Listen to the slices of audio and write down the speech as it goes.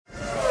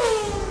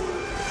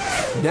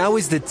Now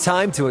is the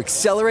time to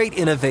accelerate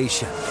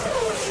innovation.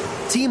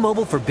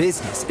 T-Mobile for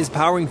Business is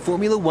powering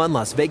Formula One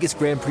Las Vegas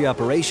Grand Prix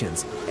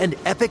operations and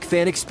epic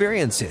fan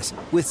experiences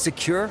with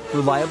secure,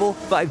 reliable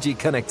 5G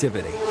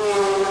connectivity.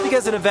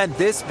 Because an event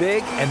this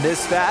big and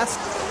this fast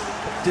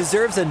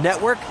deserves a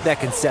network that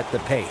can set the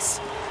pace.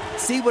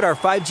 See what our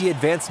 5G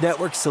advanced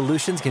network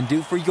solutions can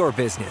do for your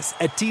business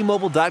at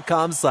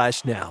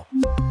T-Mobile.com/now.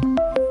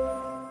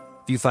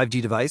 View 5G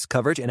device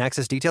coverage and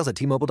access details at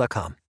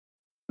T-Mobile.com.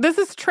 This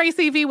is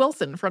Tracy V.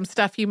 Wilson from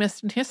Stuff You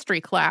Missed in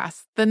History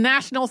class. The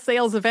national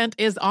sales event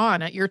is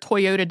on at your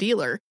Toyota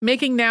dealer,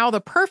 making now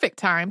the perfect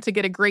time to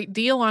get a great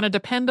deal on a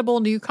dependable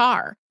new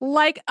car.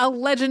 Like a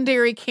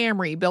legendary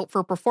Camry built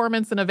for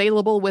performance and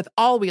available with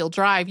all-wheel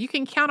drive, you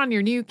can count on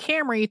your new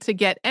Camry to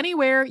get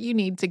anywhere you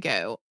need to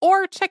go.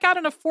 Or check out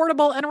an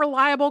affordable and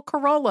reliable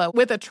Corolla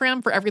with a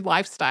trim for every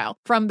lifestyle.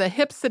 From the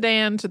hip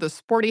sedan to the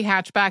sporty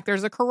hatchback,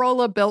 there's a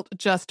Corolla built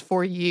just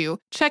for you.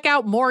 Check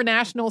out more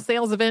national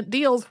sales event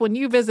deals when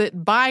you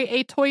visit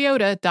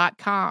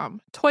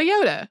buyatoyota.com.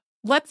 Toyota,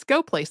 let's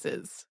go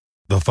places.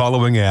 The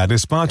following ad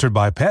is sponsored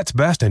by Pets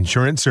Best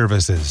Insurance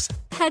Services.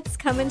 Pets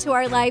come into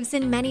our lives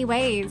in many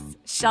ways.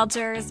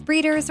 Shelters,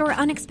 breeders, or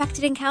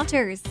unexpected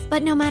encounters.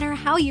 But no matter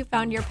how you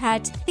found your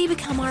pet, they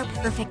become our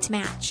perfect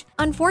match.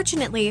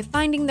 Unfortunately,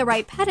 finding the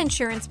right pet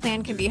insurance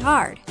plan can be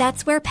hard.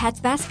 That's where Pets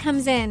Best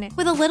comes in.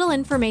 With a little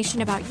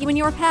information about you and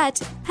your pet,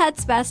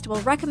 Pets Best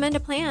will recommend a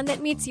plan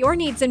that meets your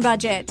needs and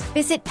budget.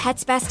 Visit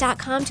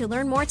PetsBest.com to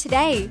learn more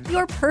today.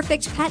 Your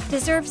perfect pet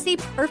deserves the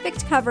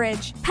perfect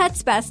coverage.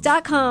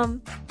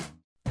 PetsBest.com.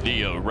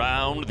 The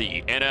Around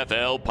the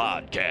NFL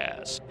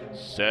podcast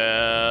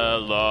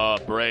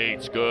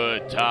celebrates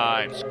good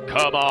times.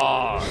 Come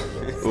on.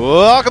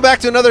 Welcome back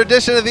to another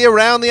edition of the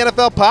Around the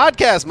NFL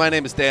podcast. My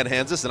name is Dan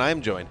Hansis, and I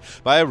am joined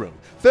by a room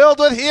filled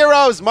with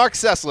heroes. Mark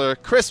Sessler,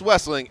 Chris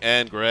Wessling,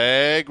 and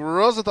Greg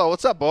Rosenthal.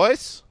 What's up,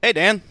 boys? Hey,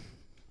 Dan.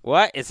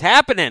 What is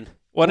happening?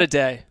 What a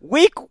day.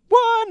 Week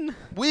one.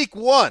 Week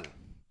one.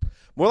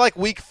 More like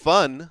week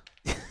fun.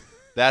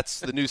 That's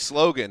the new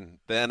slogan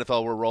the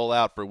NFL will roll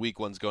out for week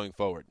ones going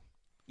forward.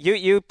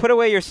 You put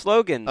away your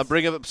slogans. I'm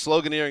bringing up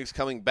sloganeering's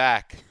coming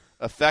back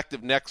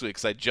effective next week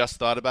because I just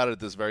thought about it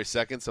at this very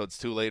second, so it's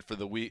too late for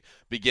the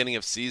beginning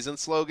of season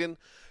slogan.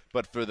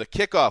 But for the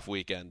kickoff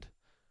weekend,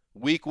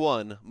 week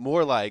one,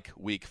 more like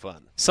week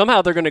fun.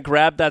 Somehow they're going to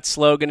grab that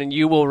slogan and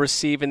you will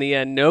receive in the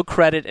end no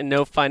credit and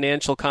no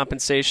financial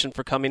compensation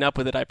for coming up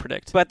with it, I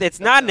predict. But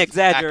it's not an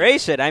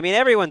exaggeration. Accurate. I mean,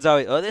 everyone's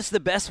always, this is the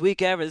best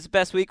week ever. This is the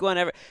best week one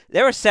ever.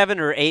 There were 7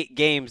 or 8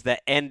 games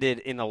that ended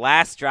in the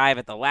last drive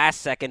at the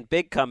last second.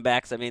 Big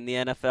comebacks. I mean, the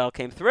NFL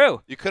came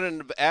through. You couldn't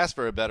have asked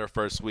for a better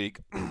first week.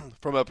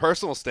 From a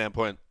personal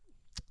standpoint,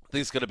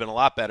 things could have been a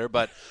lot better,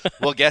 but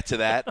we'll get to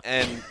that.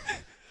 And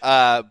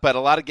but a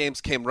lot of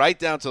games came right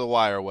down to the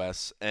wire,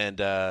 Wes, and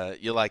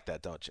you like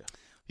that, don't you?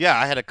 Yeah,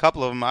 I had a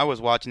couple of them I was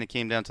watching that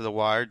came down to the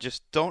wire.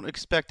 Just don't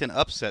expect an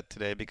upset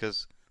today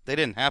because they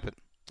didn't happen.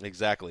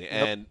 Exactly.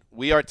 And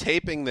we are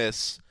taping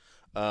this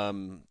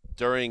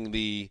during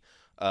the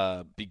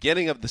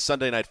beginning of the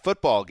Sunday Night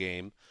Football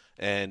game,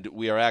 and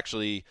we are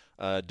actually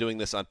doing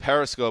this on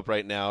Periscope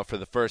right now for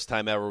the first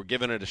time ever. We're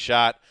giving it a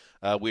shot.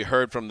 We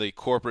heard from the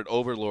corporate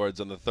overlords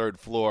on the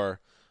third floor,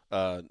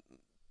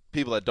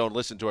 people that don't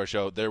listen to our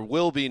show, there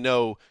will be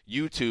no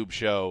YouTube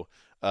show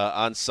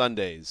on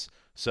Sundays.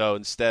 So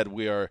instead,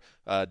 we are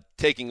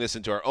taking this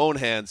into our own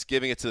hands,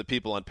 giving it to the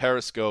people on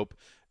Periscope.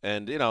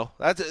 And,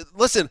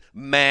 listen,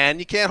 man,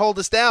 you can't hold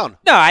us down.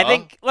 No, I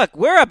think, look,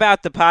 we're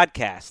about the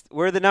podcast.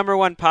 We're the number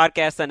one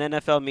podcast on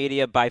NFL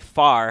media by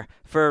far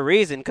for a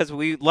reason, because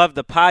we love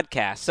the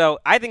podcast. So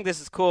I think this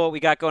is cool what we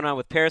got going on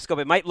with Periscope.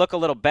 It might look a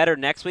little better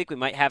next week. We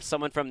might have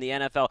someone from the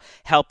NFL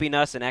helping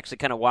us and actually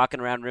kind of walking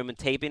around room and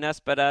taping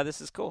us, but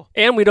this is cool.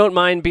 And we don't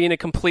mind being a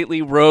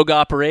completely rogue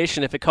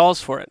operation if it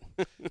calls for it.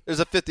 There's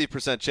a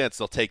 50% chance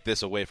they'll take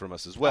this away from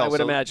us as well. I would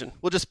imagine.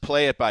 We'll just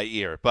play it by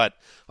ear. But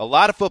a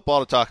lot of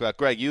football to talk about.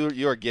 Greg,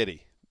 you're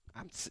giddy.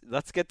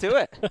 Let's get to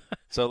it.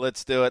 So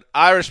let's do it.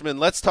 Irishman,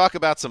 let's talk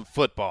about some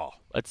football.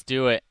 Let's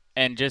do it.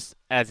 And just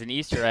as an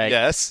Easter egg,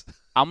 yes,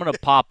 I'm going to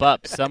pop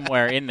up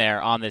somewhere in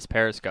there on this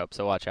Periscope,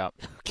 so watch out.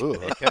 Ooh,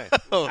 okay.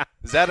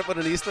 Is that what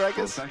an Easter egg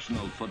is?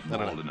 Professional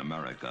football in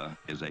America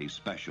is a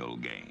special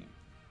game,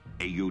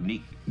 a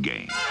unique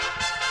game.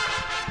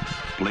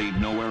 Played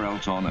nowhere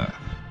else on earth,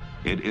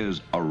 it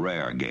is a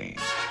rare game.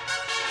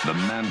 The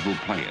men who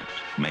play it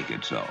make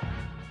it so.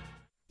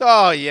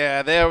 Oh,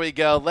 yeah, there we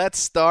go. Let's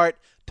start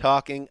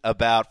talking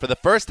about, for the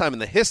first time in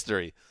the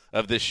history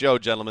of this show,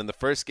 gentlemen, the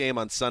first game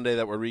on Sunday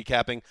that we're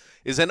recapping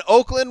is an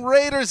Oakland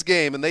Raiders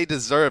game, and they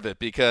deserve it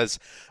because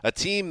a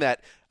team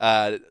that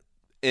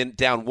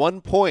down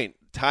 1 point,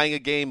 tying a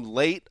game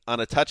late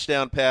on a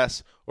touchdown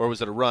pass, or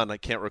was it a run? I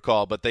can't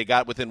recall, but they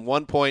got within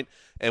 1 point,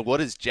 and what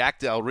does Jack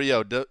Del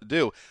Rio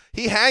do?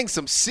 He hangs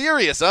some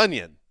serious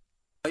onion.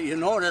 You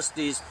notice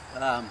these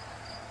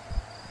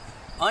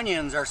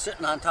onions are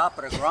sitting on top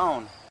of the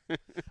ground.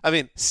 I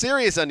mean,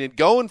 serious onion,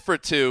 going for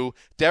 2.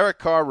 Derek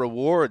Carr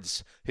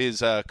rewards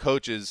his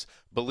coaches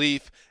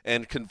belief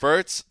and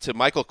converts to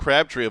Michael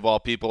Crabtree, of all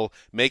people,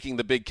 making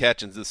the big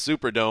catch in the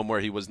Superdome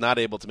where he was not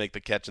able to make the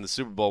catch in the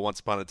Super Bowl once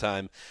upon a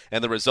time.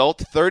 And the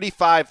result,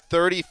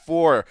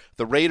 35-34.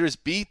 The Raiders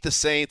beat the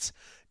Saints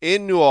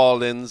in New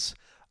Orleans.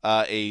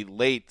 A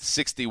late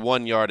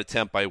 61-yard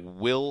attempt by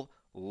Will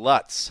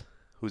Lutz,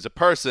 who's a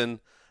person.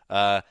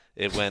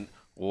 It went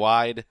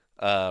wide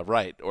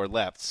right or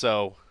left.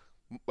 So,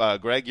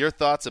 Greg, your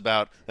thoughts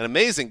about an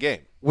amazing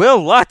game.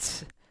 Will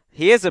Lutz,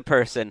 he is a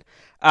person.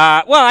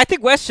 Well, I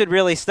think Wes should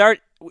really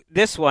start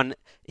this one.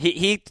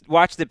 He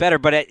watched it better,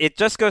 but it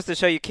just goes to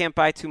show you can't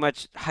buy too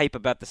much hype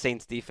about the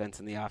Saints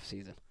defense in the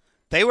offseason.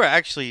 They were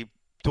actually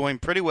doing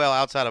pretty well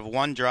outside of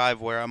one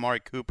drive where Amari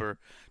Cooper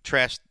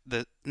trashed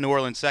the New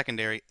Orleans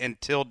secondary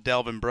until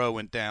Delvin Breaux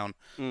went down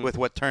with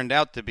what turned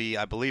out to be,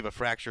 I believe, a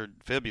fractured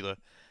fibula.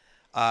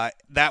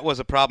 That was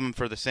a problem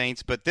for the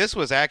Saints, but this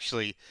was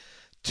actually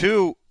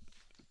two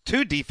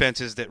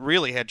defenses that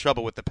really had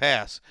trouble with the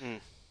pass.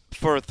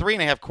 For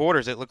 3.5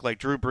 quarters, it looked like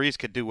Drew Brees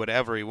could do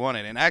whatever he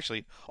wanted, and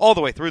actually all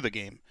the way through the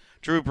game.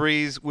 Drew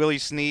Brees, Willie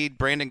Snead,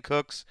 Brandon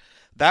Cooks,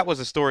 that was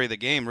the story of the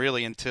game,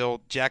 really,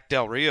 until Jack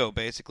Del Rio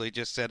basically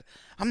just said,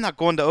 I'm not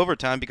going to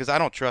overtime because I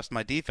don't trust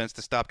my defense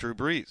to stop Drew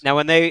Brees. Now,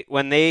 when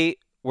they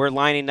were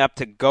lining up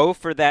to go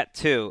for that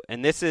too,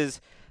 and this is,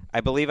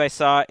 I believe I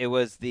saw it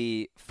was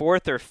the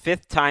 4th or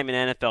 5th time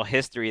in NFL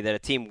history that a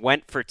team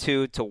went for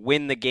 2 to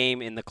win the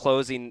game in the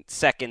closing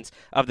seconds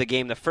of the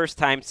game, the first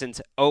time since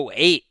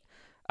 2008.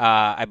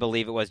 I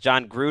believe it was.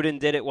 John Gruden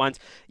did it once.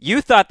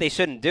 You thought they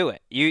shouldn't do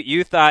it.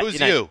 You thought. Who's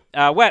you?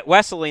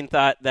 Wesseling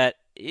thought that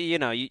you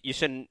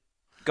shouldn't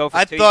go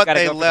for 2.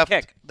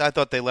 I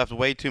thought they left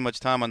way too much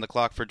time on the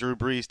clock for Drew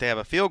Brees to have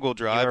a field goal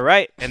drive. You were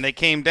right. And they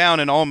came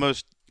down and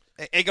almost.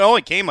 It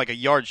only came like a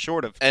yard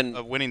short of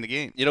winning the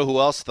game. You know who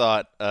else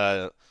thought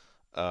who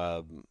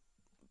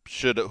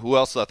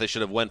else thought they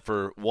should have went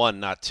for 1,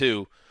 not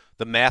 2?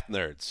 The math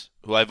nerds,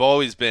 who I've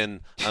always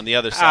been on the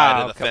other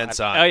side of the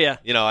fence on. Oh, yeah.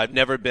 I've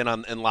never been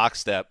in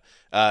lockstep.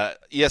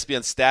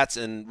 ESPN Stats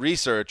and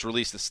Research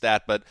released a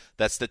stat, but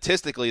that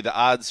statistically the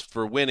odds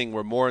for winning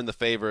were more in the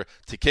favor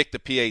to kick the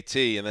PAT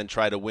and then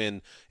try to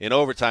win in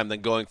overtime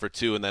than going for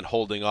 2 and then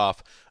holding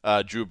off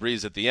Drew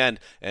Brees at the end.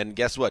 And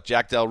guess what?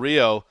 Jack Del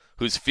Rio,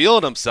 who's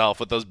feeling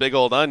himself with those big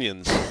old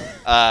onions,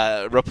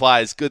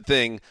 replies, good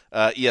thing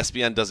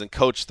ESPN doesn't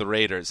coach the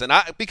Raiders. And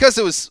because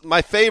it was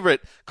my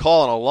favorite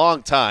call in a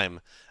long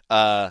time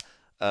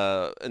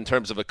in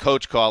terms of a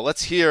coach call,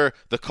 let's hear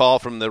the call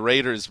from the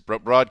Raiders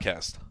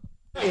broadcast.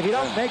 If you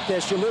don't make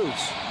this, you lose.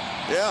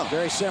 Yeah.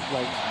 Very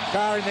simply.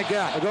 Carr in the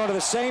gun. They're going to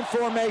the same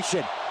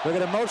formation. They're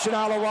going to motion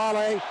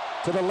Alawale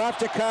to the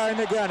left of Carr in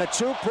the gun. A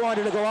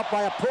 2-pointer to go up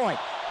by a point.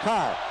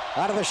 Carr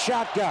out of the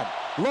shotgun.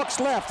 Looks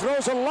left.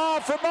 Throws a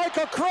lob for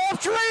Michael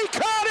Crabtree. He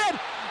caught it!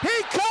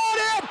 He caught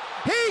it!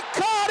 He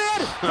caught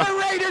it! The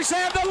Raiders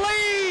have the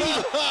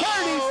lead!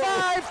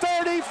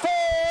 35-34!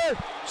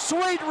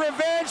 Sweet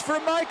revenge for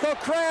Michael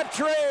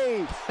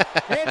Crabtree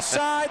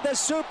inside the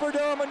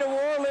Superdome in New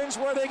Orleans,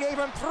 where they gave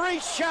him 3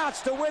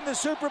 shots to win the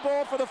Super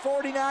Bowl for the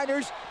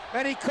 49ers,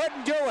 and he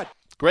couldn't do it.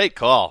 Great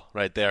call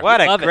right there. What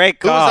a great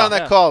call. Who was on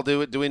that call?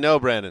 Do we know,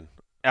 Brandon?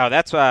 Oh,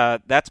 that's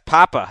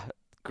Papa.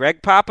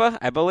 Greg Papa,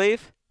 I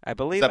believe. Is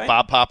that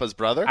Bob Papa's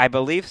brother? I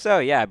believe so,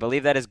 yeah. I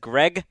believe that is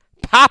Greg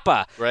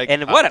Papa.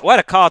 And what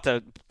a call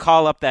to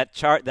call up that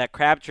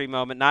Crabtree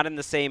moment, not in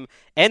the same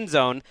end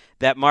zone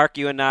that Mark,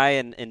 you and I,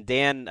 and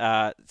Dan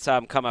saw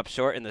him come up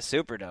short in the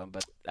Superdome.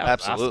 But that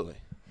was absolutely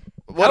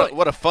awesome.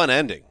 What a fun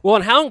ending. Well,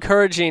 and how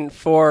encouraging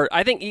for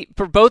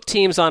both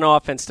teams on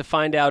offense to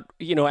find out,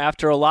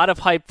 after a lot of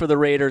hype for the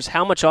Raiders,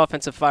 how much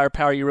offensive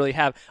firepower you really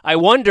have. I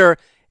wonder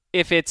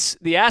if it's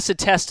the acid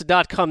test did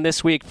not come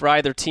this week for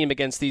either team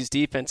against these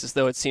defenses,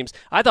 though it seems.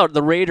 I thought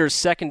the Raiders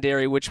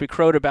secondary, which we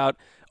crowed about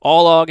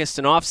all August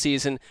and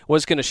offseason,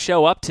 was going to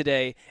show up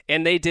today,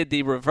 and they did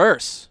the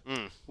reverse.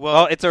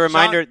 Well, it's a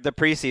reminder the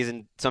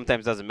preseason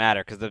sometimes doesn't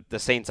matter because the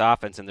Saints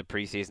offense in the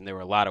preseason there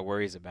were a lot of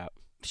worries about.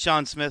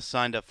 Sean Smith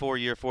signed a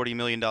 4-year, $40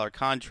 million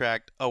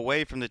contract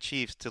away from the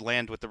Chiefs to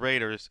land with the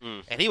Raiders,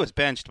 and he was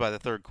benched by the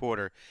third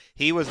quarter.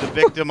 He was the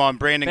victim on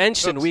Brandon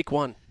Benched Cooks. in week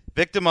 1.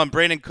 Victim on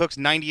Brandon Cook's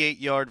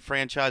 98-yard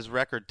franchise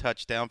record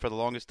touchdown for the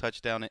longest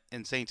touchdown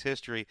in Saints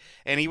history.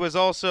 And he was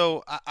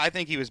also, I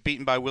think he was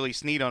beaten by Willie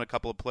Snead on a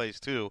couple of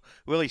plays too.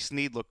 Willie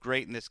Snead looked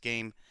great in this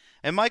game.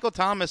 And Michael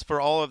Thomas, for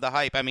all of the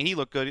hype, I mean, he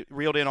looked good,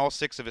 reeled in all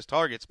 6 of his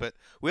targets, but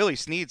Willie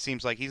Snead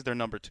seems like he's their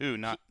number 2,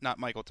 not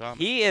Michael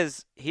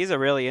Thomas. He's a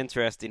really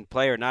interesting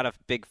player, not a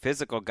big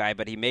physical guy,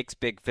 but he makes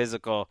big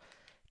physical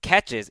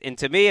catches. And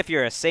to me, if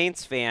you're a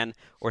Saints fan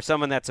or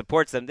someone that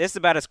supports them, this is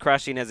about as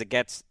crushing as it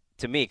gets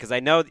to me, because I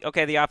know,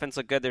 okay, the offense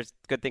looked good. There's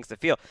good things to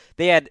feel.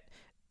 They had,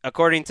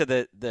 according to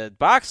the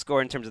box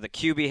score in terms of the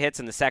QB hits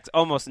and the sacks,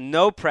 almost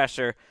no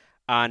pressure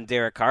on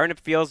Derek Carr, and it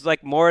feels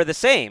like more of the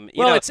same.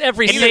 It's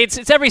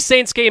every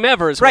Saints game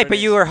ever. Right, but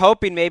you were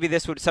hoping maybe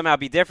this would somehow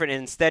be different,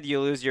 and instead you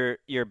lose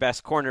your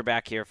best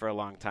cornerback here for a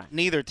long time.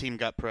 Neither team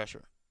got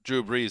pressure.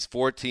 Drew Brees'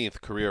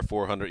 14th career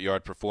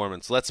 400-yard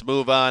performance. Let's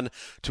move on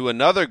to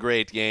another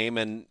great game,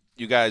 and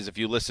you guys, if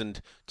you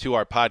listened to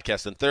our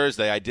podcast on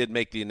Thursday, I did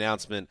make the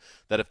announcement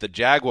that if the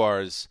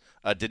Jaguars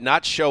did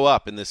not show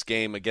up in this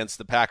game against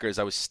the Packers,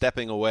 I was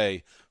stepping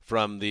away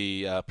from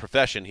the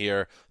profession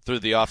here through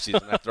the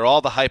offseason after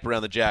all the hype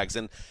around the Jags.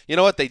 And you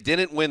know what? They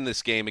didn't win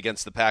this game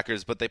against the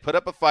Packers, but they put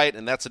up a fight,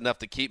 and that's enough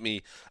to keep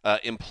me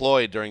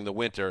employed during the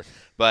winter.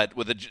 But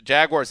with the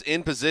Jaguars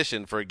in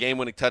position for a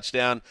game-winning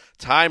touchdown,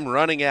 time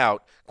running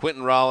out,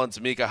 Quentin Rollins,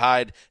 Micah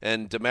Hyde,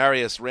 and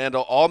Demarius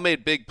Randall all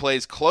made big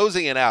plays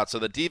closing it out. So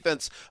the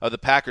defense of the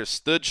Packers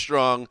stood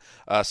strong,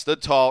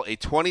 stood tall, a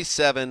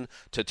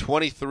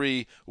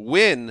 27-23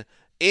 win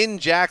in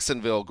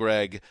Jacksonville.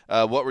 Greg,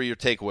 what were your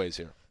takeaways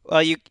here?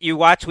 Well, you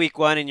watch week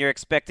one and you're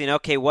expecting,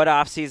 okay, what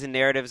offseason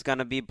narrative is going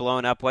to be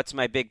blown up? What's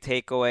my big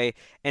takeaway?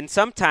 And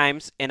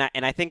sometimes, and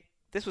I think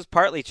this was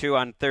partly true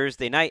on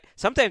Thursday night,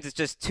 sometimes it's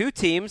just two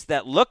teams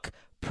that look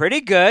pretty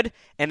good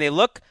and they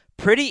look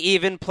pretty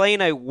even, playing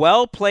a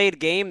well-played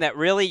game that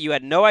really you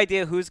had no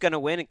idea who's going to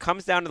win. It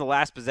comes down to the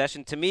last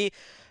possession. To me,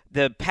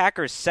 the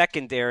Packers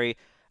secondary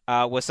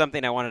was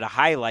something I wanted to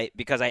highlight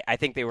because I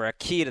think they were a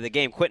key to the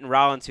game. Quentin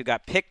Rollins, who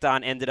got picked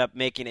on, ended up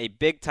making a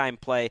big-time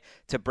play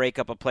to break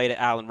up a play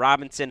to Allen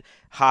Robinson.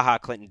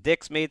 Clinton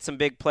Dix made some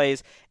big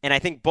plays. And I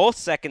think both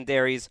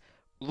secondaries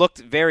looked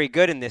very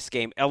good in this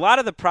game. A lot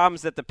of the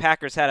problems that the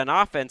Packers had on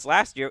offense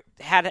last year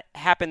had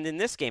happened in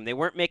this game. They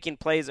weren't making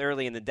plays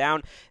early in the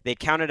down. They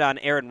counted on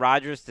Aaron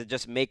Rodgers to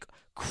just make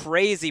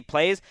crazy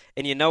plays,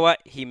 and you know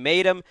what? He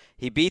made them.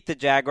 He beat the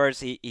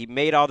Jaguars. He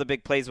made all the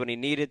big plays when he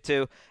needed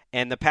to,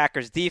 and the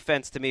Packers'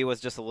 defense, to me, was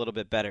just a little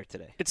bit better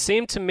today. It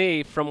seemed to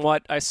me, from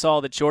what I saw,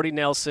 that Jordy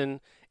Nelson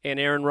and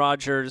Aaron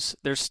Rodgers,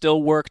 there's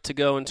still work to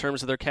go in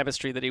terms of their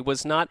chemistry, that he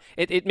was not –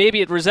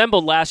 maybe it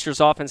resembled last year's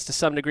offense to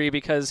some degree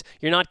because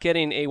you're not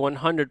getting a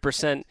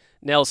 100%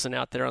 Nelson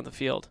out there on the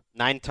field.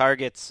 9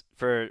 targets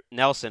for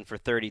Nelson for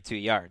 32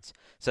 yards.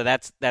 So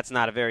that's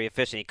not a very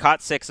efficient. He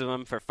caught 6 of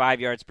them for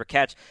 5 yards per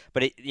catch,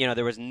 but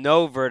there was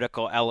no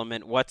vertical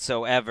element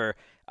whatsoever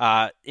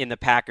in the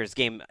Packers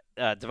game.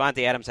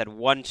 Devontae Adams had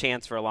one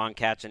chance for a long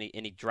catch, and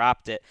he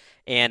dropped it.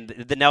 And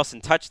the Nelson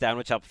touchdown,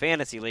 which helped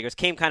fantasy leaguers,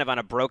 came kind of on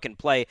a broken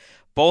play.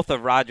 Both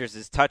of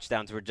Rodgers'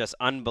 touchdowns were just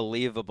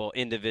unbelievable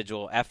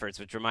individual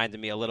efforts, which reminded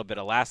me a little bit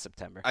of last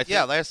September.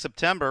 Last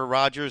September,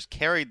 Rodgers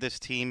carried this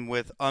team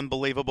with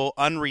unbelievable,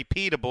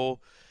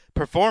 unrepeatable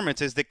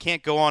performances that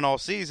can't go on all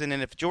season.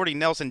 And if Jordy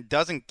Nelson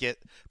doesn't get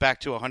back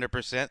to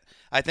 100%,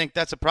 I think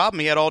that's a problem.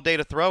 He had all day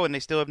to throw, and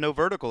they still have no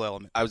vertical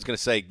element. I was going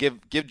to say,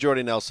 give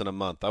Jordy Nelson a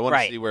month. I want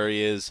to see where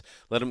he is.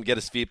 Let him get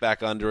his feet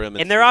back under him.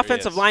 And their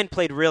offensive line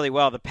played really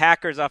well. The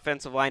Packers'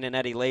 offensive line and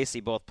Eddie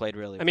Lacy both played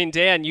really well. I mean,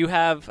 Dan, you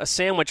have a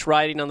sandwich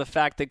riding on the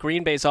fact that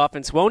Green Bay's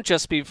offense won't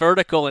just be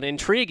vertical and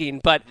intriguing,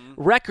 but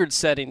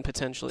record-setting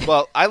potentially.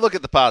 Well, I look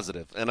at the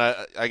positive, and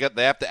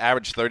they have to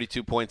average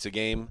 32 points a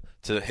game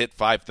to hit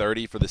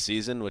 530 for the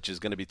season, which is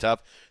going to be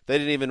tough. They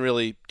didn't even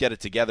really get it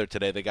together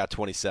today. They got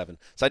 27.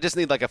 So I just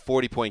need like a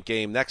 40-point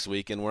game next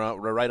week, and we're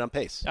right on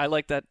pace. I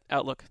like that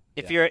outlook.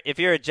 If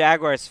you're a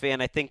Jaguars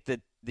fan, I think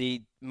that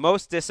the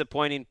most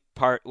disappointing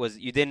part was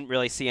you didn't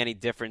really see any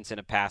difference in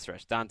a pass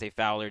rush. Dante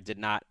Fowler did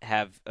not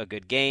have a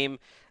good game.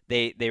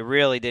 They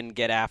really didn't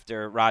get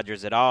after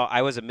Rodgers at all.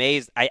 I was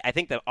amazed. I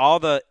think that all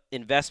the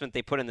investment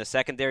they put in the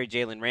secondary,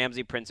 Jalen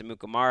Ramsey, Prince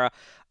Amukamara,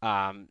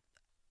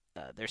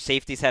 their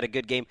safeties had a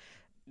good game.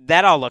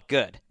 That all looked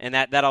good, and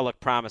that all looked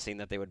promising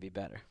that they would be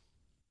better.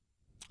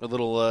 A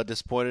little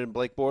disappointed in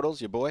Blake Bortles,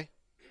 your boy?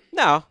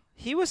 No,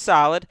 he was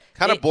solid.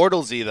 Kind of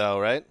Bortlesy though,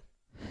 right?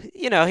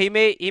 He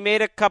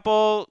made a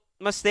couple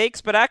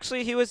mistakes, but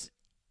actually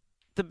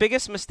the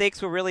biggest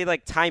mistakes were really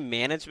like time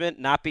management,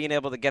 not being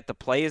able to get the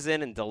plays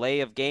in and delay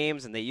of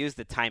games, and they used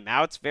the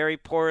timeouts very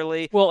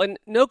poorly. Well, and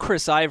no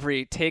Chris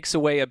Ivory takes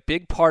away a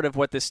big part of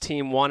what this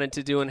team wanted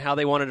to do and how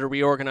they wanted to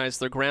reorganize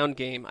their ground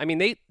game. I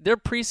mean, their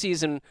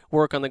preseason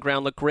work on the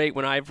ground looked great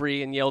when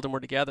Ivory and Yeldon were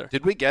together.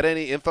 Did we get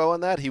any info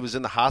on that? He was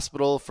in the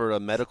hospital for a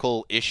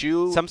medical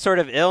issue? Some sort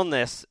of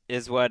illness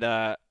is what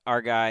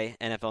our guy,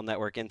 NFL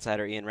Network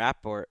insider Ian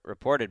Rappaport,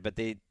 reported, but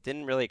they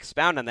didn't really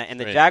expound on that. And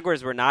the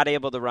Jaguars were not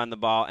able to run the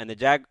ball, and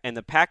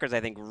the Packers, I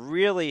think,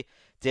 really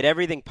did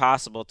everything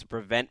possible to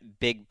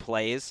prevent big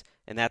plays,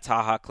 and that's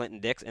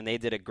Clinton Dix, and they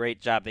did a great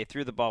job. They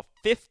threw the ball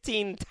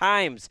 15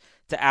 times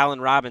to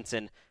Allen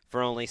Robinson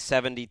for only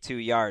 72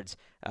 yards,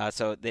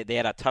 so they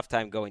had a tough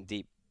time going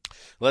deep.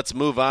 Let's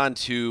move on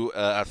to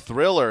a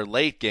thriller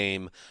late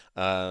game.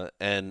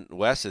 And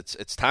Wes,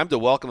 it's time to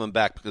welcome him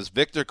back because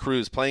Victor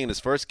Cruz, playing in his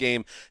first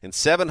game in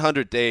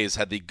 700 days,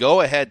 had the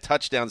go-ahead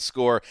touchdown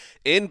score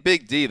in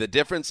Big D, the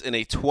difference in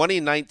a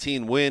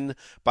 2019 win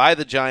by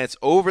the Giants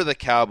over the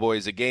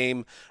Cowboys, a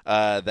game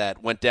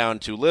that went down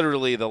to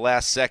literally the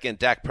last second.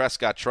 Dak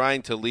Prescott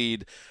trying to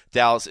lead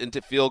Dallas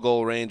into field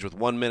goal range with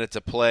 1 minute to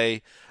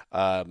play.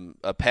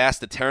 A pass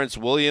to Terrence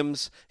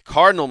Williams,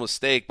 cardinal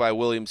mistake by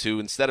Williams, who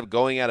instead of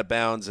going out of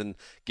bounds and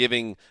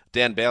giving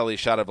Dan Bailey a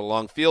shot of a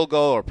long field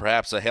goal or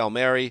perhaps a Hail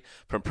Mary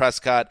from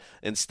Prescott,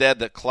 instead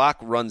the clock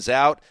runs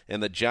out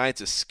and the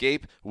Giants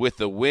escape with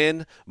the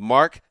win.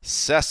 Mark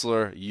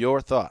Sessler,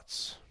 your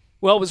thoughts?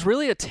 Well, it was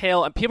really a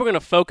tale. People are going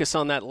to focus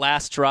on that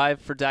last drive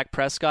for Dak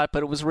Prescott,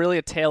 but it was really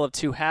a tale of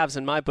two halves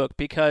in my book,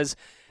 because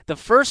the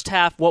first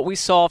half, what we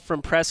saw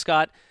from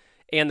Prescott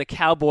and the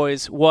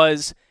Cowboys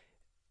was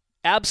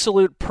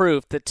absolute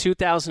proof that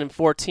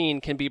 2014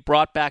 can be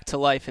brought back to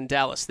life in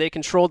Dallas. They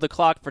controlled the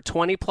clock for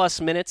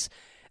 20-plus minutes.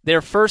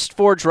 Their first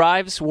 4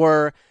 drives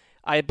were,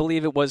 I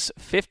believe it was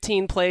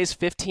 15 plays,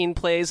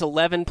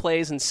 11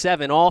 plays, and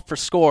 7, all for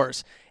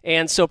scores.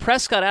 And so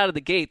Prescott out of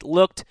the gate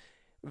looked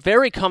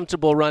very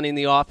comfortable running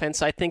the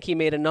offense. I think he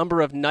made a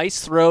number of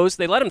nice throws.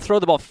 They let him throw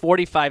the ball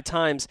 45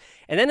 times.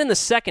 And then in the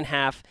second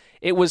half,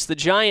 it was the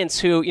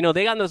Giants who,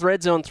 they got in the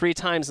red zone 3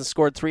 times and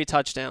scored 3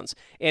 touchdowns.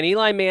 And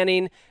Eli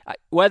Manning,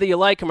 whether you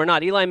like him or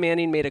not, Eli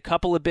Manning made a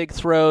couple of big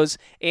throws.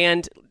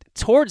 And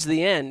towards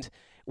the end,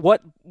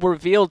 what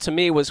revealed to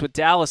me was with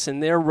Dallas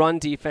and their run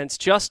defense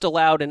just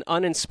allowed an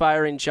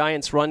uninspiring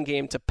Giants run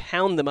game to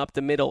pound them up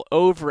the middle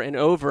over and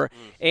over.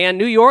 And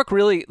New York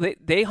really,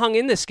 they hung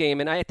in this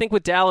game. And I think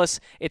with Dallas,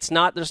 there's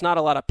not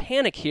a lot of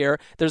panic here.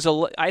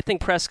 I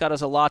think Prescott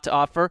has a lot to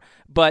offer,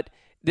 but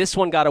this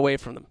one got away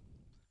from them.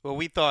 Well,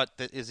 we thought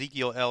that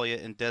Ezekiel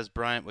Elliott and Dez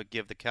Bryant would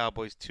give the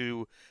Cowboys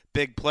 2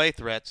 big play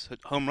threats,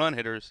 home run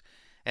hitters,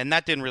 and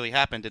that didn't really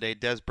happen today.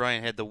 Dez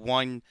Bryant had the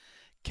one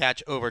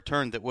catch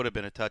overturned that would have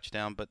been a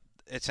touchdown, but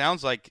it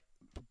sounds like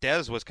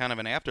Dez was kind of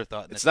an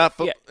afterthought. It's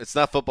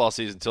not football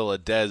season until a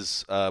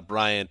Dez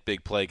Bryant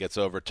big play gets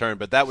overturned,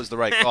 but that was the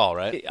right call,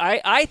 right?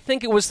 I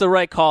think it was the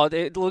right call.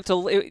 It looked,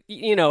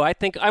 I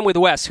think I'm with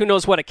Wes. Who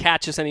knows what a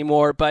catch is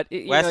anymore? But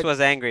Wes was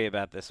angry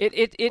about this.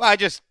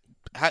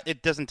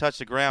 It doesn't touch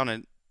the ground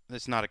and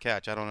it's not a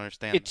catch. I don't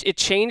understand. It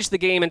changed the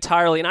game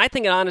entirely, and I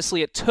think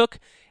honestly it took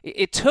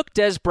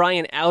Dez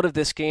Bryant out of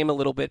this game a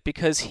little bit,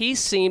 because he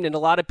seemed, and a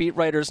lot of beat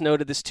writers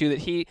noted this too, that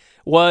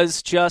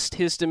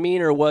his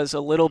demeanor was a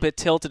little bit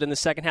tilted in the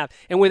second half.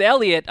 And with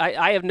Elliott,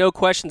 I have no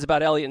questions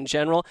about Elliott in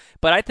general,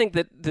 but I think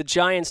that the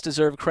Giants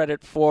deserve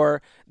credit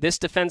for this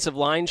defensive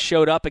line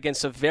showed up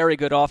against a very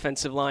good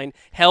offensive line,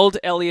 held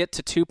Elliott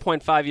to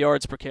 2.5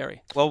 yards per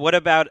carry. Well, what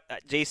about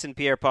Jason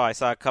Pierre-Paul? I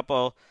saw a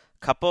couple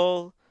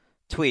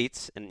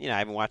tweets, and I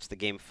haven't watched the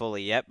game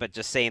fully yet, but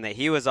just saying that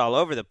he was all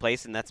over the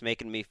place, and that's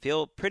making me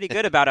feel pretty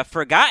good about a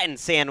forgotten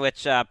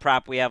sandwich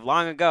prop we have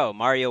long ago: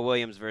 Mario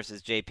Williams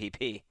versus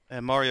JPP.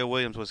 And Mario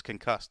Williams was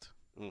concussed.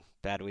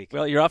 Bad week.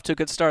 Well, you're off to a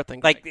good start,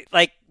 then.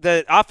 Like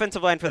the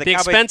offensive line for the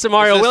Cowboys. The expense of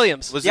Mario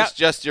Williams. Was this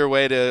just your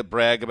way to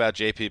brag about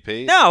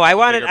JPP? No, I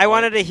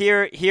wanted to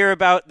hear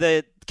about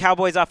the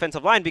Cowboys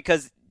offensive line,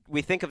 because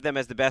we think of them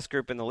as the best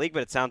group in the league,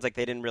 but it sounds like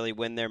they didn't really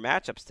win their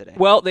matchups today.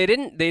 Well, they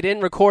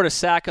didn't record a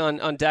sack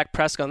on Dak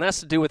Prescott, and that's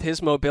to do with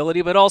his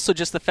mobility, but also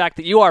just the fact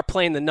that you are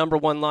playing the number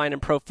 1 line in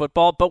pro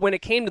football. But when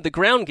it came to the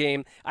ground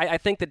game, I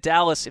think that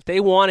Dallas, if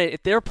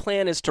their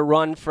plan is to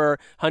run for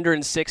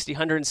 160,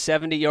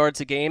 170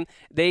 yards a game,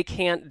 they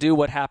can't do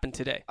what happened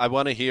today. I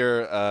want to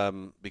hear,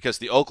 because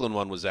the Oakland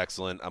one was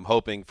excellent, I'm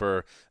hoping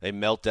for a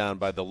meltdown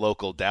by the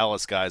local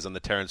Dallas guys on the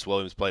Terrence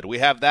Williams play. Do we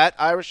have that,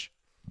 Irish?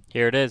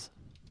 Here it is.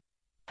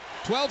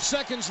 12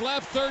 seconds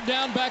left, 3rd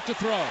down, back to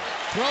throw.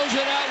 Throws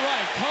it out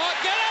right. Caught,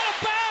 get out of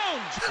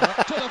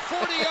bounds to the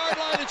 40-yard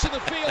line. It's in the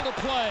field of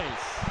play.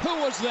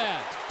 Who was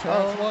that?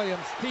 Terrence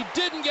Williams. He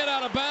didn't get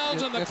out of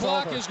bounds, and the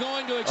clock is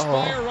going to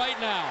expire right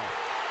now.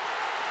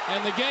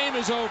 And the game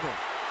is over.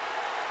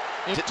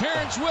 If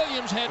Terrence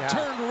Williams had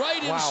turned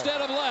right instead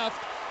of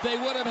left, they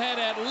would have had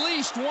at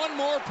least one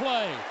more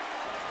play.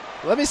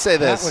 Let me say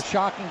this. That was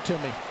shocking to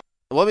me.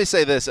 Let me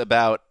say this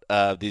about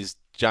these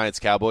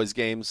Giants-Cowboys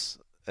games,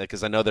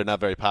 because I know they're not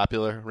very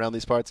popular around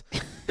these parts.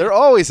 They're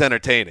always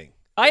entertaining.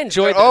 I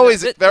enjoyed They're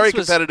always very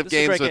competitive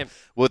games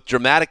with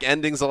dramatic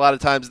endings a lot of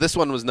times. This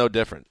one was no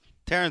different.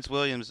 Terrence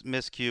Williams'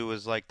 miscue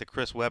was like the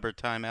Chris Webber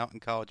timeout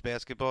in college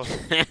basketball.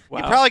 Wow.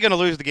 You're probably going to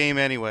lose the game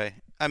anyway.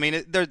 I mean,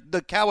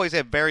 the Cowboys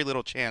have very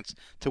little chance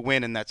to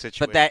win in that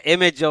situation. But that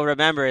image you'll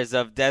remember is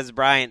of Dez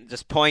Bryant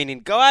just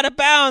pointing, go out of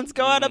bounds,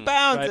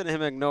 right, and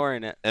him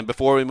ignoring it. And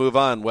before we move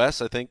on, Wes,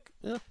 I think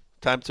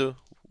time to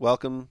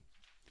welcome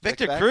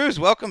Victor Cruz.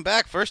 Welcome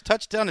back. First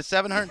touchdown in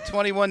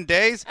 721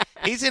 days.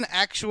 He's an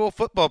actual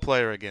football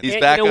player again. He's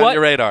back on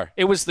your radar.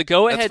 It was the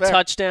go-ahead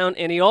touchdown,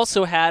 and he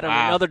also had on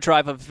another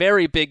drive a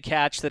very big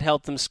catch that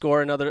helped them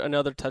score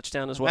another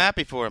touchdown as well. I'm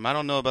happy for him. I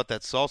don't know about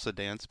that salsa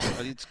dance,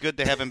 but it's good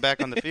to have him back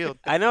on the field.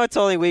 I know it's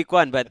only week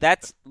 1, but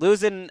that's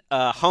losing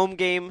a home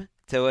game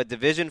to a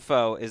division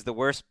foe is the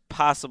worst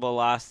possible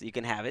loss you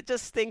can have. It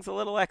just stings a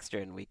little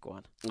extra in week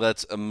 1.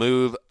 Let's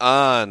move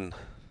on.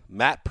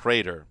 Matt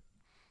Prater,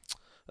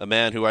 a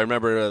man who I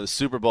remember the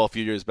Super Bowl a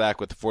few years back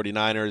with the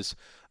 49ers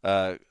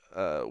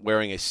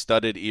wearing a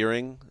studded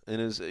earring in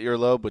his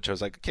earlobe, which I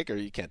was like, kicker,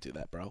 you can't do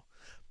that, bro.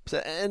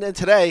 And then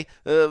today,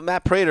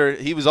 Matt Prater,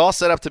 he was all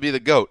set up to be the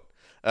GOAT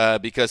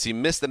because he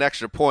missed an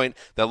extra point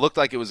that looked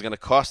like it was going to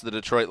cost the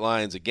Detroit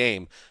Lions a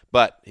game.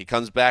 But he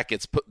comes back,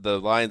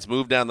 the Lions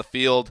move down the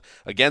field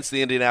against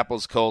the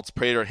Indianapolis Colts.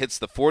 Prater hits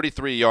the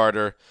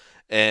 43-yarder.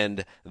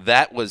 and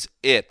that was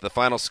it. The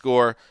final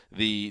score,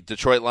 the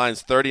Detroit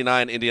Lions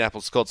 39,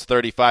 Indianapolis Colts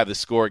 35. The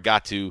score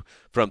got to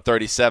from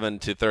 37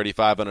 to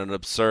 35 on an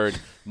absurd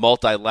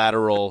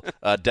multilateral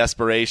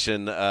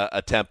desperation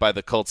attempt by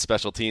the Colts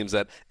special teams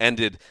that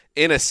ended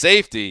in a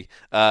safety.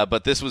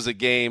 But this was a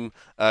game,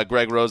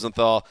 Greg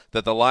Rosenthal,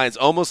 that the Lions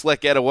almost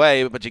let get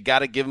away, but you got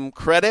to give them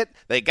credit.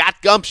 They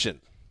got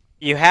gumption.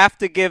 You have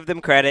to give them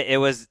credit. It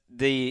was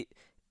the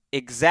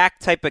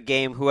exact type of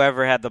game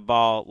whoever had the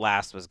ball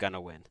last was going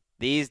to win.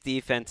 These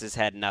defenses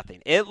had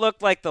nothing. It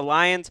looked like the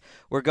Lions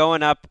were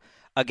going up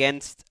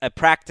against a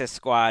practice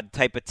squad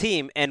type of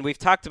team, and we've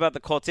talked about the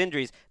Colts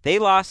injuries. They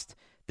lost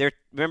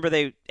remember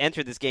they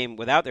entered this game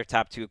without their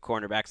top 2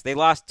 cornerbacks. They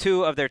lost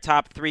 2 of their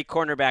top 3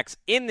 cornerbacks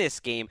in this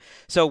game.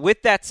 So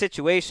with that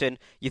situation,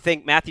 you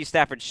think Matthew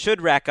Stafford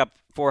should rack up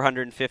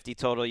 450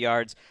 total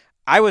yards.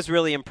 I was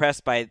really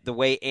impressed by the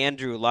way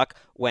Andrew Luck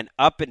went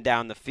up and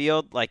down the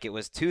field like it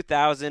was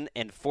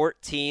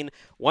 2014.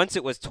 Once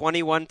it was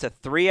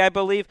 21-3, I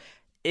believe.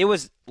 It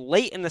was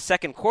late in the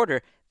second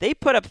quarter. They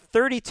put up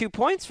 32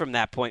 points from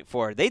that point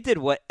forward. They did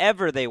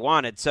whatever they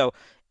wanted. So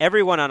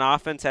everyone on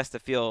offense has to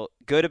feel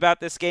good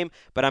about this game,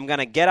 but I'm going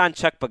to get on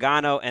Chuck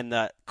Pagano and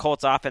the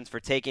Colts offense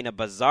for taking a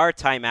bizarre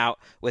timeout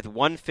with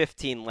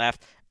 1:15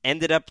 left.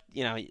 Ended up,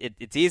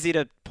 it's easy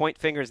to point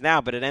fingers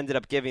now, but it ended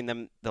up giving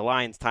them the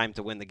Lions time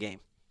to win the game.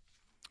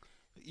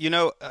 You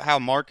know how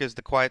Mark is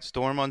the quiet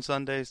storm on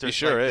Sundays? There's he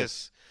sure like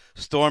is.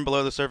 This storm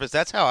below the surface.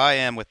 That's how I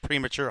am with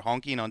premature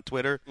honking on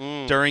Twitter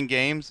during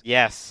games.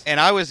 Yes. And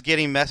I was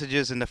getting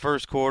messages in the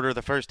first quarter,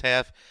 the first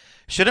half.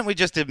 Shouldn't we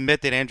just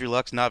admit that Andrew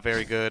Luck's not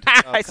very good?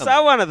 I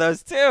saw one of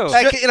those, too.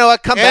 You know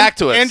what? Come back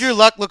to us. Andrew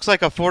Luck looks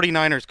like a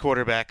 49ers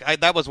quarterback.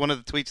 That was one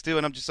of the tweets, too,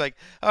 and I'm just like,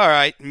 all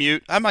right,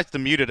 mute. I must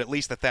have muted at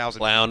least 1,000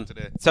 Clown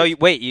today. So,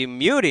 wait, you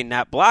muting,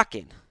 not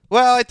blocking?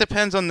 Well, it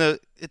depends on the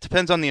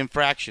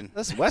infraction.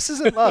 Listen, Wes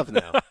is in love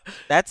now.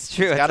 That's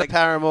true. He's got a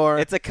Paramore.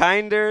 It's a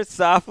kinder,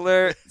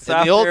 softer in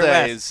the old days,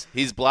 Wes.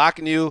 he's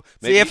blocking you.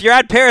 See, if you're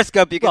on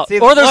Periscope, you can see.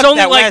 Or there's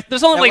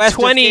only like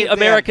 20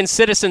 American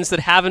citizens that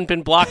haven't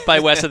been blocked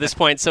by Wes at this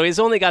point, so he's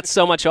only got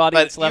so much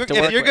audience left to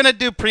work with. If you're going to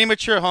do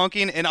premature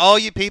honking and all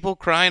you people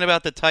crying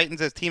about the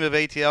Titans as team of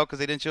ATL because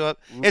they didn't show up,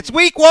 it's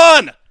week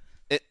 1.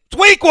 It's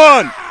week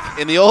 1.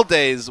 In the old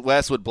days,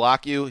 Wes would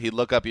block you. He'd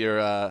look up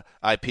your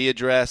IP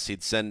address.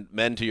 He'd send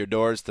men to your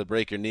doors to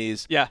break your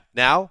knees. Yeah.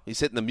 Now he's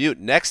hitting the mute.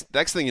 Next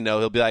thing you know,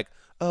 he'll be like,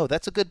 "Oh,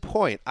 that's a good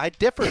point. I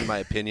differ in my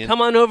opinion.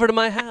 Come on over to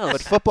my house."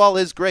 But football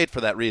is great for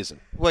that reason.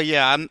 Well,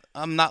 yeah,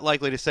 I'm not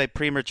likely to say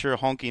premature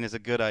honking is a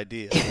good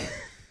idea.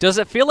 Does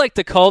it feel like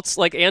the Colts,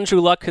 like Andrew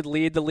Luck could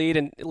lead the league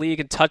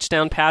in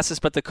touchdown passes,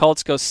 but the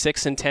Colts go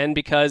 6-10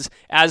 because,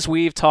 as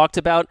we've talked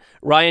about,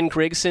 Ryan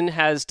Grigson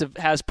has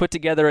put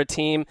together a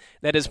team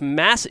that is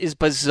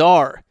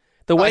bizarre.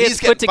 The way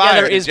it's put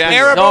together is bizarre.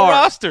 Terrible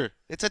roster.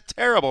 It's a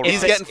terrible roster.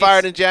 He's getting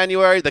fired in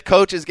January. The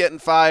coach is getting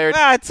fired.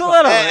 It's a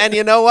little. And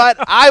you know what?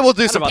 I will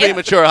do some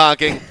premature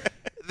honking.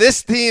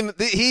 This team,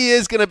 he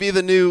is going to be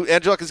the new,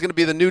 Andrew Luck is going to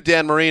be the new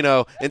Dan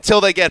Marino until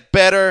they get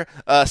better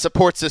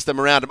support system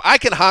around him. I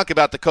can honk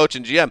about the coach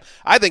and GM.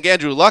 I think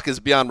Andrew Luck is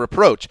beyond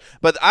reproach,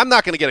 but I'm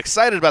not going to get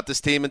excited about this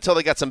team until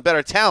they got some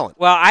better talent.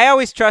 Well, I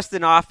always trust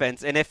in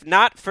offense, and if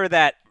not for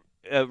that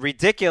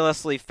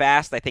ridiculously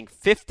fast, I think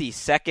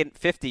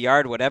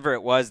 50-yard, whatever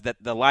it was, that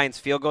the Lions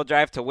field goal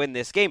drive to win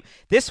this game,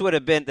 this would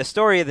have been the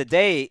story of the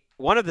day.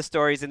 One of the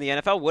stories in the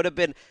NFL would have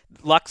been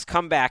Luck's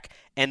comeback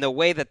and the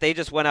way that they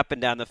just went up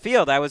and down the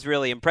field. I was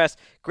really impressed.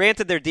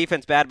 Granted, their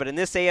defense bad, but in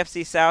this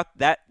AFC South,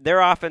 that their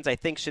offense, I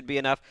think, should be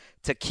enough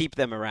to keep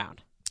them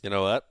around. You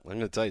know what? I'm going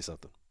to tell you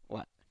something.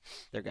 What?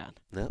 They're gone.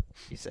 No.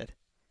 You said.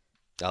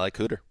 I like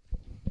Cooter.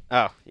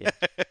 Oh, yeah.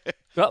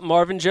 Well,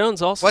 Marvin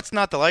Jones also. What's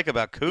not to like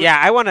about Cooter? Yeah,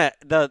 I want to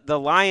the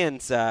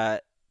Lions,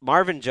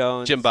 Marvin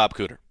Jones. Jim Bob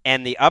Cooter.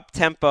 And the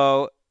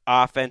up-tempo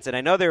offense, and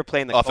I know they were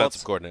playing the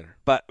offensive Colts, coordinator.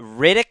 But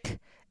Riddick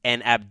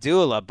and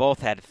Abdullah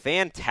both had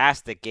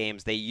fantastic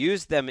games. They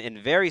used them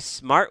in very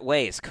smart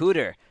ways.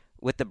 Cooter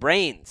with the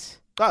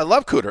brains. Oh, I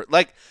love Cooter.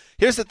 Like,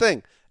 here's the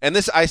thing, and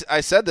this I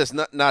said this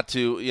not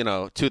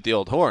to toot the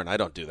old horn. I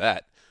don't do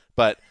that.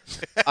 But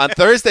on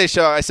Thursday's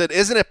show, I said,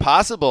 isn't it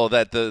possible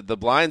that the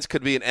Lions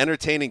could be an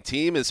entertaining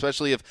team,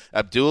 especially if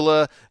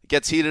Abdullah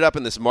gets heated up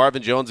and this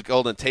Marvin Jones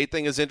Golden Tate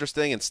thing is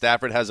interesting and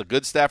Stafford has a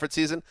good Stafford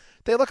season?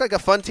 They look like a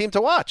fun team to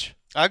watch.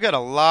 I got a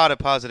lot of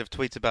positive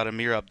tweets about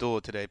Amir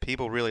Abdullah today.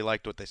 People really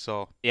liked what they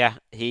saw. Yeah,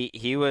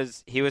 he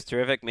was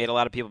terrific. Made a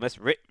lot of people miss.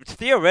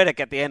 Theo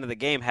Riddick at the end of the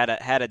game had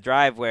a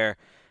drive where,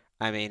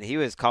 I mean, he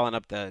was calling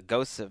up the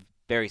ghosts of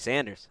Barry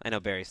Sanders. I know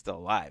Barry's still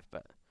alive,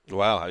 but.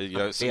 Wow, I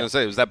was going to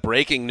say, was that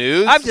breaking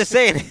news? I'm just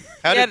saying.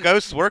 How do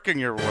ghosts work in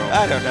your world?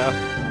 I don't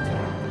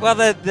know. Well,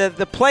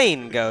 the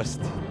plane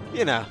ghost,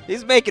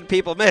 he's making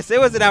people miss. It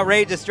was an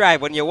outrageous drive.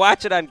 When you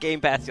watch it on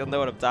Game Pass, you'll know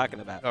what I'm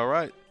talking about. All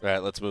right,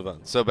 let's move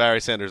on. So Barry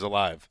Sanders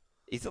alive.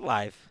 He's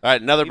alive. All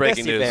right, another We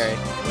breaking miss you, news.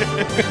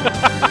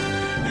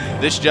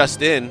 Barry. This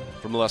just in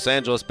from Los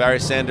Angeles, Barry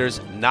Sanders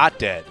not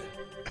dead.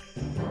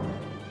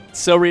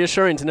 So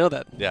reassuring to know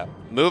that. Yeah.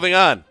 Moving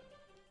on.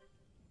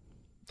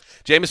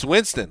 Jameis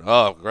Winston.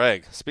 Oh,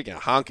 Greg, speaking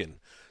of honking,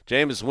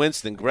 Jameis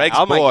Winston, Greg's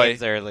All my boy,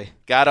 games early.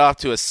 got off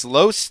to a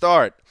slow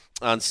start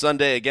on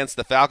Sunday against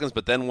the Falcons,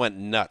 but then went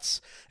nuts.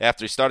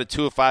 After he started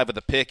 2 of 5 with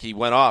a pick, he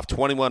went off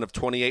 21 of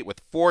 28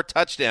 with 4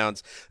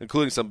 touchdowns,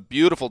 including some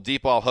beautiful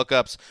deep ball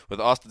hookups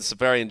with Austin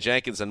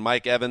Seferian-Jenkins and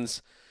Mike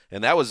Evans.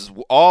 And that was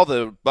all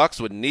the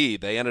Bucs would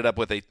need. They ended up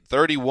with a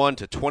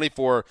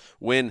 31-24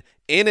 win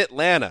in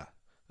Atlanta.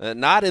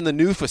 Not in the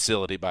new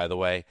facility, by the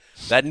way.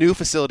 That new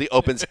facility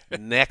opens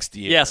next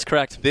year. Yes,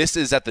 correct. This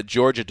is at the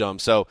Georgia Dome.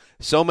 So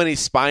many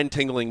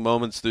spine-tingling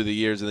moments through the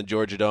years in the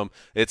Georgia Dome.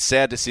 It's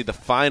sad to see the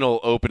final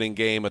opening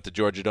game at the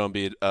Georgia Dome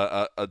be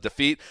a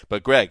defeat.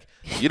 But, Greg,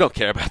 you don't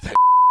care about that.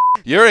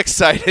 You're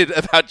excited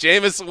about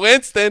Jameis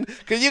Winston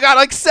because you got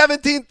like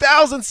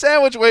 17,000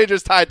 sandwich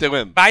wagers tied to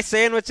him. My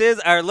sandwiches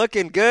are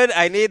looking good.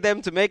 I need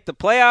them to make the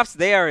playoffs.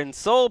 They are in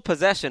sole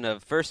possession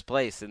of first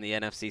place in the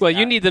NFC. Well,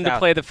 you need them to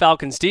play the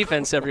Falcons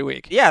defense every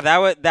week. Yeah,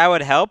 that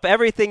would help.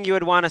 Everything you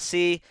would want to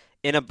see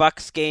in a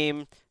Bucs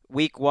game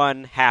week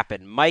 1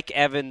 happen. Mike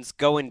Evans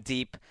going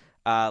deep.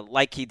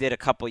 Like he did a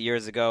couple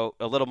years ago,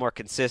 a little more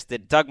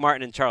consistent. Doug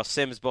Martin and Charles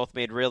Sims both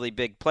made really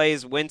big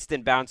plays.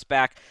 Winston bounced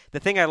back. The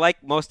thing I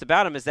like most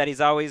about him is that he's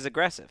always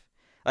aggressive.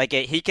 Like,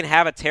 he can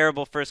have a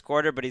terrible first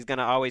quarter, but he's going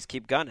to always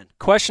keep gunning.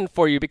 Question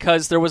for you,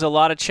 because there was a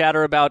lot of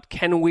chatter about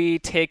can we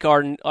take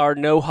our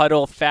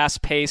no-huddle,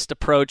 fast-paced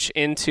approach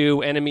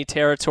into enemy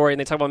territory, and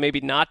they talk about maybe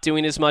not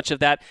doing as much of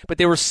that, but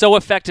they were so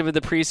effective in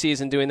the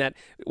preseason doing that.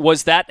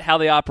 Was that how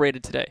they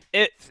operated today?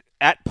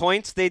 At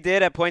points they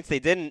did, at points they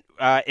didn't.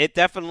 It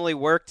definitely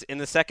worked in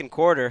the second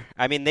quarter.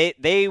 I mean,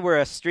 they were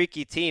a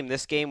streaky team.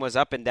 This game was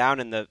up and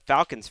down, and the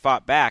Falcons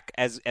fought back.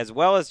 As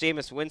well as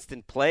Jameis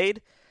Winston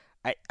played,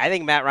 I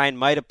think Matt Ryan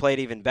might have played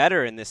even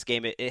better in this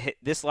game.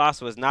 This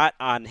loss was not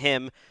on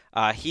him.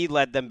 He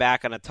led them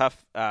back on a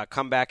tough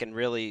comeback and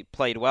really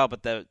played well,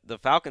 but the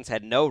Falcons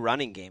had no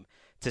running game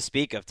to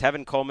speak of.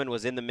 Tevin Coleman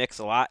was in the mix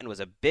a lot and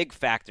was a big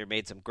factor,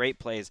 made some great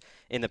plays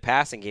in the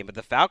passing game, but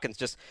the Falcons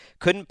just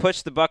couldn't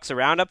push the Bucs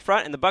around up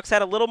front, and the Bucs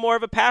had a little more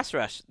of a pass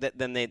rush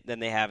than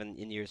they have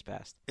in years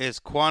past. Is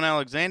Quan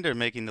Alexander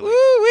making the lead?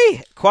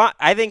 Woo-wee.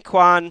 I think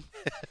Quan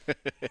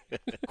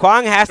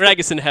has Greg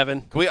is in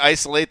heaven. Can we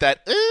isolate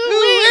that?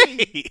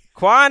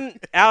 Quan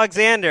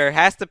Alexander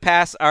has to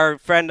pass our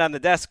friend on the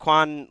desk,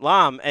 Quan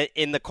Lam,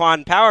 in the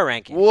Quan Power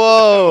Ranking.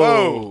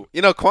 Whoa.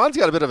 You know, Quan's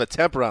got a bit of a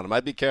temper on him.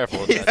 I'd be careful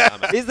with that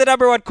comment. He's the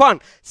number one. Quan,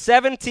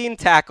 17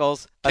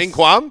 tackles. King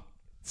Quan?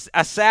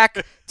 A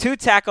sack, 2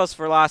 tackles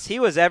for loss. He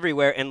was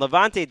everywhere. And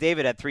Levante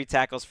David had 3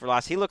 tackles for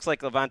loss. He looks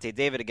like Levante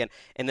David again.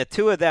 And the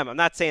two of them, I'm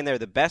not saying they're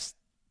the best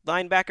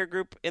linebacker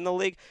group in the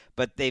league,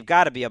 but they've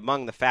got to be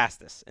among the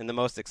fastest and the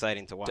most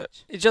exciting to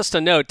watch. Just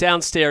a note,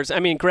 downstairs, I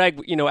mean,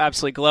 Greg,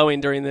 absolutely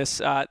glowing during this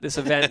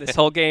event, this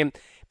whole game.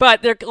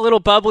 But they're a little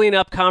bubbling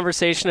up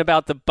conversation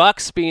about the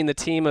Bucs being the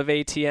team of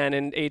ATN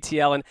and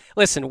ATL. And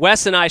listen,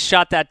 Wes and I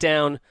shot that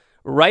down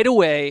right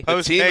away.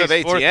 The team of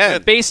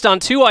ATN. Based on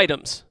 2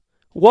 items.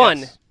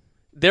 One,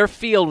 their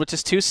field, which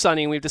is too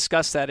sunny, and we've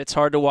discussed that. It's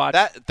hard to watch.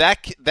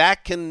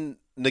 That can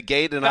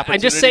negate an opportunity.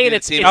 I'm just saying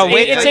it's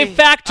a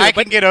factor. I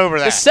can get over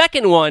that. The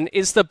second one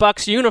is the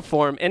Bucs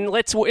uniform. And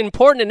it's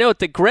important to note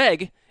that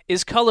Greg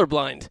is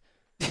colorblind.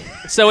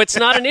 So it's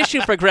not an issue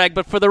for Greg,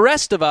 but for the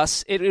rest of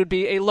us, it would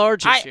be a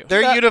large issue.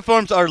 Their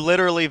uniforms are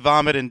literally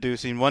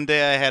vomit-inducing. One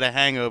day I had a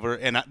hangover,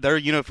 and their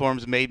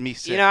uniforms made me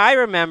sick. I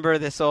remember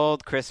this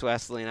old Chris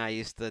Wesley and I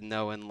used to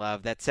know and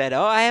love that said,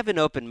 I have an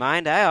open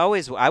mind. I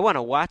want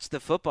to watch the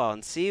football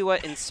and see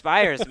what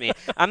inspires me.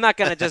 I'm not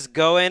going to just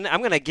go in. I'm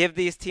going to give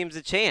these teams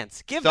a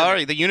chance.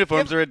 The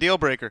uniforms are a deal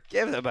breaker.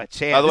 Give them a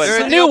chance. By the way,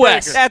 it's a new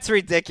Wes. That's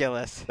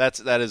ridiculous.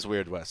 That is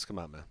weird, Wes. Come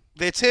on, man.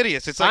 It's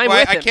hideous. It's like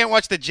I can't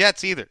watch the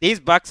Jets either. These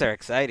Bucs are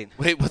exciting.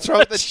 Wait, what's wrong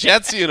with the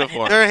Jets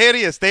uniform? They're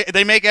hideous.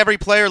 They make every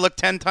player look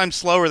 10 times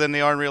slower than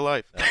they are in real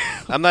life.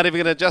 I'm not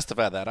even going to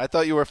justify that. I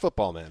thought you were a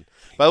football man.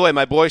 By the way,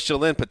 my boy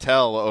Shalin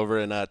Patel over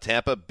in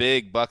Tampa,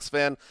 big Bucs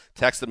fan,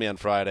 texted me on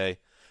Friday.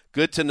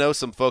 Good to know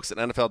some folks at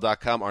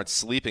NFL.com aren't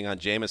sleeping on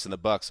Jameis and the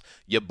Bucs.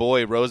 Your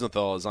boy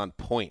Rosenthal is on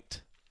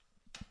point.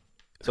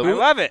 So I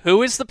love it.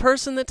 Who is the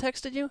person that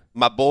texted you?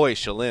 My boy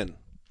Shalin.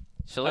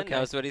 Shalin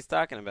knows what he's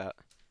talking about.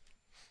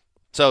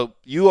 So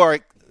you are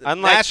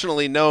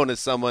nationally known as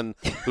someone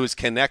who's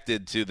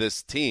connected to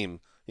this team.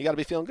 You got to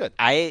be feeling good.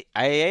 I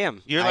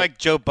am. You're like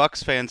Joe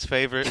Buck's fans'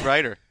 favorite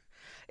writer.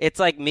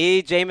 It's like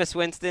me, Jameis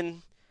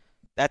Winston.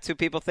 That's who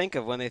people think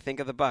of when they think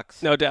of the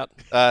Bucs. No doubt.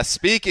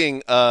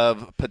 Speaking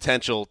of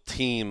potential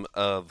team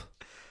of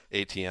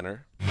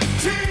ATNer.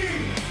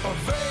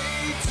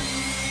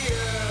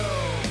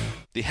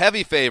 The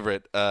heavy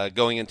favorite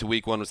going into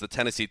Week 1 was the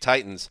Tennessee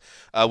Titans,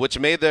 which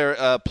made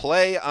their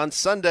play on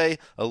Sunday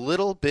a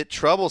little bit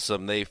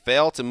troublesome. They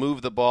failed to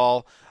move the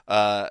ball.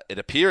 It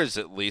appears,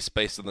 at least,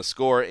 based on the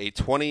score, a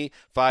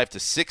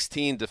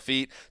 25-16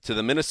 defeat to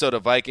the Minnesota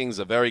Vikings,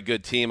 a very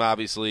good team,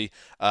 obviously.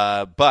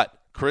 But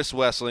Chris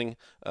Wessling,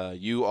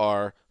 you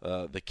are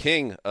the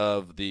king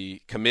of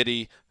the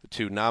committee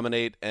to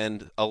nominate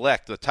and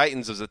elect the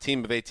Titans as a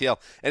team of ATL.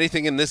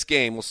 Anything in this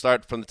game, we'll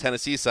start from the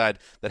Tennessee side,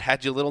 that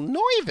had you a little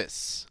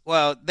nervous?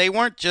 Well, they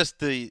weren't just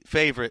the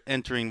favorite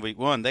entering week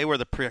 1. They were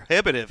the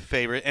prohibitive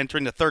favorite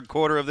entering the third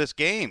quarter of this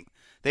game.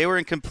 They were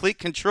in complete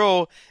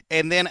control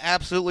and then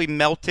absolutely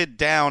melted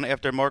down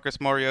after Marcus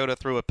Mariota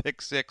threw a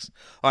pick six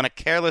on a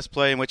careless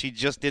play in which he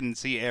just didn't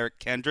see Eric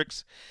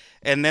Kendricks.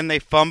 And then they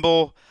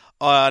fumble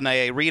on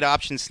a read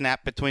option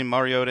snap between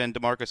Mariota and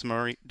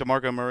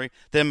DeMarco Murray.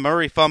 Then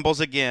Murray fumbles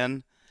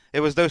again. It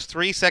was those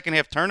 3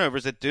 second-half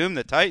turnovers that doomed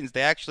the Titans. They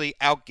actually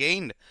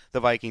outgained the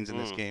Vikings in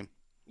this game.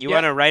 You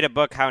want to write a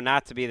book, How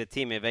Not to Be the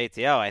Team of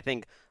ATL. I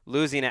think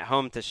losing at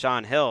home to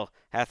Sean Hill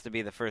has to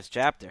be the first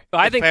chapter.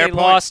 Well, I think they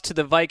lost to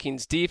the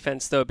Vikings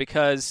defense, though,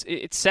 because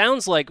it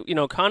sounds like,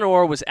 Connor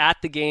Orr was at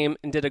the game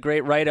and did a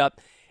great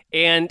write-up.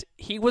 And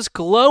he was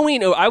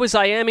glowing. I was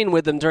IMing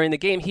with him during the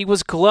game. He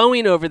was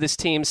glowing over this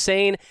team,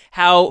 saying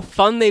how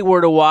fun they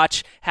were to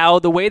watch, how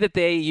the way that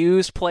they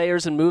used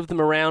players and moved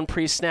them around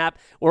pre-snap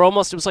it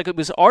was like it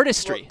was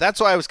artistry. Well, that's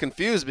why I was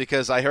confused,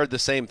 because I heard the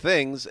same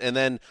things, and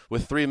then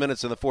with 3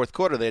 minutes in the fourth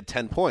quarter, they had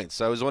 10 points.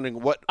 So I was wondering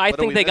what I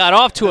think they got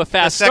off to a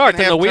fast start,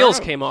 and the wheels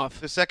came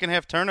off. The second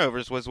half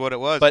turnovers was what it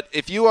was. But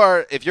if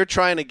you're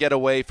trying to get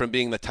away from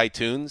being the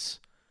Titans,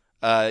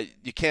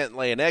 you can't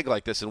lay an egg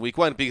like this in week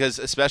 1, because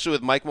especially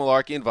with Mike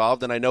Mularkey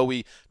involved, and I know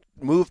we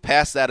moved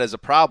past that as a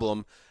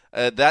problem,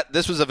 that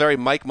this was a very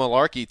Mike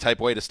Mularkey type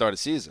way to start a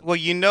season. Well,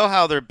 you know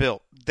how they're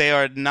built. They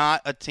are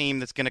not a team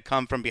that's going to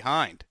come from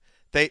behind.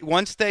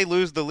 Once they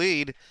lose the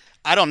lead,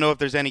 I don't know if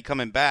there's any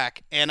coming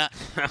back. And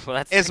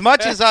as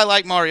much as I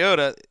like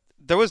Mariota,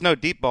 there was no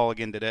deep ball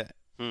again today.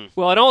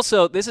 Well, and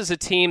also, this is a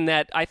team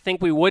that I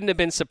think we wouldn't have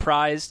been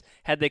surprised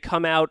had they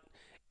come out,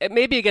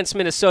 maybe against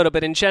Minnesota,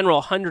 but in general,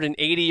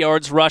 180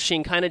 yards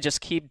rushing, kind of just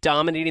keep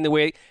dominating the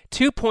way.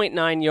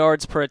 2.9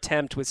 yards per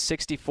attempt with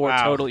 64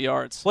 total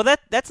yards. Well,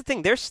 that's the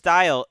thing. Their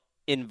style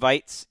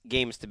invites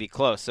games to be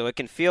close, so it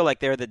can feel like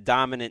they're the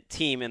dominant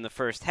team in the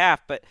first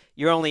half, but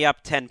you're only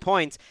up 10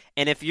 points,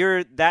 and if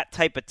you're that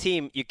type of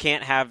team, you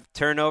can't have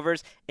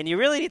turnovers, and you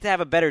really need to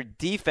have a better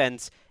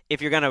defense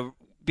if you're going to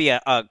be a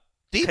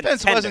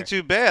defense contender. Wasn't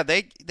too bad.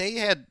 They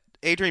had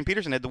Adrian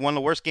Peterson had one of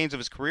the worst games of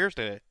his career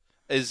today.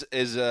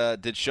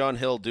 Did Sean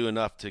Hill do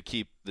enough to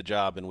keep the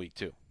job in week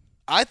 2?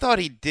 I thought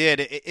he did.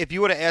 If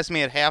you would have asked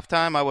me at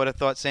halftime, I would have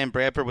thought Sam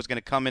Bradford was going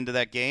to come into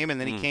that game, and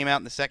then he came out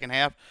in the second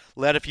half,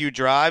 led a few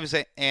drives,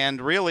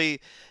 and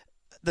really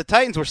the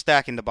Titans were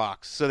stacking the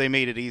box, so they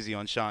made it easy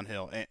on Sean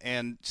Hill.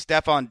 And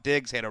Stephon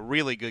Diggs had a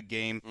really good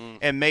game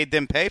and made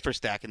them pay for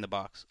stacking the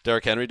box.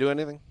 Derrick Henry do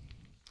anything?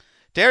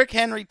 Derrick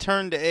Henry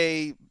turned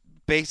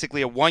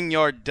basically a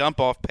 1-yard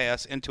dump-off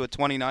pass into a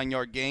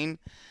 29-yard gain,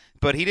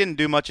 but he didn't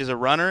do much as a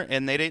runner,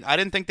 and I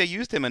didn't think they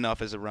used him enough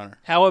as a runner.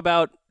 How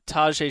about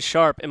Tajay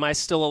Sharp? Am I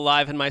still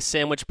alive in my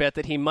sandwich bet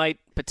that he might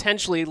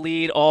potentially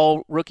lead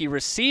all rookie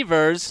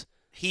receivers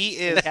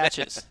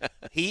catches?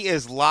 He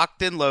is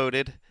locked and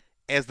loaded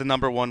as the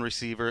number 1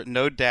 receiver.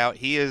 No doubt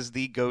he is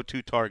the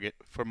go-to target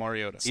for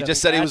Mariota. He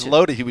just said he was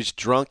loaded. He was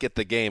drunk at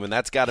the game, and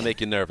that's got to make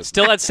you nervous.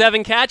 Still had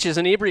 7 catches,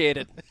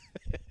 inebriated.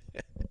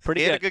 Pretty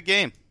good. He had a good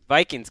game.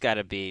 Vikings got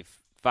to be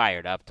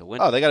fired up to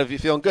win. Oh, they got to be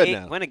feeling good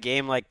now. Win a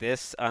game like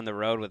this on the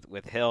road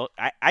with Hill.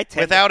 I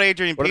tend without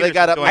Adrian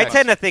Peterson. I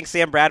tend to think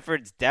Sam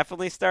Bradford's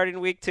definitely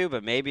starting week 2,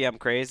 but maybe I'm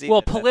crazy.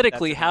 Well,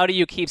 politically, how do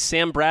you keep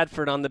Sam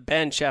Bradford on the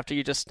bench after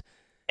you just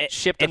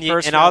shipped the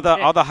first and all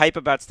the hype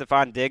about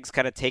Stephon Diggs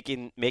kind of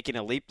making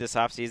a leap this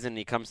offseason, and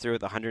he comes through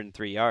with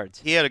 103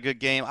 yards. He had a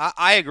good game.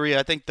 I agree.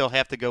 I think they'll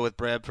have to go with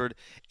Bradford,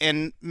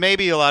 and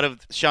maybe a lot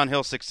of Sean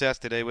Hill's success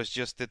today was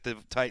just that the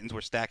Titans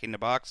were stacking the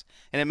box,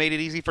 and it made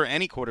it easy for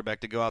any quarterback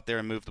to go out there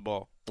and move the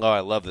ball. Oh, I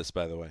love this,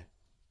 by the way.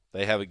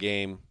 They have a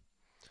game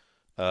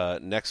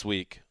next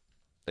week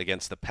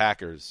against the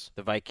Packers.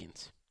 The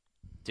Vikings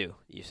do,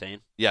 you saying?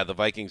 Yeah, the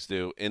Vikings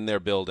do, in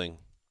their building.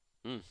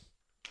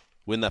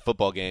 Win that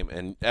football game,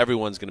 and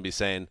everyone's going to be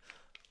saying,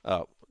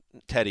 "Oh,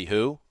 Teddy,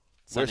 who?"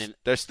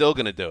 They're still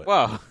going to do it.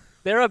 Whoa,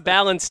 they're a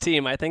balanced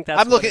team. I think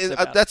that's. I'm looking.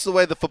 That's the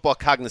way the football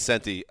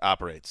cognoscenti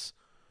operates.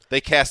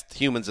 They cast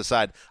humans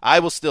aside. I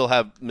will still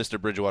have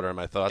Mr. Bridgewater in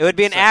my thoughts. It would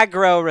be an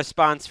aggro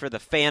response for the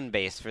fan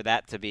base for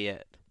that to be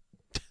it.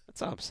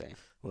 That's all I'm saying.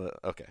 Well,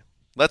 okay,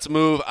 let's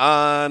move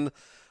on.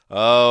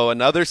 Oh,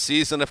 another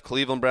season of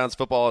Cleveland Browns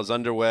football is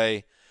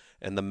underway,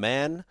 and the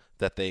man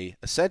that they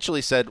essentially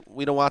said,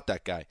 we don't want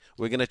that guy.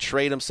 We're going to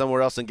trade him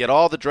somewhere else and get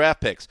all the draft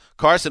picks.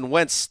 Carson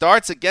Wentz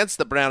starts against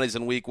the Brownies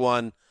in week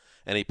 1,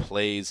 and he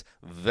plays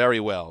very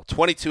well.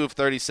 22 of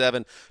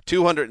 37,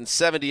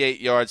 278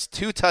 yards,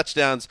 2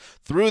 touchdowns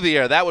through the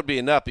air. That would be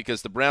enough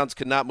because the Browns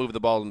could not move the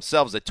ball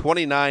themselves. A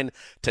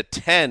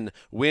 29-10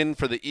 win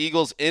for the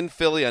Eagles in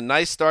Philly. A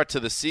nice start to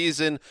the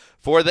season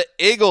for the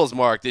Eagles,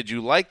 Mark. Did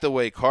you like the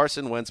way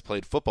Carson Wentz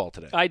played football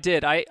today? I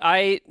did.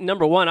 I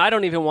number one, I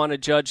don't even want to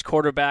judge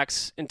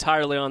quarterbacks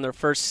entirely on their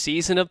first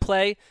season of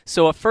play.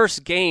 So a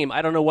first game,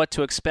 I don't know what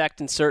to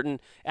expect in certain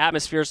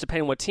atmospheres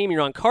depending on what team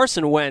you're on.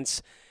 Carson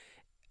Wentz,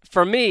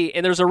 for me,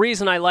 and there's a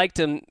reason I liked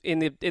him in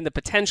the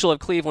potential of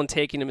Cleveland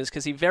taking him, is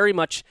because he very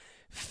much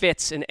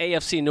fits an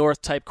AFC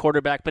North type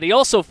quarterback, but he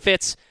also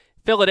fits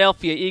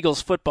Philadelphia Eagles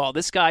football.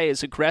 This guy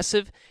is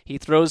aggressive. He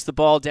throws the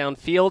ball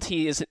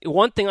downfield.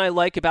 One thing I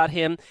like about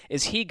him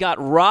is he got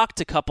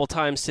rocked a couple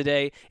times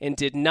today and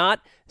did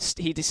not.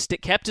 He just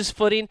kept his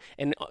footing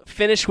and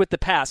finished with the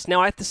pass.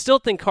 Now, I still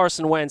think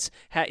Carson Wentz,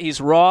 he's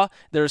raw.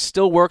 There's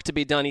still work to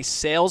be done. He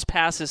sails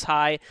passes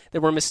high. There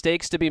were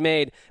mistakes to be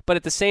made. But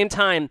at the same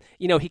time,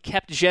 he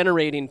kept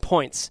generating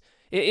points.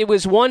 It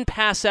was one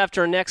pass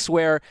after next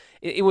where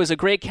it was a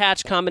great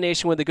catch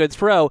combination with a good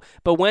throw,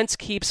 but Wentz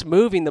keeps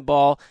moving the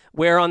ball,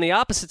 where on the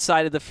opposite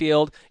side of the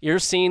field, you're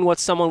seeing what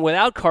someone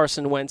without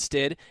Carson Wentz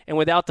did, and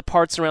without the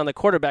parts around the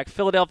quarterback.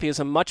 Philadelphia is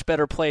a much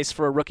better place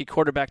for a rookie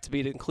quarterback to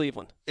beat in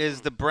Cleveland.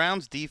 Is the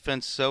Browns'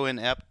 defense so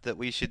inept that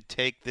we should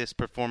take this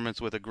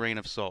performance with a grain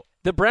of salt?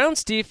 The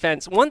Browns'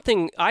 defense, one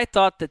thing I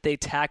thought that they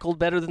tackled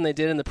better than they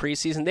did in the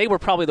preseason. They were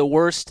probably the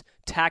worst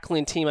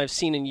tackling team I've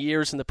seen in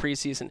years in the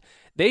preseason.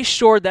 They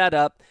shored that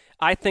up.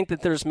 I think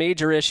that there's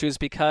major issues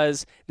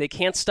because they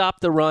can't stop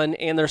the run,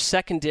 and their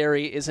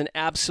secondary is an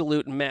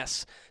absolute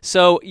mess.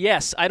 So,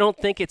 yes, I don't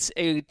think it's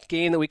a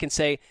game that we can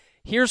say,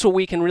 here's what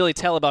we can really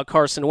tell about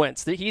Carson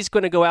Wentz. He's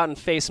going to go out and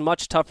face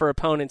much tougher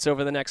opponents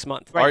over the next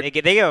month. Right.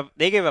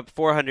 They gave up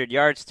 400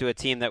 yards to a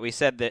team that we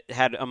said that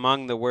had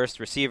among the worst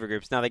receiver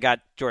groups. Now they got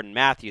Jordan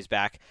Matthews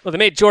back. Well, they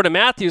made Jordan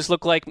Matthews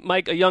look like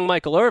a young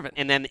Michael Irvin.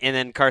 And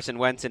then Carson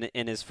Wentz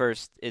in his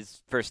first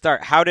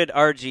start. How did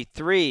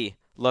RG3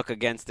 look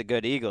against the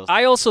good Eagles?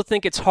 I also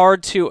think it's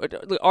hard to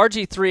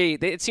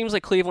RG3. It seems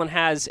like Cleveland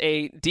has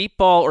a deep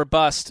ball or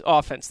bust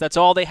offense. That's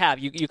all they have.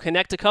 You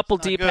connect a couple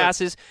deep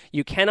passes.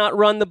 You cannot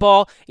run the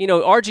ball.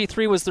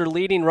 RG3 was their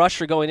leading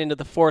rusher going into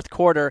the fourth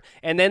quarter,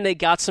 and then they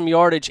got some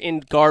yardage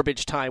in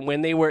garbage time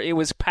when it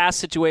was pass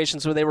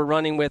situations where they were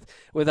running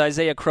with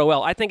Isaiah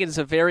Crowell. I think it is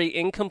a very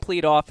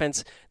incomplete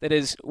offense that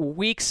is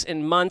weeks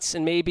and months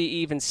and maybe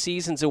even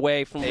seasons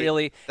away from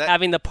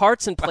having the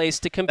parts in place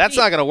to compete. That's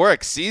not going to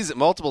work.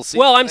 Multiple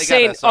seasons. Well, I'm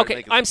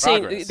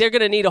saying they're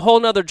going to need a whole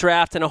nother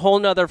draft and a whole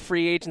nother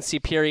free agency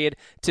period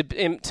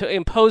to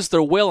impose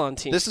their will on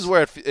teams. This is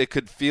where it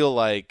could feel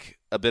like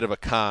a bit of a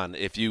con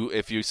if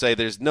you say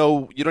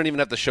you don't even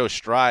have to show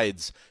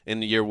strides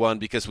in year one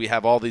because we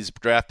have all these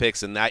draft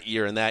picks in that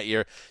year and that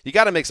year. You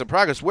got to make some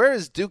progress. Where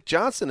is Duke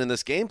Johnson in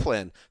this game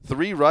plan?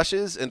 3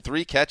 rushes and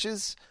 3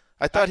 catches.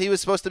 I thought he was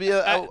supposed to be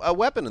a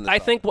weapon in this. I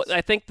think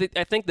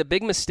the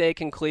big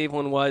mistake in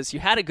Cleveland was you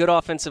had a good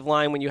offensive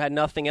line when you had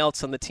nothing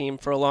else on the team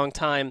for a long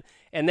time,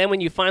 and then when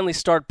you finally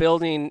start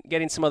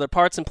getting some other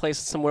parts in place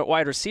and some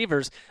wide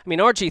receivers. I mean,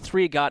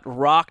 RG3 got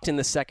rocked in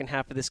the second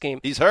half of this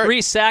game. He's hurt.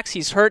 3 sacks.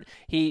 He's hurt.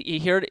 He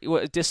hurt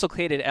a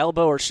dislocated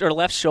elbow or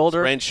left shoulder.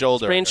 Sprained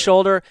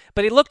shoulder.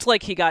 But he looked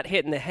like he got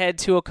hit in the head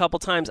too a couple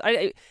times.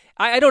 I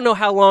don't know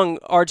how long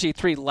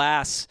RG3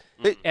 lasts.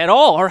 At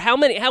all, or how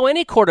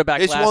any quarterback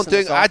lasts. It's one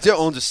thing I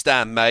don't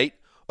understand, mate.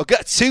 I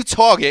got 2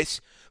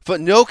 targets for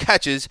no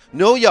catches,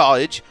 no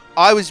yardage.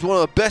 I was one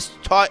of the best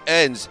tight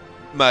ends,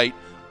 mate,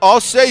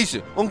 all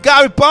season on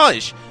Gary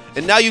Barnidge,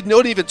 and now you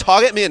don't even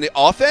target me in the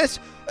offense?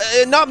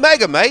 Not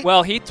mega, mate.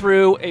 Well, he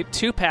threw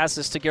 2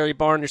 passes to Gary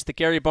Barnidge that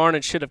Gary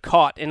Barnidge should have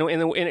caught. And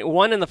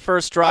one in the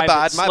first drive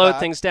that slowed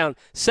things down.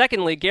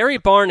 Secondly, Gary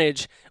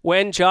Barnidge,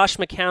 when Josh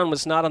McCown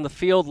was not on the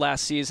field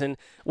last season,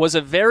 was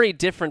a very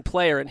different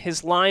player, and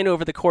his line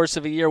over the course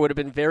of a year would have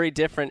been very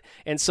different.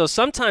 And so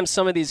sometimes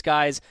some of these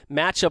guys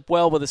match up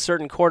well with a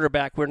certain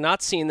quarterback. We're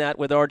not seeing that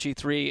with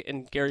RG3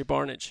 and Gary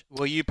Barnidge.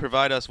 Will you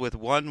provide us with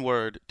one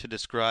word to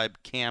describe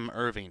Cam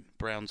Irving,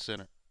 Brown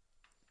center?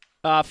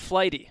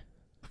 Flighty.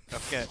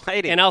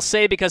 Okay. And I'll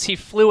say because he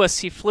flew a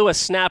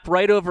snap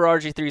right over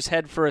RG3's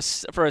head for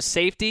a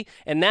safety,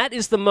 and that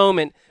is the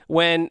moment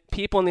when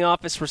people in the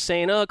office were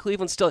saying, "Oh,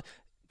 Cleveland's still."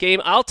 Game,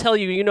 I'll tell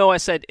you, I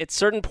said at a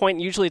certain point,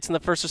 usually it's in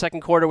the first or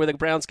second quarter with a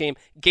Browns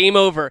game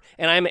over.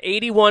 And I'm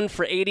 81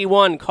 for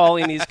 81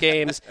 calling these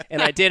games, and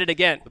I did it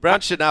again. The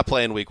Browns should not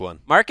play in week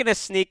 1. Mark in a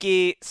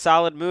sneaky,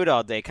 solid mood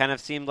all day. Kind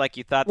of seemed like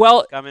you thought that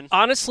was coming.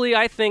 Honestly,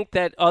 I think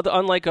that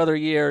unlike other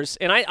years,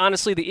 and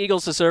honestly, the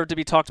Eagles deserve to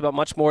be talked about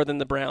much more than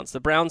the Browns. The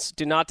Browns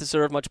do not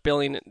deserve much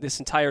billing this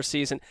entire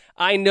season.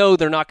 I know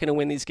they're not going to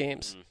win these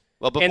games.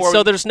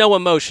 So there's no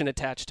emotion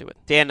attached to it.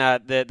 Dan,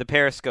 the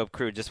Periscope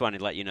crew just wanted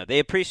to let you know. They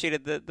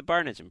appreciated the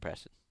Barnidge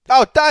impression.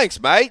 Oh, thanks,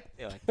 mate.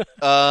 That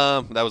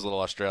was a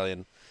little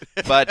Australian.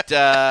 But,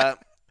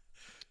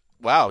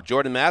 wow,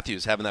 Jordan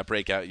Matthews having that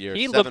breakout year.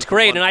 He looked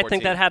great, and I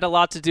think that had a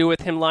lot to do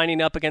with him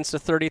lining up against a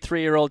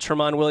 33-year-old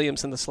Tramon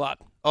Williams in the slot.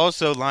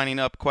 Also lining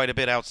up quite a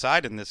bit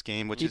outside in this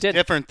game, which is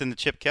different than the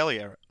Chip Kelly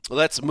era.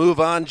 Let's move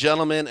on,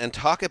 gentlemen, and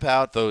talk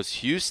about those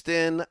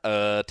Houston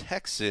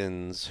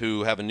Texans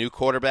who have a new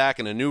quarterback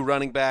and a new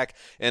running back.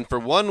 And for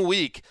 1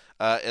 week,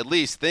 at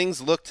least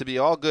things look to be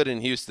all good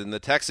in Houston. The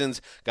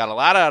Texans got a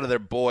lot out of their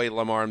boy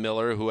Lamar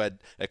Miller, who had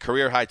a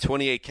career-high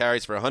 28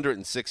 carries for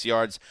 106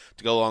 yards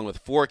to go along with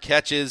 4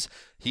 catches.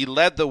 He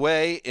led the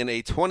way in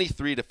a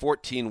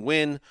 23-14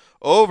 win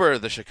over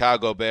the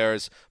Chicago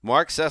Bears.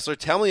 Mark Sessler,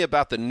 tell me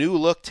about the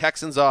new-look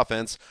Texans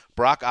offense,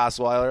 Brock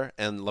Osweiler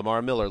and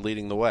Lamar Miller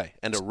leading the way,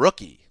 and a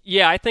rookie.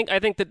 Yeah, I think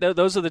that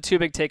those are the two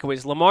big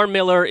takeaways. Lamar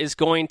Miller is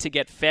going to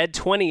get fed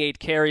 28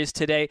 carries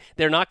today.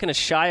 They're not going to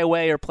shy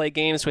away or play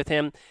games with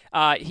him.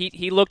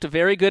 He looked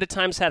very good at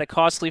times, had a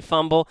costly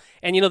fumble.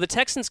 And, the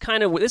Texans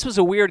this was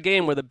a weird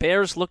game where the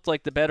Bears looked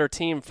like the better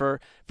team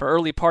for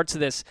early parts of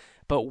this.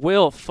 But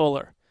Will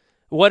Fuller,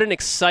 what an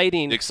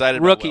exciting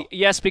rookie.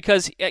 Yes,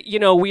 because,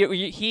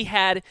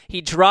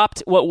 he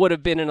dropped what would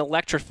have been an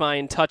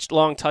electrifying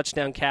long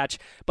touchdown catch,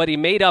 but he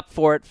made up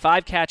for it.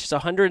 5 catches,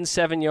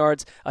 107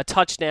 yards, a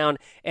touchdown,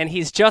 and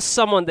he's just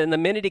someone that the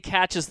minute he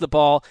catches the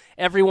ball,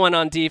 everyone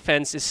on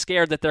defense is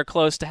scared that they're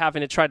close to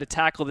having to try to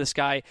tackle this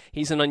guy.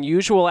 He's an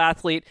unusual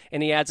athlete,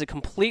 and he adds a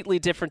completely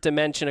different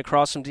dimension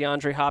across from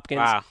DeAndre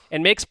Hopkins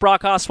and makes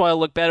Brock Osweiler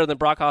look better than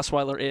Brock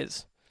Osweiler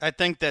is. I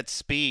think that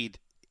speed.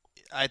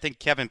 I think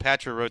Kevin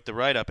Patra wrote the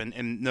write-up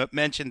and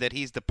mentioned that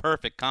he's the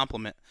perfect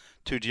complement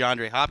to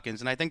DeAndre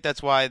Hopkins, and I think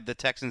that's why the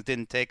Texans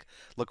didn't take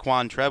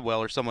Laquan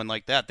Treadwell or someone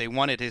like that. They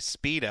wanted his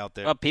speed out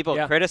there. Well, people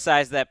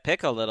criticized that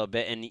pick a little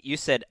bit, and you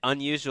said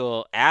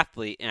unusual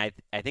athlete, and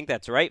I think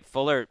that's right.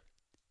 Fuller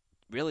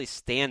really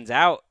stands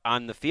out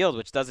on the field,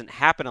 which doesn't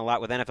happen a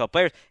lot with NFL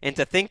players, and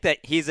to think that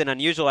he's an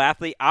unusual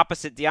athlete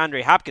opposite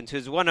DeAndre Hopkins,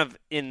 who's one of,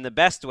 in the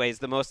best ways,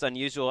 the most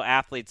unusual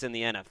athletes in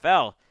the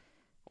NFL.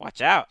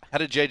 Watch out. How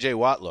did J.J.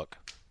 Watt look?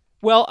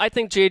 Well, I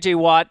think J.J.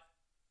 Watt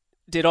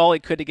did all he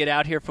could to get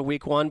out here for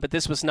week 1, but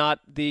this was not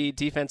the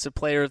defensive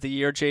player of the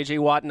year. J.J.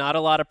 Watt, not a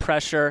lot of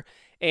pressure.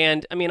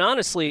 And,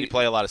 honestly... Did he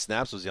play a lot of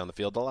snaps? Was he on the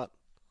field a lot?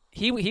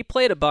 He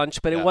played a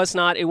bunch, but it was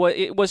not. It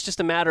was just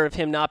a matter of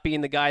him not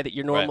being the guy that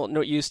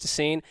you're used to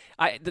seeing.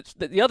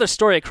 The other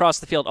story across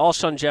the field,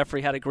 Alshon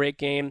Jeffrey had a great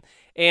game.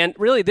 And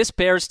really, this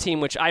Bears team,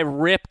 which I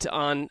ripped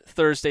on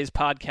Thursday's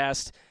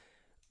podcast...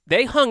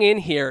 They hung in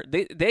here.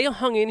 They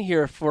hung in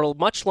here for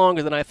much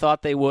longer than I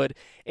thought they would.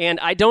 And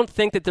I don't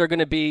think that they're going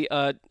to be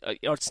a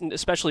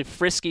especially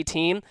frisky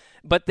team,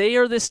 but they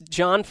are this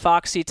John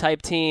Foxy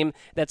type team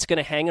that's going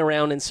to hang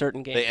around in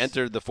certain games. They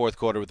entered the fourth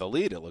quarter with a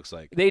lead, it looks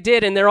like. They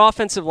did, and their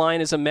offensive line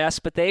is a mess,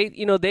 but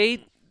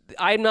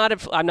I'm not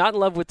in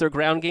love with their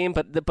ground game,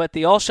 but the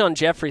Alshon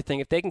Jeffrey thing,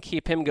 if they can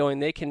keep him going,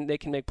 they can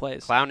make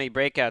plays. Clowney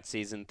breakout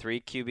season,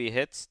 3 QB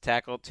hits,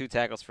 2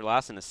 tackles for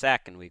loss, and a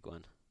sack in week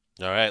 1.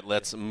 All right,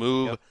 let's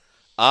move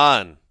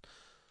on.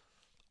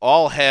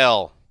 All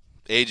hail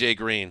A.J.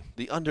 Green,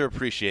 the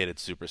underappreciated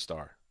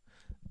superstar.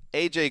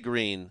 A.J.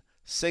 Green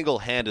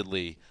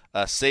single-handedly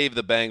saved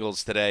the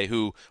Bengals today,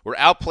 who were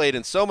outplayed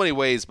in so many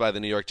ways by the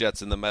New York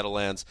Jets in the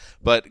Meadowlands,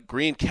 but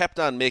Green kept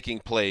on making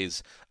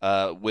plays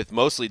with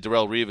mostly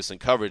Darrelle Revis in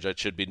coverage, it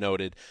should be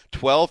noted.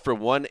 12 for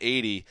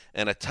 180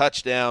 and a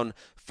touchdown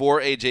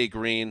for A.J.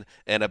 Green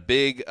and a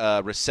big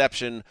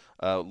reception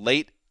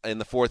late in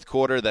the fourth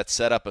quarter that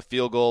set up a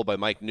field goal by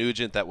Mike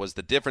Nugent. That was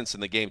the difference in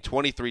the game,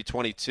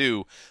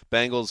 23-22,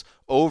 Bengals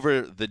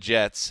over the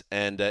Jets,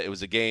 and it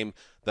was a game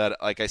that,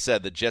 like I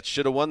said, the Jets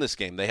should have won this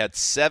game. They had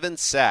 7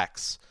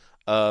 sacks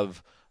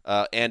of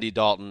Andy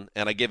Dalton,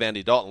 and I give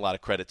Andy Dalton a lot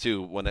of credit,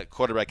 too. When a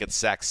quarterback gets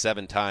sacked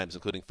 7 times,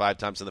 including 5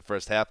 times in the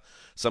first half,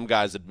 some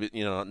guys would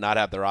not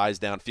have their eyes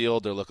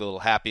downfield or look a little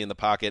happy in the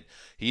pocket.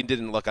 He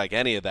didn't look like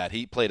any of that.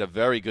 He played a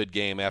very good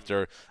game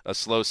after a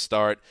slow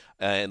start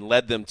and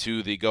led them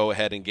to the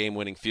go-ahead and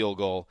game-winning field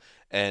goal.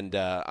 And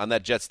on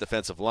that Jets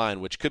defensive line,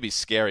 which could be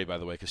scary, by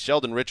the way, because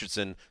Sheldon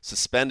Richardson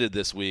suspended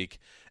this week,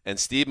 and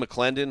Steve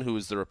McClendon, who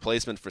is the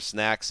replacement for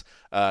Snacks,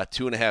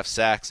 2.5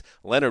 sacks.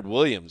 Leonard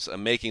Williams, a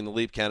Making the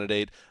Leap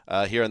candidate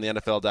here on the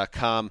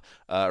NFL.com,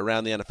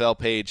 around the NFL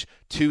page,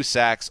 2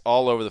 sacks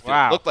all over the field.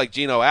 Wow. Looked like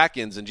Geno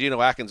Atkins, and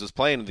Geno Atkins was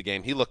playing in the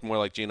game. He looked more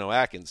like Geno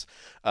Atkins.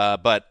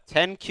 But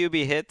 10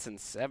 QB hits and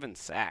 7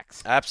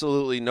 sacks.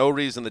 Absolutely no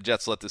reason the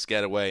Jets let this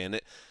get away.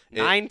 And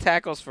 9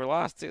 tackles for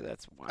loss, too.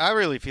 That's wild. I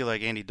really feel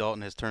like Andy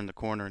Dalton has turned the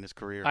corner in his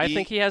career. I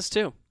think he has,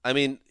 too. I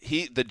mean,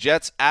 the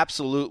Jets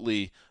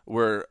absolutely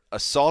were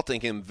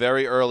assaulting him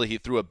very early. He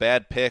threw a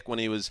bad pick when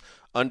he was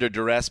under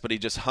duress, but he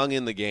just hung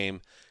in the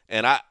game.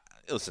 And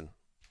listen,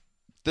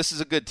 this is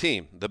a good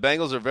team. The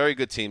Bengals are a very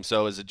good team.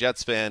 So as a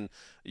Jets fan,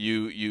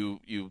 you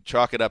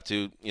chalk it up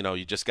to,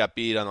 you just got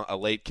beat on a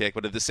late kick.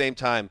 But at the same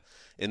time,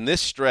 in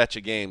this stretch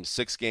of games,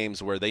 6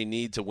 games where they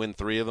need to win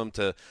 3 of them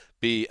to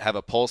have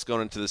a pulse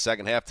going into the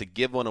second half, to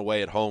give one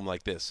away at home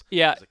like this is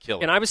a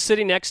killer. And I was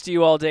sitting next to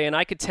you all day, and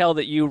I could tell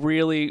that you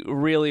really,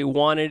 really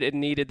wanted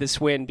and needed this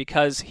win,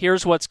 because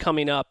here's what's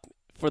coming up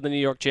for the New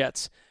York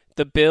Jets.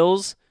 The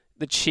Bills,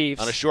 the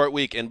Chiefs. On a short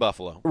week in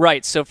Buffalo.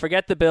 Right, so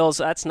forget the Bills.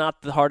 That's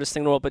not the hardest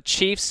thing in the world. But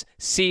Chiefs,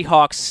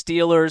 Seahawks,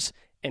 Steelers,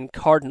 and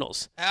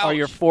Cardinals are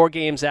your Ouch. 4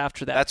 games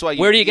after that. That's why.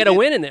 Where do you get a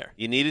win in there?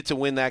 You needed to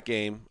win that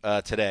game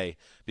today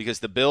because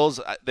the Bills,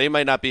 they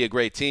might not be a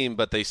great team,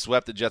 but they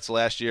swept the Jets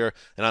last year,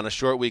 and on a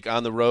short week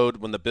on the road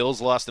when the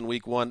Bills lost in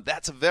week 1,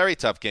 that's a very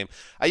tough game.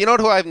 You know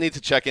who I need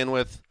to check in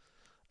with?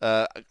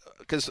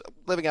 Because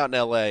living out in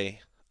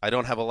L.A., I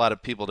don't have a lot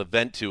of people to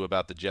vent to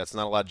about the Jets.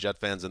 Not a lot of Jet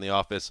fans in the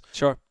office.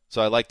 Sure.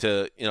 So I like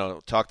to,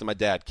 talk to my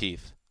dad,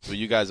 Keith, who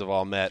you guys have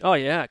all met. Oh,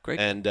 yeah. Great.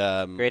 And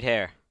great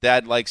hair.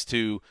 Dad likes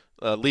to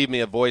leave me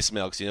a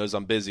voicemail because he knows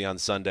I'm busy on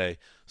Sunday.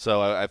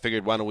 So I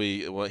figured, why don't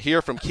we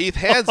hear from Keith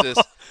Hansis,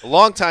 a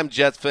longtime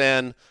Jets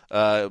fan,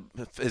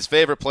 his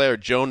favorite player,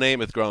 Joe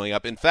Namath, growing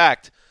up. In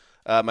fact,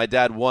 my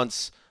dad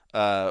once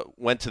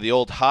went to the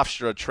old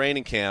Hofstra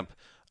training camp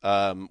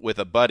with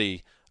a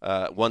buddy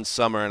one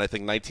summer in, I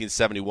think,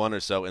 1971 or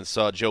so, and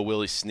saw Joe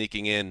Willie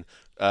sneaking in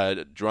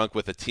drunk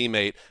with a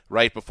teammate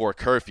right before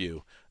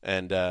curfew.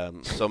 And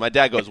so my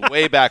dad goes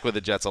way back with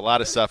the Jets, a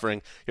lot of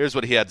suffering. Here's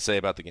what he had to say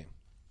about the game.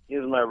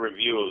 Here's my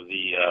review of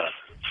the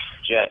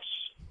Jets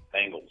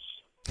Bengals.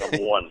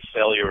 Number 1,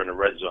 failure in the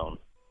red zone.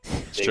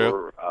 They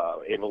were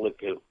able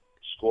to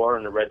score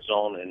in the red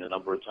zone, and the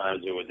number of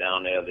times they were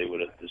down there,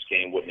 this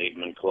game wouldn't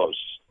even been close.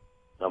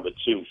 Number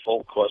 2,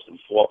 Folk cost them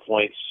 4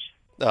 points.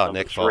 Oh, Number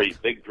Nick 3,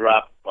 Folk. big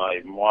drop by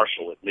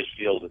Marshall at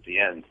midfield at the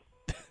end,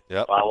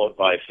 Yep. followed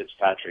by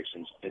Fitzpatrick's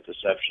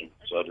interception.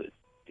 So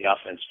the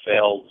offense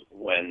failed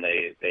when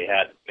they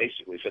had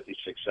basically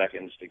 56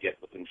 seconds to get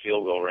within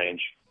field goal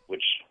range,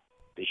 which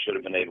they should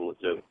have been able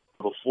to do.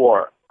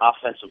 Before,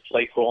 offensive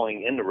play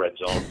calling in the red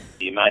zone,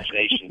 the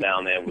imagination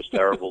down there was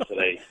terrible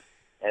today.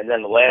 And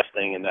then the last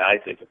thing, and I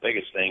think the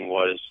biggest thing,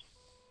 was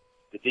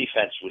the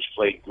defense, which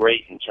played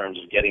great in terms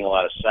of getting a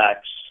lot of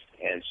sacks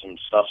and some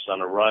stuffs on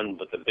the run.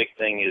 But the big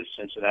thing is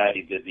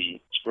Cincinnati did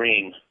the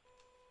screen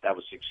that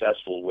was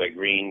successful where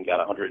Green got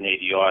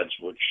 180 yards,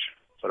 which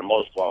for the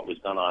most part was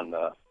done on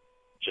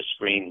just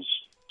screens.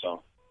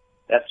 So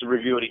that's the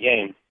review of the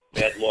game.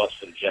 Bad loss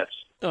for the Jets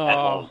at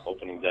home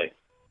opening day.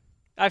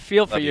 I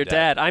feel for Love your you,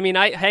 Dad. dad. I mean,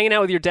 hanging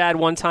out with your dad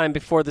one time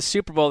before the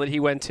Super Bowl that he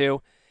went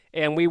to,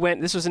 and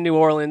this was in New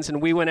Orleans,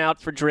 and we went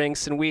out for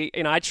drinks,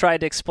 and I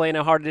tried to explain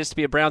how hard it is to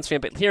be a Browns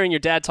fan, but hearing your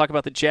dad talk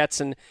about the Jets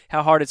and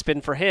how hard it's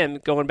been for him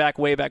going back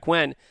way back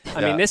when,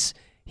 I mean,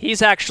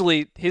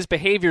 his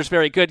behavior is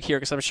very good here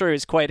because I'm sure he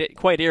was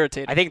quite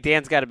irritated. I think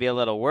Dan's got to be a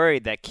little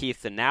worried that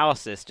Keith's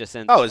analysis just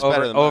ends it's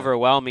better than mine.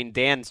 overwhelming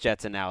Dan's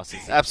Jets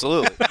analysis.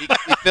 Absolutely.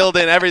 he filled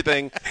in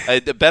everything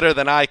better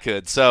than I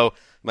could. So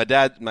my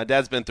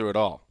dad's been through it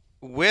all.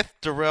 With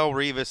Darrelle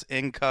Revis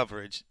in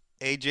coverage,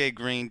 A.J.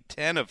 Green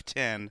 10 of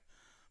 10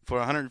 for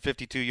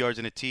 152 yards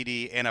and a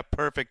TD and a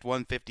perfect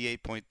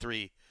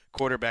 158.3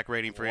 quarterback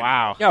rating for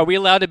Wow. Yeah, are we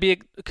allowed to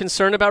be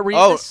concerned about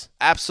Revis? Oh,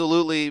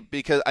 absolutely,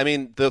 because, I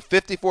mean, the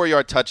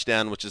 54-yard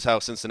touchdown, which is how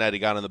Cincinnati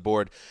got on the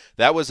board,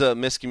 that was a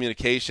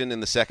miscommunication in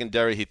the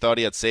secondary. He thought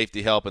he had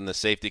safety help, and the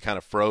safety kind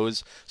of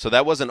froze. So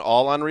that wasn't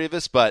all on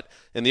Revis, but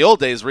in the old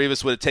days,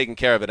 Revis would have taken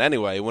care of it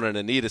anyway. He wouldn't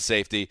have needed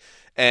safety.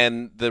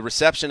 And the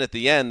reception at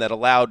the end that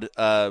allowed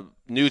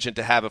Nugent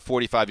to have a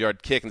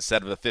 45-yard kick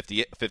instead of a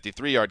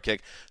 53-yard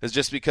kick is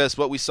just because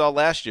what we saw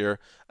last year,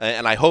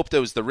 and I hope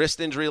there was the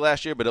wrist injury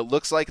last year, but it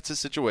looks like it's a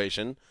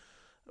situation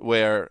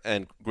where,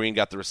 and Green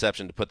got the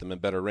reception to put them in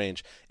better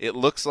range. It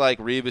looks like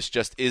Revis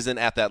just isn't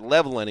at that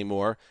level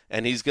anymore,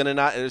 and he's going to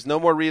not, there's no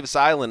more Revis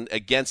Island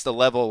against a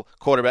level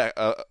quarterback,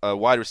 a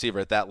wide receiver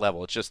at that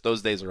level. It's just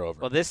those days are over.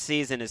 Well, this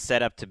season is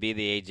set up to be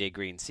the A.J.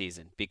 Green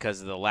season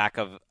because of the lack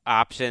of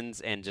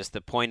options and just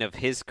the point of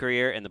his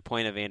career and the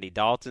point of Andy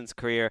Dalton's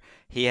career.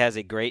 He has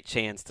a great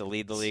chance to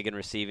lead the league in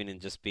receiving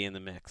and just be in the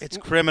mix. It's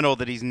criminal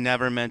that he's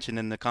never mentioned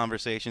in the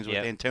conversations with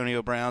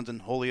Antonio Browns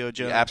and Julio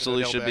Jones. He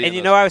absolutely should be.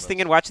 And I was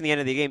thinking watching the end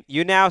of the game,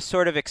 you now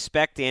sort of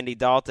expect Andy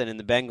Dalton and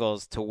the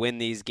Bengals to win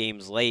these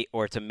games late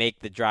or to make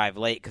the drive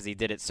late because he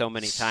did it so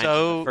many times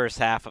in the first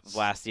half of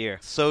last year.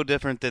 So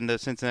different than the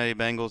Cincinnati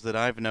Bengals that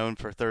I've known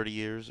for 30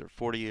 years or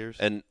 40 years.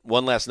 And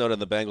one last note on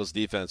the Bengals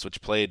defense,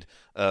 which played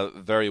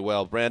very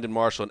well. Brandon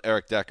Marshall and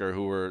Eric Decker,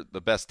 who were the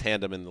best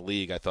tandem in the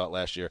league, I thought,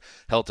 last year,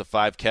 held to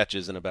 5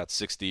 catches and about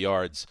 60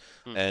 yards.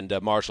 And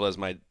Marshall, as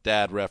my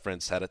dad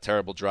referenced, had a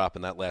terrible drop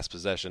in that last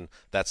possession.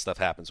 That stuff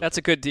happens. That's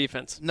a good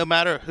defense. No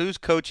matter who's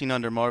coaching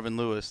under Marvin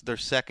Lewis, their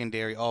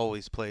secondary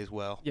always plays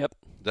well. Yep.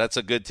 That's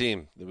a good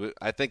team.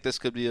 I think this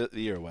could be the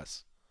year,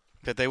 Wes.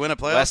 That they win a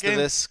playoff West game? of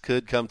this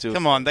could come to.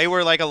 Come on, they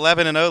were like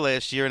 11-0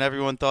 last year, and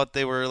everyone thought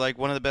they were like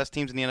one of the best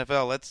teams in the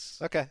NFL.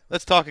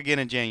 Let's talk again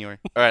in January.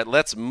 All right,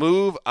 let's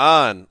move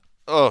on.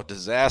 Oh,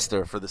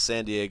 disaster for the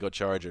San Diego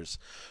Chargers,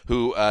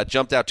 who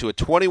jumped out to a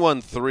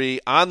 21-3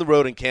 on the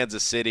road in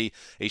Kansas City.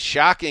 A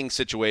shocking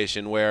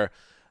situation where,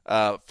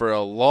 for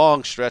a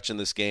long stretch in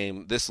this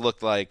game, this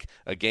looked like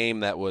a game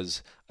that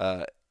was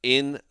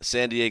in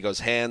San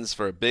Diego's hands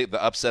for the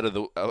upset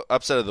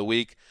of the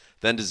week.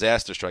 Then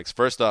disaster strikes.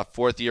 First off,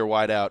 fourth-year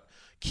wideout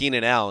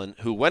Keenan Allen,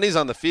 who when he's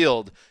on the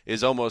field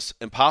is almost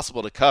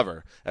impossible to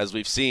cover, as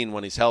we've seen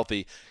when he's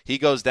healthy. He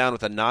goes down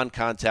with a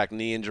non-contact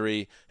knee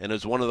injury, and it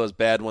was one of those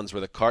bad ones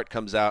where the cart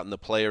comes out and the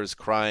player is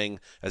crying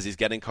as he's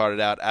getting carted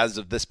out. As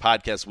of this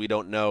podcast, we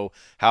don't know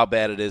how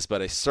bad it is,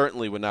 but I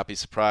certainly would not be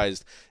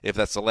surprised if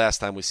that's the last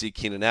time we see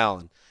Keenan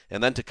Allen.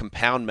 And then to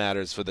compound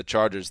matters for the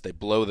Chargers, they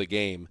blow the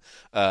game.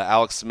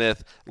 Alex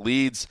Smith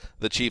leads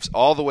the Chiefs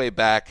all the way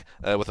back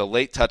with a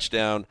late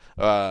touchdown.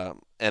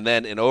 And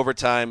then in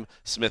overtime,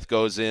 Smith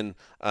goes in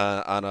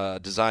on a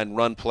design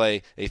run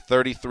play, a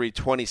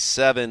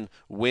 33-27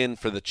 win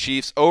for the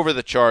Chiefs over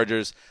the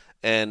Chargers.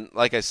 And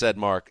like I said,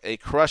 Mark, a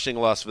crushing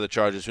loss for the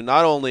Chargers, who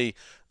not only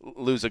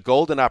lose a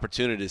golden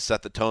opportunity to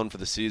set the tone for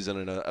the season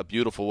in a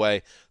beautiful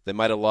way, they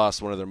might have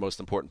lost one of their most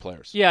important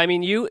players. Yeah, I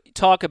mean, you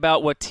talk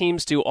about what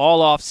teams do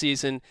all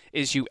offseason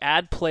is you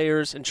add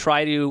players and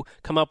try to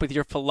come up with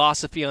your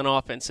philosophy on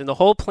offense. And the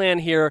whole plan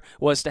here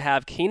was to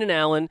have Keenan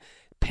Allen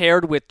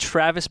paired with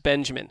Travis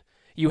Benjamin.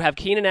 You have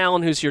Keenan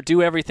Allen, who's your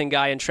do-everything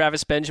guy, and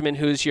Travis Benjamin,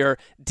 who's your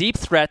deep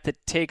threat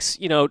that takes,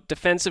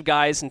 defensive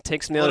guys and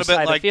takes them the other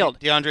side of the field.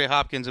 DeAndre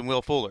Hopkins and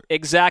Will Fuller.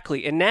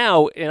 Exactly. And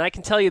now, and I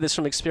can tell you this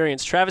from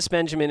experience, Travis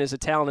Benjamin is a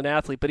talented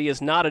athlete, but he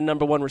is not a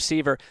number one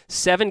receiver.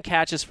 7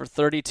 catches for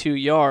 32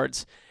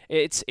 yards.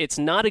 It's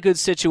not a good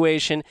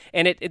situation,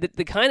 and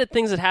the kind of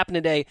things that happened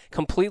today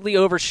completely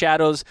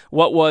overshadows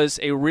what was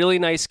a really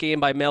nice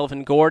game by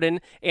Melvin Gordon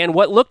and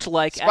what looked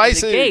like, out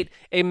of the gate,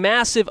 a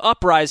massive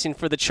uprising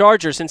for the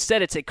Chargers.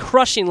 Instead, it's a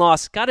crushing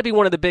loss. Got to be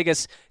one of the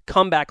biggest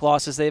comeback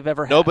losses they've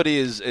ever had. Nobody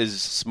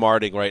is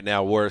smarting right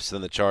now worse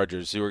than the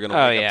Chargers, who are going to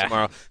wake up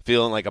tomorrow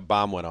feeling like a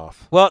bomb went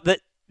off. Well,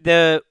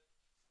 the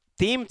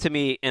theme to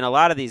me in a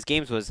lot of these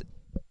games was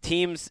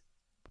teams,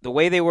 the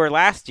way they were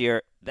last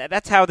year,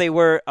 that's how they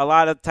were a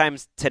lot of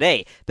times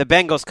today. The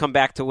Bengals come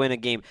back to win a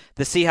game.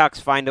 The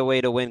Seahawks find a way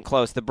to win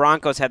close. The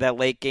Broncos had that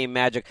late game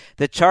magic.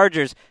 The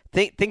Chargers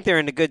think they're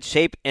in a good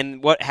shape,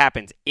 and what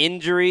happens?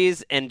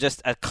 Injuries and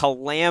just a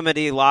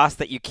calamity loss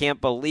that you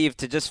can't believe.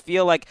 To just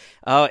feel like,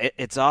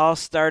 it's all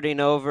starting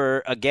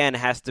over again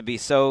has to be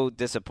so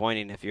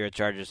disappointing if you're a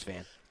Chargers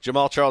fan.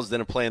 Jamal Charles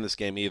didn't play in this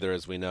game either,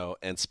 as we know,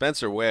 and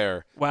Spencer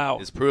Ware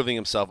is proving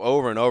himself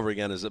over and over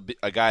again as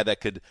a guy that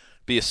could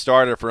be a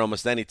starter for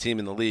almost any team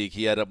in the league.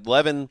 He had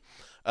 11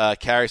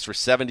 carries for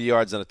 70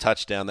 yards and a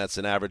touchdown. That's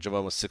an average of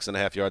almost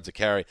 6.5 yards a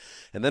carry.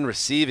 And then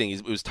receiving,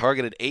 he was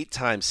targeted 8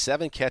 times,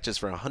 7 catches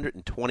for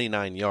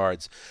 129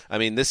 yards. I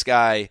mean, this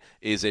guy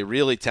is a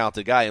really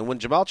talented guy. And when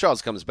Jamal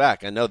Charles comes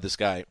back, I know this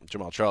guy,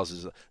 Jamal Charles,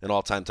 is an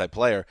all-time type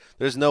player.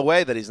 There's no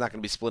way that he's not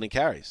going to be splitting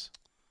carries.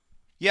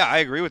 Yeah, I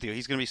agree with you.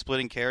 He's going to be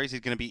splitting carries.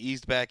 He's going to be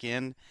eased back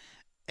in.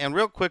 And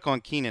real quick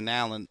on Keenan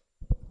Allen,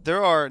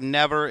 there are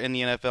never in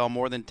the NFL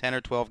more than 10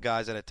 or 12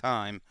 guys at a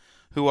time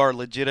who are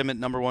legitimate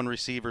number one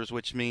receivers,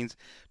 which means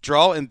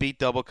draw and beat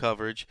double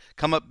coverage,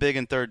 come up big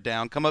in third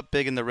down, come up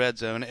big in the red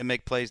zone, and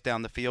make plays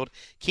down the field.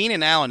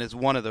 Keenan Allen is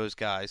one of those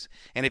guys.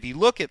 And if you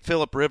look at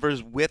Phillip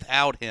Rivers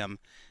without him,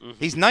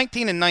 he's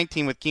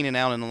 19-19 with Keenan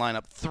Allen in the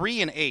lineup,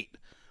 3-8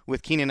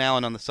 with Keenan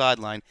Allen on the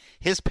sideline.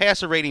 His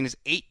passer rating is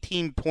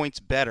 18 points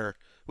better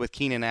with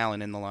Keenan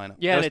Allen in the lineup.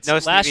 Yeah, and no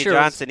Stevie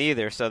Johnson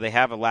either, so they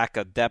have a lack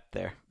of depth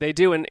there. They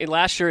do, and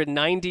last year at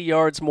 90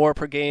 yards more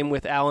per game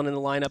with Allen in the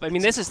lineup. I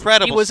mean,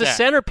 he was a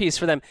centerpiece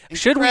for them.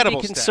 Should we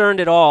be concerned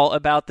at all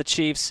about the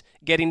Chiefs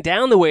getting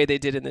down the way they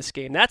did in this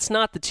game? That's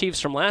not the Chiefs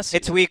from last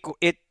season.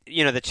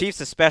 The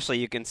Chiefs especially,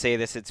 you can say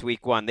this, it's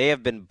week 1. They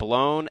have been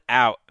blown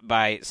out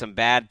by some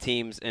bad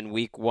teams in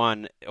week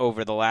 1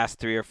 over the last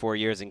 3 or 4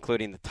 years,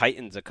 including the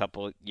Titans a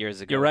couple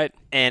years ago. You're right.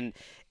 And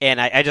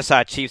I just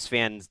saw Chiefs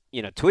fans,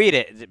 tweet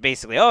it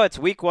basically, it's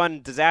week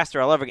 1 disaster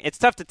all over again. It's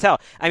tough to tell.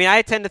 I mean,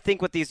 I tend to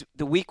think with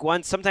the week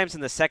 1, sometimes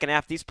in the second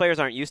half, these players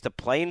aren't used to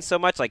playing so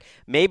much. Like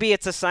maybe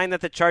it's a sign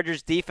that the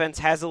Chargers defense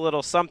has a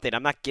little something.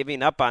 I'm not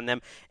giving up on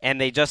them,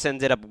 and they just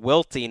ended up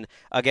wilting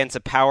against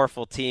a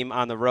powerful team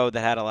on the road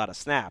that had a lot of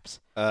snaps.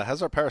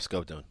 How's our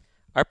Periscope doing?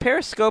 Our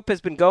Periscope has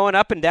been going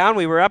up and down.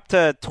 We were up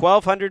to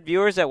 1,200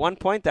 viewers at one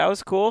point. That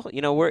was cool.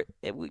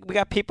 We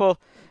got people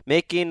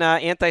making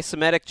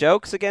anti-Semitic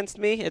jokes against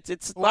me.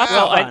 It's lots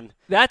of fun.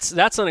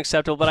 That's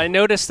unacceptable. But I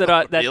noticed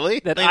that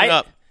really?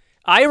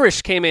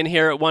 Irish came in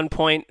here at one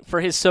point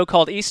for his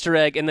so-called Easter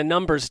egg, and the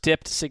numbers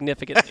dipped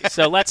significantly.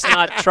 So let's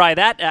not try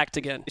that act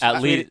again.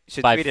 At least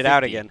should tweet it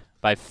out again.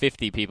 By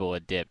 50 people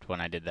it dipped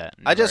when I did that.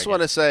 I just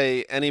want to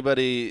say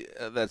anybody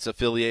that's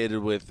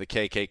affiliated with the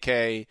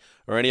KKK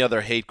or any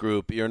other hate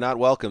group, you're not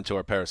welcome to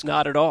our Periscope.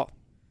 Not at all.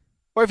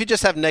 Or if you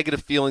just have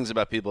negative feelings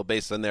about people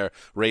based on their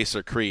race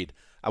or creed,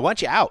 I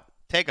want you out.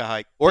 Take a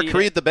hike. Or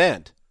Creed the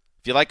band.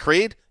 If you like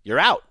Creed, you're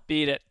out.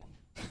 Beat it.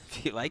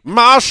 If you like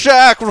my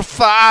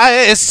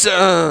sacrifice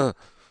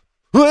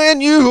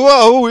when you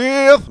are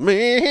with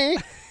me.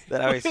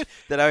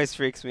 That always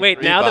freaks me.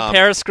 Wait, now the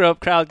Periscope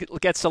crowd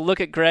gets to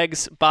look at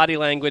Greg's body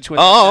language.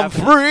 I'm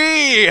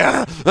free.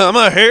 I'm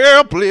a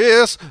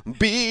helpless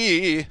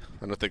bee.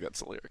 I don't think that's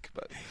a lyric,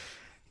 but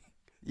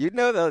you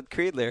know the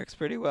Creed lyrics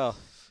pretty well.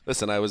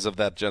 Listen, I was of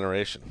that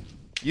generation.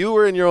 You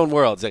were in your own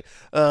world. It's like,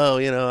 oh,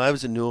 I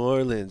was in New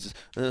Orleans.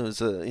 It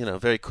was a,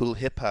 very cool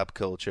hip-hop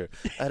culture.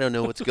 I don't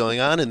know what's going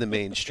on in the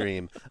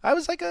mainstream. I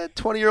was like a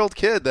 20-year-old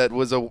kid that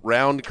was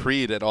around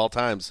Creed at all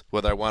times,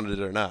 whether I wanted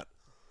it or not.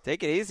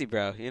 Take it easy,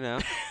 bro.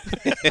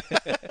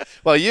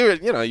 Well, you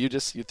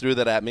threw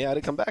that at me. I had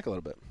to come back a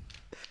little bit.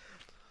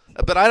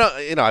 But I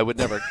don't, I would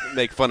never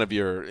make fun of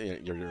your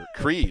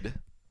Creed.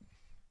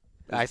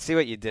 I see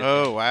what you did.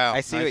 Oh, wow.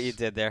 I see what you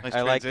did there. Nice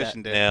I like that.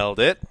 transition, Dave. Nailed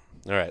it.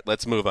 All right,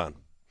 let's move on.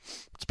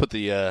 Let's put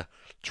the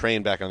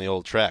train back on the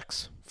old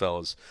tracks,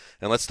 fellas.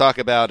 And let's talk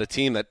about a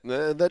team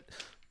that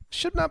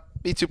should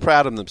not be too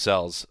proud of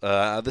themselves.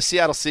 The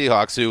Seattle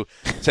Seahawks, who,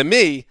 to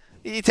me,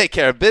 you take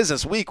care of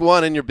business. Week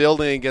 1 in your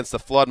building against the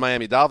flawed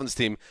Miami Dolphins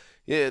team.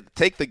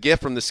 Take the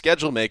gift from the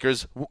schedule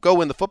makers, go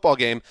win the football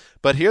game.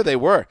 But here they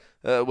were.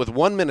 With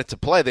 1 minute to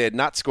play, they had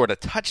not scored a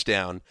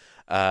touchdown.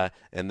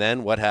 And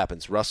then what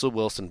happens? Russell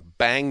Wilson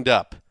banged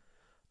up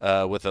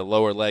with a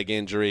lower leg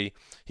injury.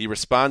 He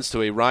responds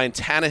to a Ryan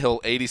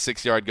Tannehill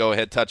 86-yard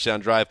go-ahead touchdown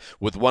drive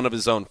with one of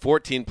his own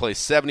 14 plays,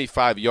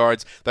 75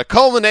 yards that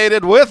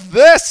culminated with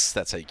this.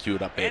 That's how you cue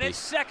it up, baby. And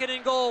it's 2nd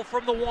and goal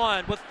from the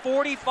 1 with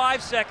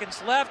 45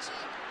 seconds left.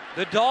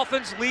 The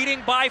Dolphins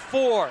leading by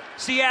 4.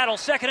 Seattle,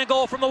 2nd and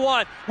goal from the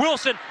 1.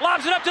 Wilson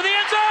lobs it up to the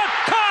end zone.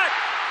 Caught!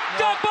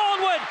 Doug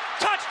Baldwin,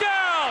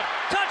 touchdown!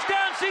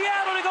 Touchdown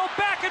Seattle to go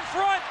back in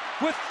front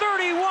with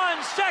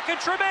 31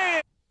 seconds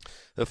remaining.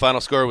 The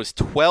final score was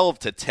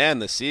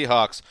 12-10. The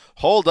Seahawks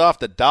hold off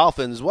the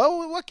Dolphins.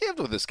 What gives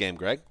with this game,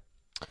 Greg?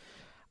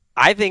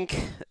 I think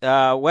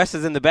Wes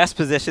is in the best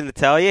position to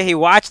tell you. He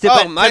watched it,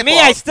 Oh, but my to me,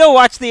 fault. I still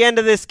watched the end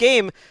of this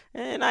game,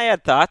 and I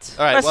had thoughts.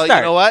 All right, Let's well, start.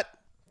 you know what?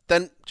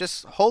 Then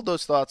just hold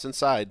those thoughts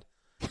inside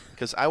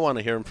because I want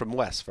to hear them from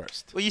Wes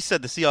first. Well, you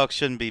said the Seahawks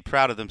shouldn't be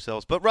proud of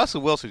themselves, but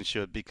Russell Wilson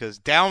should because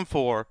down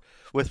 4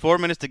 with 4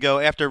 minutes to go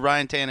after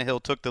Ryan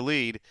Tannehill took the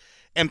lead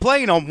and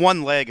playing on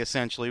one leg,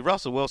 essentially,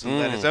 Russell Wilson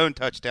led his own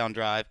touchdown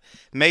drive,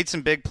 made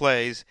some big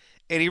plays,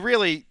 and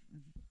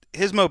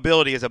his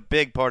mobility is a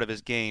big part of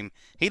his game.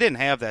 He didn't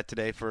have that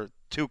today for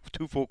two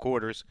full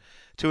quarters,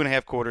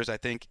 2.5 quarters, I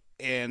think,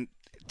 and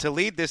to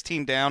lead this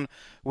team down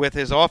with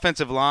his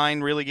offensive line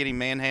really getting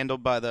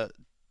manhandled by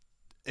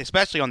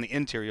especially on the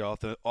interior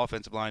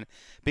offensive line,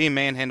 being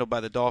manhandled by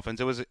the Dolphins.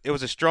 It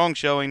was a strong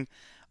showing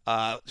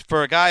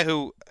for a guy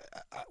who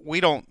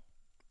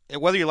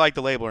whether you like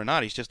the label or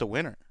not, he's just a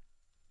winner.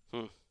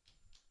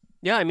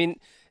 Yeah, I mean,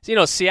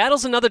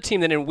 Seattle's another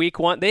team that in week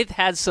 1, they've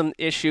had some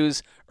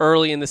issues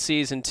early in the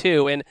season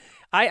too. And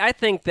I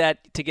think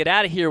that to get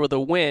out of here with a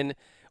win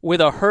with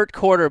a hurt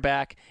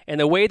quarterback and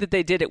the way that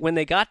they did it, when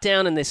they got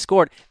down and they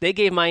scored, they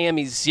gave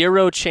Miami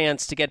 0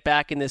 chance to get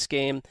back in this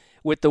game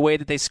with the way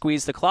that they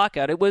squeezed the clock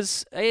out.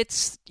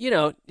 This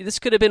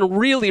could have been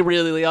really,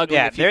 really ugly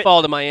if you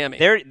fall to Miami.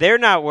 They're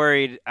not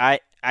worried. I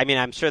mean,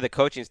 I'm sure the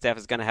coaching staff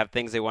is going to have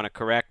things they want to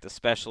correct,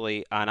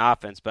 especially on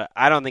offense, but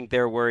I don't think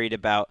they're worried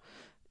about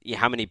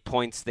how many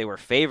points they were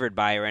favored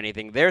by or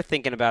anything. They're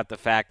thinking about the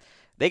fact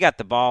they got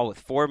the ball with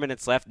 4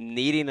 minutes left,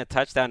 needing a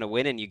touchdown to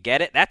win, and you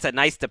get it. That's a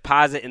nice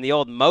deposit in the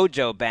old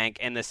Mojo Bank.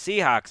 And the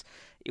Seahawks,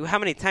 how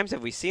many times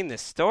have we seen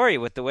this story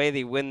with the way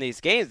they win these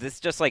games? It's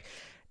just like,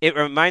 it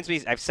reminds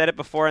me, I've said it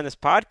before in this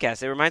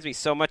podcast, it reminds me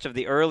so much of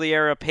the early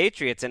era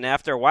Patriots, and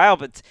after a while,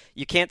 but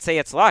you can't say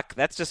it's luck.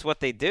 That's just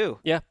what they do.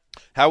 Yeah.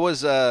 How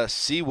was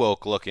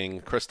Seawoke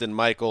looking, Kristen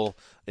Michael,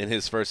 in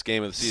his first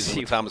game of the season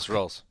with Thomas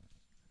Rawls?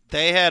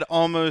 They had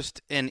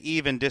almost an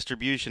even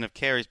distribution of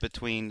carries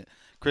between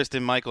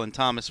Kristen Michael and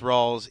Thomas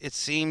Rawls. It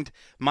seemed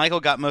Michael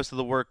got most of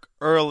the work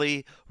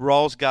early.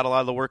 Rawls got a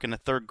lot of the work in the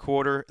third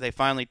quarter. They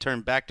finally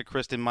turned back to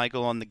Kristen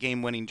Michael on the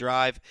game-winning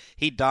drive.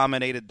 He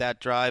dominated that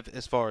drive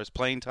as far as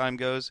playing time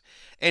goes.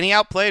 And he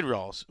outplayed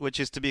Rawls, which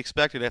is to be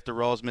expected after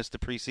Rawls missed the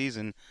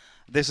preseason.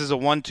 This is a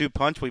 1-2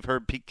 punch. We've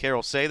heard Pete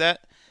Carroll say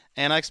that.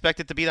 And I expect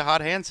it to be the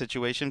hot hand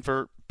situation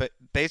for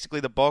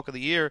basically the bulk of the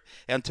year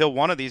until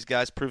one of these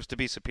guys proves to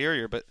be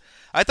superior. But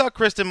I thought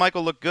Kristen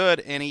Michael looked good,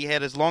 and he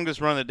had his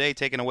longest run of the day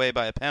taken away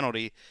by a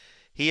penalty.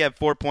 He had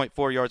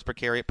 4.4 yards per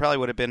carry. It probably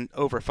would have been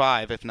over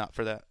 5 if not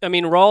for that. I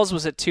mean, Rawls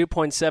was at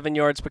 2.7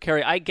 yards per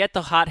carry. I get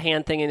the hot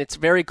hand thing, and it's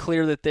very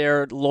clear that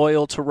they're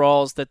loyal to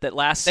Rawls, that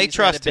last season they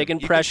trust had a big him.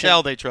 impression. You can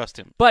tell they trust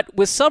him. But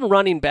with some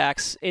running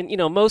backs, and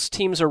most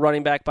teams are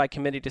running back by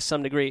committee to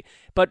some degree,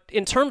 but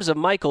in terms of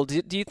Michael,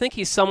 do you think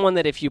he's someone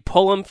that if you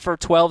pull him for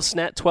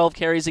 12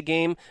 carries a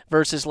game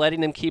versus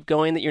letting him keep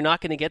going, that you're not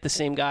going to get the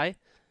same guy?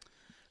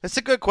 That's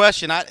a good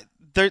question.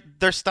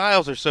 Their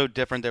styles are so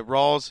different that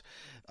Rawls...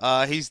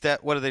 he's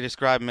that. What do they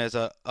describe him as?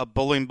 A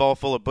bowling ball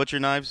full of butcher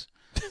knives.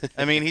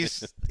 I mean,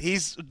 he's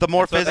the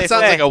more physical. That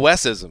sounds like a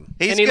Wesism.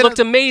 And he looked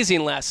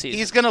amazing last season.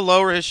 He's going to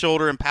lower his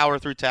shoulder and power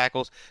through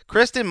tackles.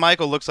 Kristen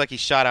Michael looks like he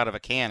shot out of a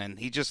cannon.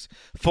 He just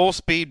full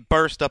speed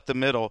burst up the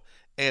middle,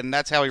 and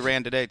that's how he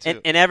ran today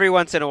too. And every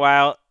once in a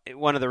while,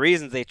 one of the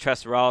reasons they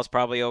trust Rawls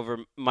probably over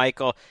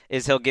Michael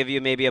is he'll give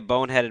you maybe a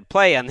boneheaded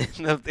play in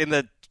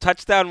the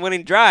touchdown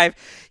winning drive.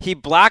 He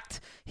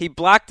blocked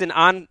an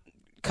on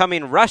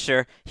incoming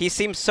rusher, he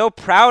seems so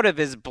proud of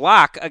his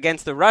block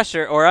against the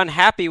rusher or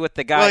unhappy with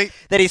the guy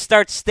that he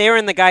starts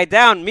staring the guy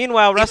down.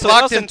 Meanwhile, Russell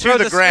Wilson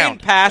throws a screen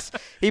pass.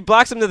 He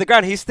blocks him to the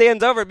ground. He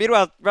stands over.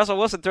 Meanwhile, Russell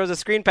Wilson throws a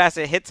screen pass.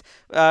 It hits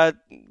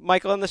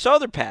Michael in the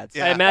shoulder pads.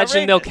 I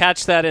imagine they'll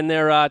catch that in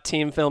their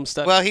team film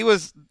study. Well,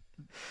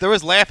 there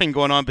was laughing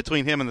going on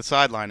between him and the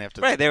sideline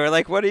after that. Right, they were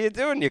like, "What are you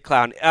doing, you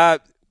clown?"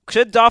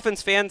 Should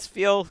Dolphins fans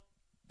feel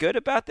good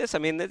about this? I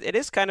mean, it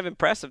is kind of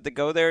impressive to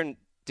go there and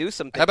do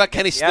something. How about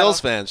Kenny Stills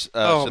fans?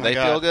 Should they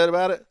feel good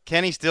about it?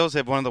 Kenny Stills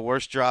had one of the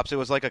worst drops. It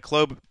was like a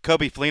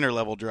Kobe Fleener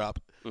level drop.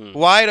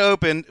 Wide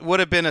open, would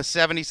have been a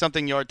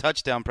 70-something yard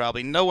touchdown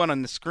probably. No one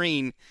on the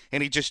screen,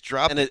 and he just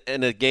dropped it.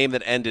 In a game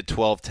that ended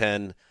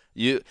 12-10,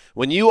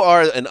 when you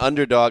are an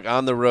underdog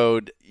on the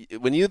road,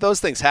 when those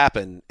things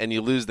happen and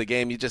you lose the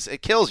game,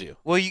 it kills you.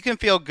 Well, you can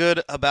feel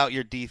good about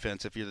your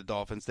defense if you're the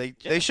Dolphins.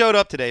 They showed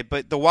up today,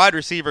 but the wide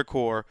receiver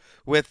core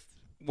with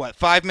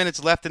 5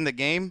 minutes left in the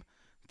game,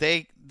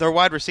 their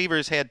wide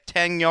receivers had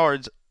 10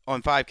 yards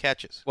on 5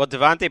 catches. Well,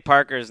 Devontae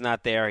Parker is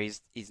not there.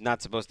 He's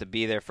not supposed to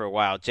be there for a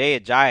while. Jay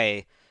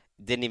Ajayi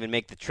didn't even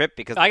make the trip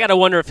because I got to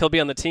wonder if he'll be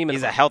on the team.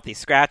 He's a healthy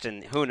scratch,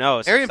 and who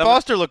knows? Arian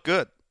Foster looked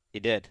good. He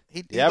did.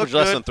 He averaged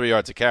less than 3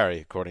 yards a carry,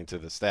 according to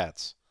the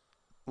stats.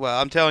 Well,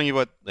 I'm telling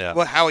you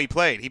how he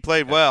played. He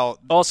played well.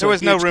 Also, there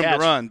was no room catch.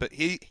 to run, but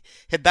he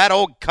had that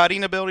old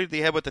cutting ability that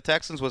he had with the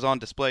Texans was on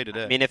display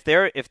today. I mean, if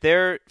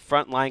their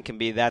front line can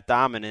be that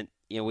dominant,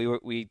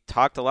 we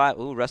talked a lot.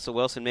 Ooh, Russell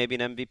Wilson maybe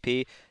an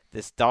MVP.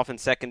 This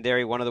Dolphins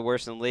secondary, one of the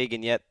worst in the league,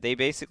 and yet they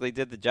basically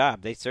did the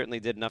job. They certainly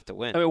did enough to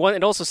win. I mean,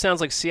 it also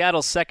sounds like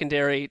Seattle's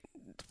secondary.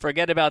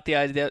 Forget about the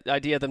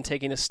idea of them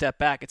taking a step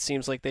back. It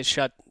seems like they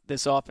shut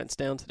this offense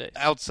down today.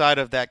 Outside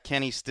of that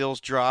Kenny Stills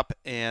drop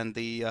and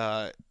the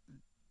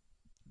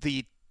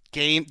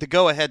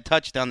go-ahead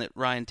touchdown that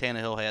Ryan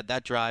Tannehill had,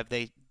 that drive,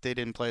 they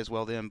didn't play as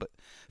well then. But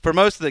for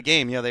most of the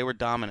game, they were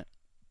dominant.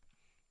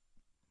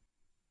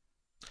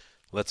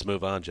 Let's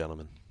move on,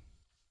 gentlemen.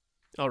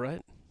 All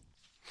right.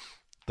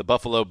 The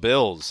Buffalo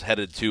Bills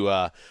headed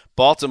to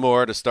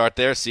Baltimore to start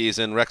their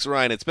season. Rex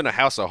Ryan, it's been a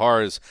house of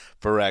horrors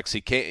for Rex.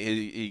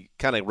 He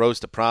kind of rose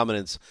to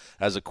prominence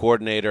as a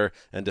coordinator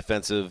and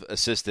defensive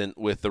assistant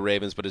with the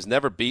Ravens, but has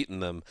never beaten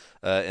them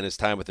in his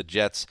time with the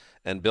Jets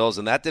and Bills,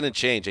 and that didn't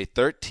change. A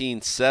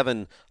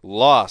 13-7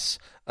 loss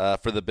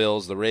for the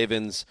Bills. The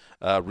Ravens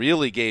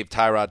really gave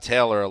Tyrod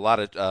Taylor a lot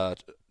of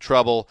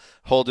trouble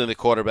holding the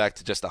quarterback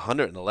to just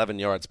 111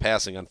 yards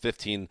passing on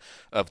 15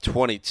 of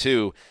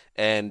 22.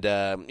 And,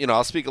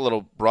 I'll speak a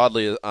little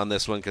broadly on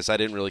this one because I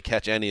didn't really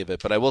catch any of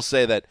it. But I will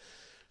say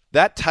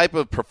that type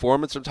of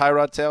performance from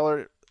Tyrod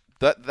Taylor,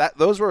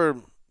 those were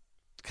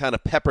kind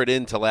of peppered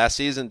into last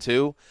season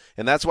too.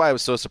 And that's why I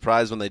was so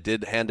surprised when they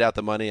did hand out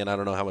the money, and I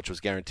don't know how much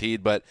was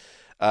guaranteed. But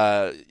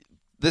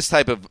this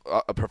type of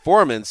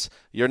performance,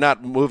 you're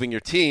not moving your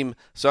team.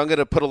 So I'm going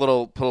to put a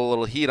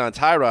little heat on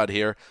Tyrod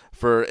here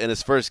in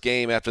his first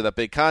game after that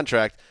big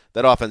contract.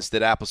 That offense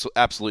did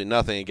absolutely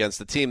nothing against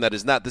the team that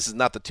is not. This is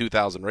not the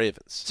 2000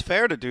 Ravens. It's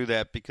fair to do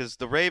that because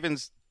the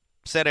Ravens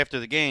said after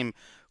the game,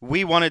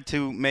 we wanted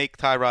to make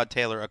Tyrod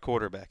Taylor a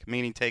quarterback,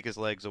 meaning take his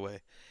legs away.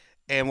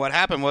 And what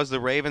happened was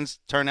the Ravens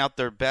turned out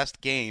their best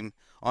game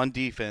on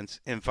defense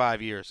in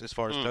 5 years as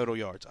far as total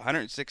yards.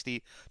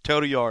 160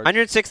 total yards.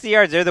 160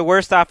 yards. They're the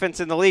worst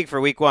offense in the league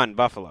for week one,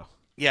 Buffalo.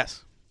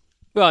 Yes.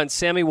 Well, and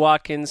Sammy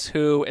Watkins,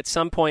 who at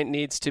some point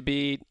needs to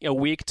be a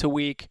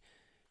week-to-week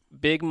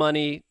big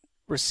money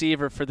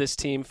receiver for this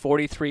team,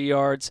 43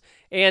 yards.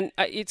 And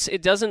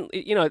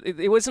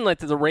it wasn't like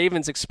the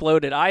Ravens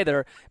exploded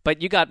either,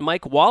 but you got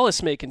Mike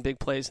Wallace making big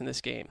plays in this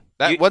game.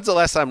 When's the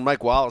last time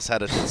Mike Wallace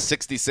had a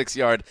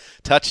 66-yard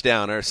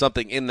touchdown or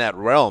something in that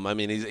realm? I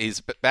mean, he's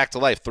back to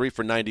life, 3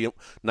 for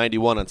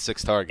 91 on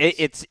 6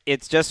 targets.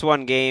 It's just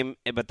one game,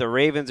 but the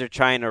Ravens are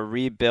trying to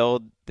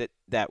rebuild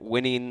that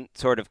winning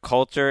sort of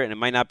culture, and it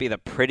might not be the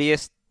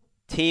prettiest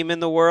team in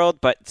the world,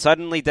 but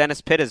suddenly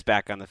Dennis Pitt is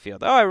back on the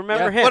field. Oh, I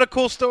remember him. What a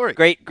cool story.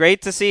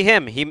 Great to see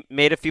him. He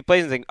made a few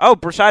plays and think, oh,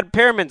 Brashad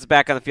Perriman's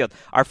back on the field.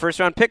 Our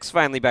first-round pick's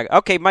finally back.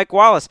 Okay, Mike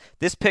Wallace,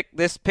 this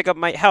pickup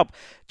might help.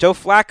 Joe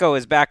Flacco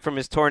is back from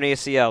his torn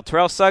ACL.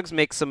 Terrell Suggs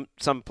makes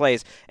some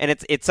plays, and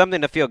it's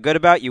something to feel good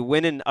about. You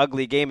win an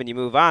ugly game and you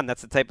move on.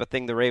 That's the type of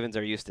thing the Ravens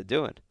are used to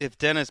doing. If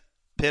Dennis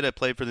Pitt had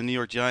played for the New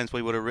York Giants,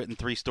 we would have written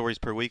 3 stories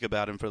per week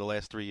about him for the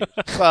last 3 years.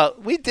 Well,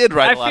 we did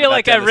write a lot I feel about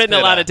like Dennis I've written Pitt.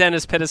 a lot of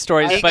Dennis Pitt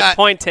stories, but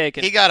point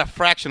taken. He got a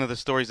fraction of the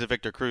stories that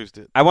Victor Cruz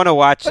did. I want to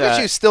watch. Look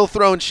at you still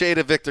throwing shade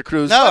at Victor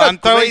Cruz. No, What a I'm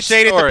throwing great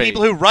shade story. at the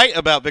people who write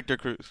about Victor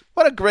Cruz.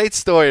 What a great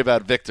story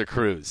about Victor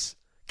Cruz.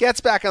 Gets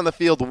back on the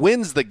field,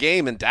 wins the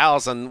game in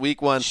Dallas on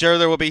week 1. Sure,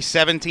 there will be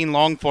 17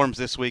 long forms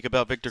this week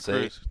about Victor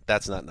Cruz.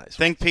 That's not nice.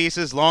 Think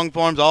pieces, long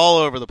forms all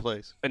over the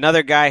place.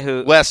 Another guy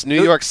who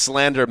New York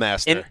slander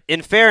master.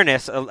 In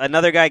fairness,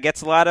 another guy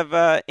gets a lot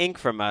of ink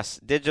from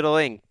us. Digital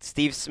ink.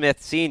 Steve Smith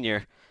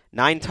Sr.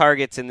 9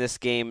 targets in this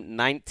game,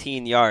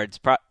 19 yards.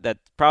 That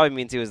probably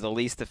means he was the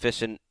least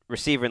efficient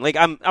receiver in the league.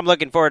 I'm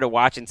looking forward to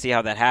watching, see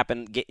how that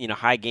happened.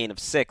 High gain of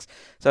 6.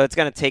 So it's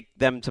going to take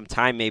them some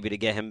time maybe to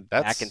get him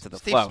back into the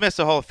Steve flow. Smith's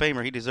a Hall of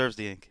Famer. He deserves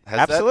the ink.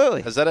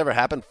 Absolutely. Has that ever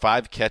happened?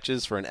 5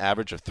 catches for an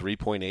average of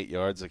 3.8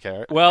 yards a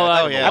carry? Well,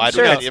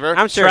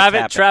 I'm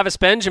sure Travis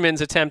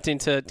Benjamin's attempting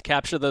to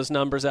capture those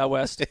numbers out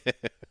west.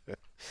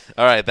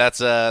 All right, that's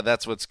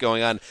what's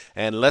going on.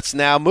 And let's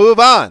now move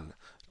on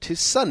to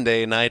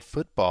Sunday Night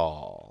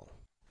Football.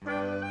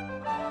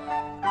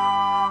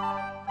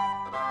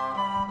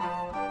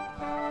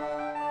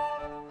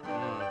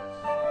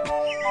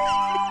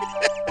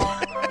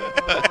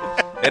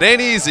 It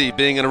ain't easy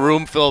being in a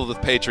room filled with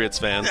Patriots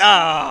fans.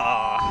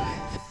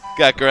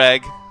 Got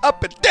Greg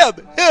up and down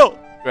the hill.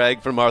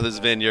 Greg from Martha's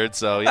Vineyard,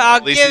 so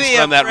at least he's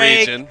from that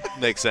region.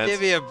 Makes sense.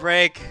 Give me a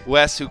break.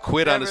 Wes, who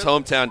quit on his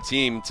hometown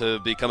team to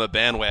become a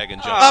bandwagon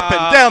jumper. Up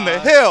and down the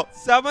hill.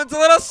 Someone's a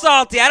little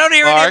salty. I don't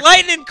hear any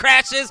lightning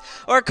crashes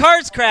or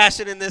cars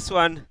crashing in this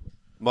one.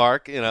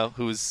 Mark,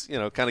 who's,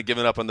 kind of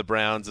given up on the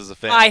Browns as a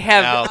fan. I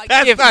have.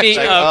 Give me a break.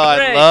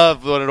 I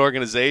love what an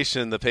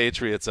organization the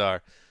Patriots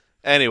are.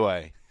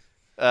 Anyway.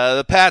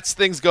 The Pats,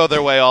 things go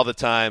their way all the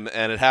time,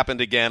 and it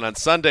happened again on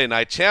Sunday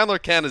night. Chandler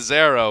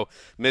Cannizzaro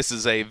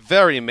misses a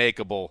very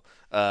makeable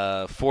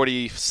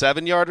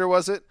 47-yarder,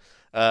 was it?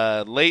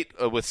 Late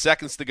with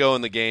seconds to go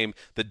in the game.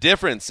 The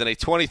difference in a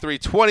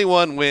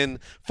 23-21 win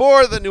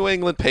for the New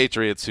England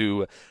Patriots,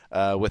 who,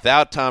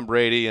 without Tom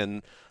Brady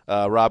and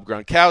Rob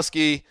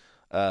Gronkowski,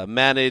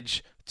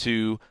 managed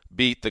to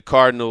beat the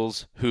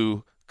Cardinals,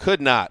 who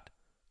could not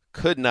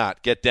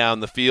get down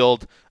the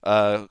field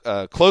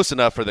close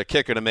enough for the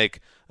kicker to make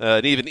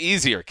an even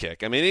easier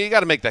kick. I mean, you got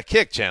to make that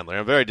kick, Chandler.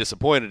 I'm very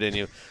disappointed in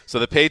you. So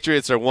the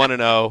Patriots are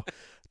 1-0.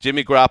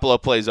 Jimmy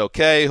Garoppolo plays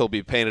okay. He'll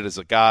be painted as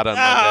a god on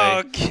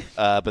Monday.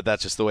 But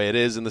that's just the way it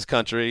is in this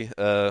country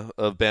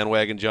of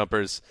bandwagon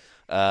jumpers.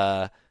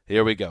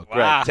 Here we go.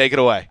 Wow. Greg, take it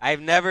away.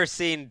 I've never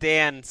seen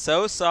Dan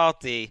so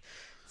salty,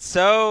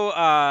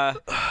 so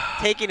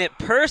taking it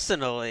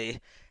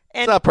personally.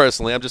 And It's not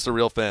personally. I'm just a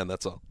real fan.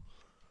 That's all.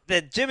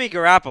 The Jimmy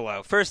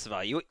Garoppolo, first of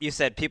all, you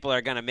said people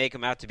are going to make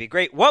him out to be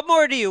great. What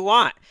more do you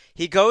want?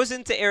 He goes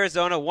into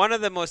Arizona, one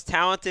of the most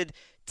talented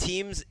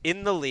teams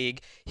in the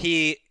league.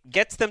 He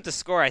gets them to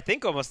score, I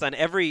think, almost on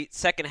every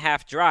second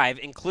half drive,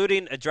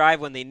 including a drive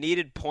when they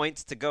needed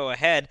points to go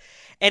ahead.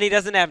 And he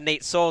doesn't have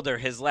Nate Solder,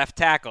 his left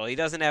tackle. He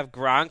doesn't have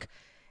Gronk.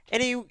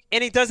 And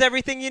he does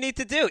everything you need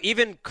to do.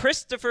 Even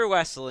Christopher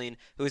Wesseling,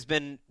 who's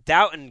been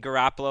doubting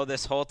Garoppolo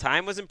this whole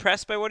time, was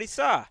impressed by what he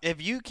saw.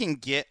 If you can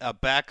get a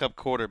backup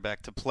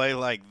quarterback to play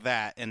like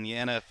that in the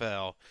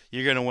NFL,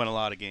 you're going to win a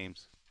lot of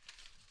games.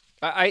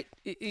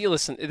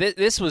 Listen,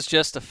 this was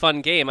just a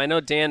fun game. I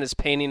know Dan is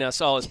painting us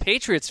all as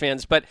Patriots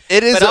fans, but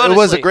it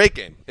was a great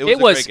game. It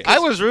was a great game. I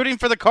was rooting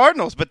for the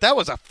Cardinals, but that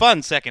was a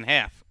fun second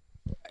half.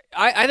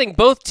 I think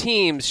both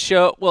teams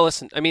show – well,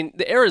 listen, I mean,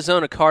 the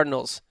Arizona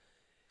Cardinals –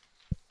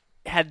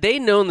 had they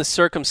known the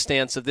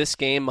circumstance of this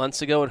game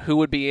months ago and who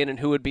would be in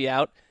and who would be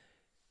out,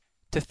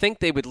 to think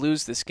they would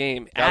lose this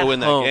game Gotta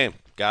win that game.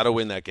 Gotta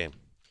win that game.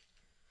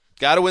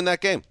 Gotta win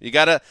that game. You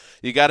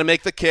gotta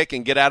make the kick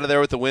and get out of there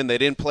with the win. They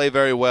didn't play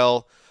very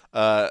well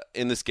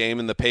in this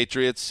game, and the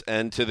Patriots,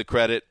 and to the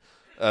credit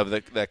of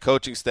that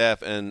coaching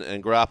staff and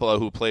Garoppolo,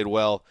 who played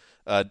well,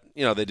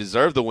 they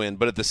deserve the win.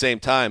 But at the same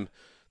time,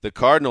 the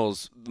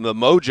Cardinals, the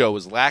mojo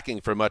was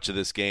lacking for much of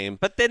this game.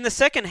 But in the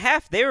second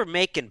half, they were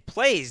making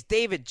plays.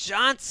 David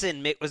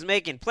Johnson was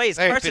making plays.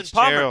 Larry Carson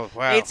Fitzgerald,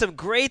 Palmer made some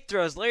great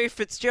throws. Larry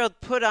Fitzgerald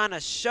put on a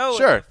show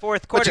in the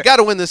fourth quarter. But you got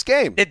to win this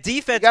game. The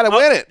defense, got to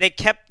win it. They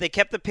kept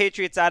the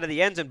Patriots out of the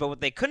end zone, but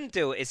what they couldn't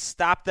do is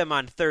stop them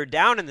on third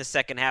down in the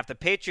second half. The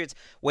Patriots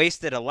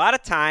wasted a lot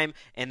of time,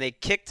 and they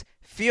kicked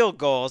field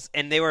goals,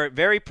 and they were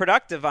very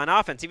productive on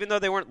offense. Even though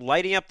they weren't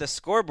lighting up the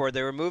scoreboard,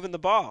 they were moving the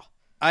ball.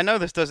 I know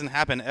this doesn't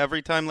happen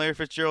every time Larry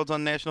Fitzgerald's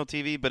on national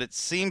TV, but it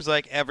seems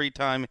like every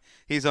time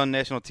he's on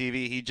national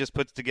TV, he just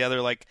puts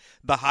together like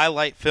the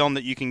highlight film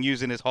that you can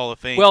use in his Hall of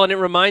Fame. Well, and it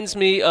reminds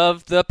me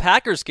of the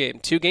Packers game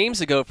 2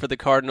 games ago for the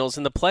Cardinals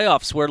in the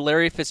playoffs, where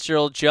Larry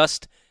Fitzgerald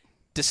just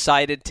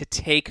decided to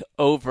take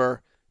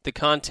over the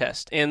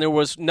contest, and there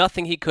was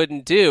nothing he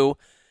couldn't do.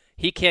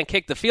 He can't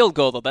kick the field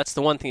goal, though. That's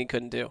the one thing he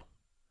couldn't do.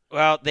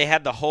 Well, they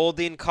had the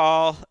holding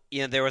call.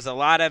 There was a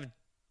lot of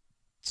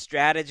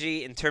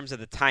strategy in terms of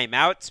the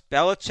timeouts.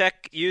 Belichick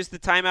used the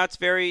timeouts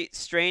very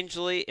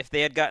strangely. If they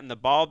had gotten the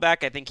ball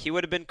back, I think he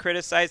would have been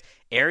criticized.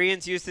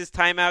 Arians used his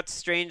timeouts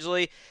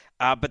strangely.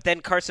 But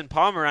then Carson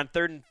Palmer on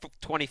 3rd and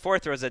 24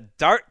 throws a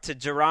dart to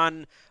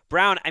Jaron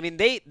Brown. I mean,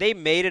 they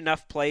made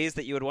enough plays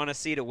that you would want to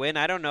see to win.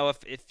 I don't know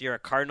if you're a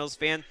Cardinals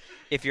fan,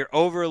 if you're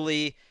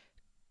overly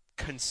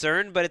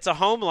concerned, but it's a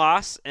home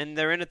loss, and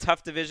they're in a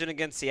tough division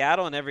against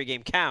Seattle, and every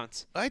game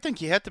counts. I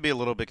think you have to be a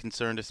little bit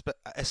concerned,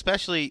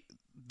 especially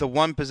the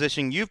one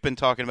position you've been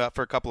talking about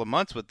for a couple of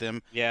months with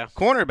them. Yeah.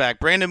 Cornerback,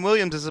 Brandon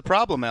Williams is a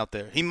problem out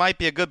there. He might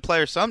be a good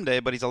player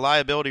someday, but he's a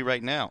liability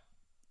right now.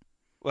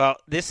 Well,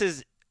 this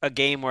is a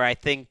game where I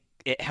think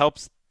it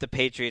helps the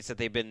Patriots that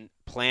they've been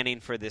planning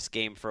for this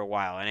game for a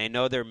while. And I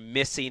know they're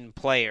missing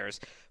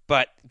players,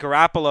 But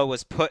Garoppolo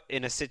was put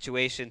in a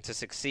situation to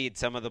succeed.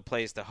 Some of the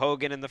plays to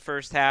Hogan in the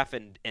first half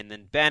and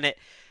then Bennett,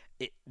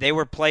 they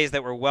were plays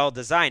that were well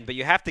designed. But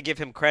you have to give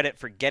him credit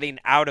for getting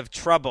out of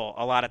trouble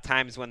a lot of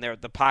times when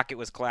the pocket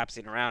was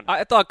collapsing around him.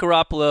 I thought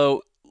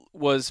Garoppolo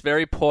was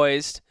very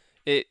poised.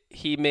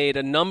 He made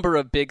a number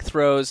of big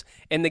throws,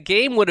 and the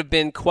game would have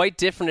been quite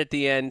different at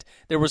the end.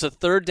 There was a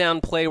third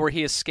down play where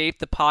he escaped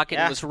the pocket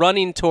and was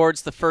running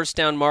towards the first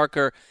down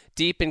marker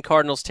deep in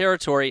Cardinals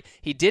territory.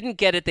 He didn't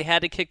get it. They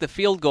had to kick the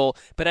field goal,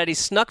 but had he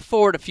snuck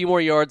forward a few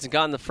more yards and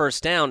gotten the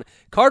first down,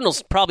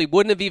 Cardinals probably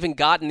wouldn't have even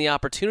gotten the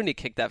opportunity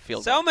to kick that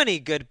field goal. So many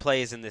good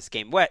plays in this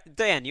game.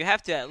 Dan, you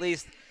have to at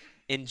least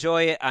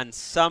enjoy it on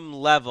some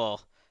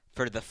level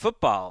for the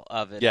football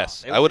of it.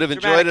 Yes, I would have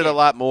enjoyed it a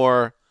lot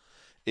more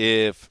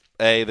if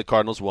A, the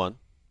Cardinals won,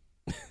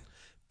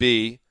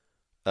 B,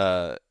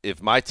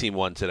 if my team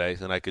won today,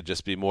 then I could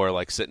just be more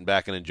like sitting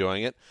back and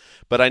enjoying it.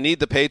 But I need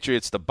the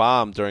Patriots to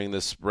bomb during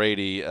this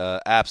Brady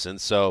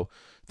absence, so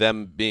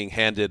them being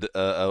handed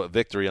a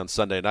victory on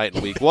Sunday night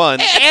in Week 1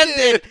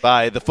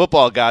 by the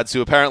football gods,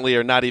 who apparently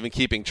are not even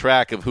keeping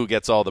track of who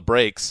gets all the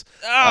breaks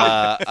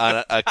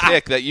on a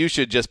kick that you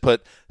should just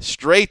put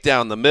straight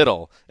down the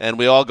middle, and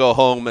we all go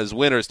home as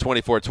winners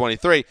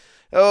 24-23.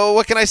 Oh,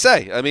 what can I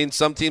say? I mean,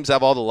 some teams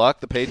have all the luck.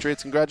 The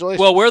Patriots, congratulations.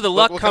 Well, where the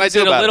luck what comes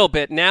in a little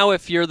bit, now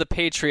if you're the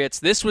Patriots,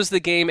 this was the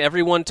game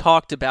everyone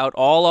talked about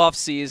all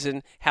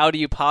offseason. How do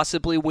you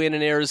possibly win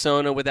in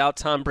Arizona without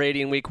Tom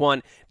Brady in Week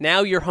 1?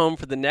 Now you're home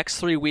for the next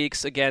 3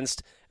 weeks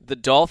against the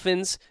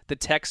Dolphins, the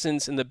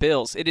Texans, and the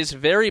Bills. It is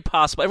very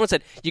possible. Everyone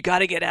said, you got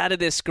to get out of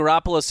this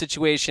Garoppolo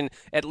situation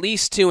at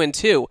least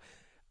 2-2.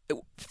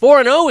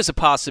 4-0 is a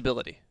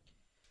possibility.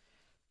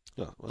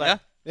 Oh, well,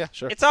 yeah,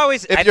 sure. It's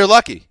always if you're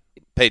lucky.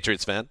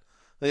 Patriots fan.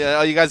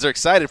 Yeah, you guys are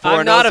excited for.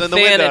 I'm not a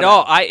fan at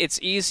all. It's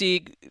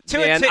easy.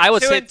 I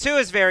would say 2-2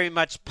 is very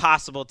much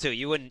possible too.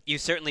 You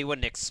certainly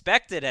wouldn't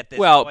expect it at this point.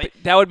 Well,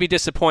 that would be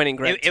disappointing,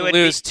 Greg, to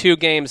lose 2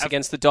 games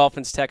against the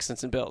Dolphins,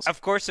 Texans, and Bills.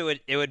 Of course,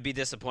 it would be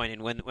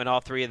disappointing when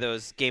all 3 of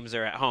those games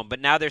are at home. But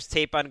now there's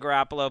tape on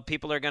Garoppolo.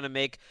 People are going to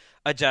make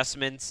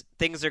adjustments.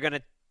 Things are going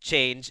to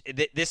change.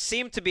 This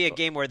seemed to be a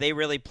game where they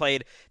really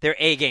played their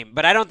A game,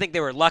 but I don't think they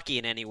were lucky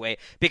in any way,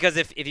 because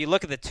if you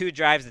look at the 2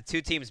 drives, the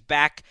 2 teams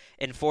back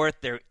and forth,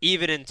 they're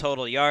even in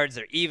total yards,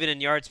 they're even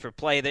in yards per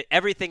play.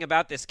 Everything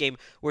about this game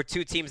were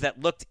 2 teams that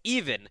looked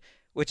even,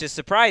 which is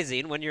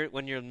surprising when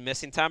you're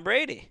missing Tom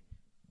Brady.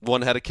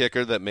 One had a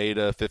kicker that made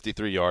a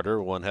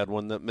 53-yarder. One had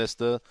one that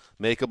missed a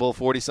makeable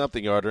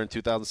 40-something-yarder in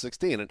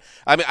 2016. And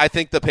I mean, I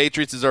think the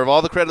Patriots deserve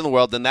all the credit in the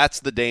world, and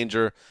that's the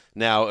danger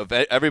now of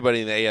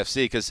everybody in the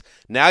AFC, because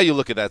now you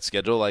look at that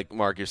schedule, like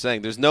Mark, you're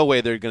saying, there's no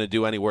way they're going to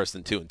do any worse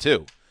than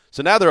 2-2.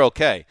 So now they're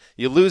okay.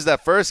 You lose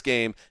that first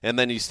game, and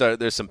then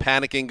there's some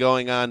panicking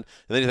going on, and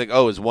then you think,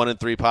 is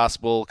 1-3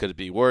 possible? Could it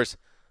be worse?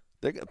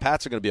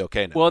 Pats are going to be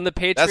okay now. Well, and the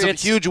Patriots,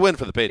 that's a huge win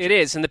for the Patriots. It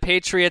is, and the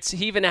Patriots,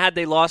 even had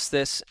they lost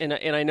this, and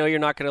I know you're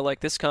not going to like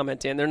this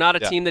comment, Dan, they're not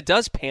a team that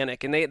does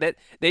panic, and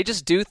they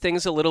just do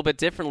things a little bit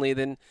differently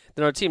than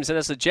our teams. And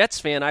as a Jets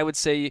fan, I would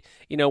say,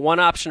 one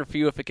option for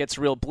you if it gets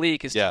real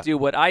bleak is to do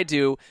what I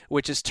do,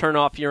 which is turn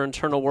off your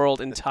internal world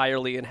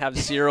entirely and have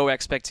zero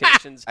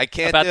expectations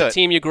about the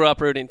team you grew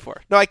up rooting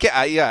for. No, I can't.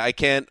 I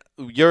can't.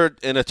 You're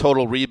in a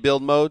total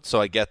rebuild mode,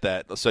 so I get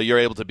that. So you're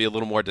able to be a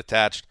little more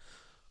detached.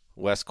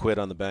 Wes quit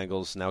on the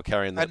Bengals, now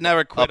carrying the I'd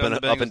never quit on the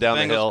Bengals. Up and down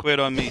the hill. Quit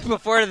on me.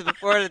 before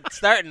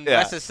starting,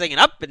 Wes is singing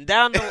up and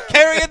down the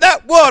carrying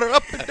that water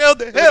up and down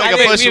the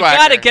hill. We've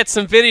got to get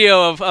some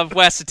video of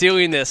Wes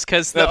doing this,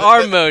 because the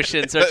arm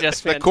motions are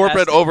just fantastic. The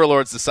corporate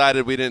overlords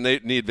decided we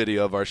didn't need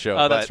video of our show.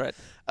 Oh, that's right.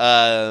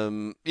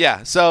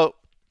 Yeah, so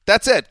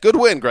that's it. Good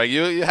win, Greg.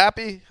 You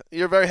happy?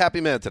 You're a very happy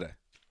man today.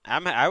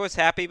 I was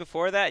happy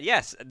before that.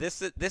 Yes,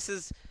 this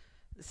is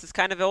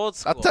kind of old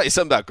school. I'll tell you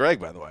something about Greg,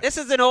 by the way. This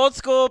is an old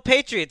school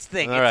Patriots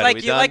thing. All it's right,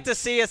 like you like to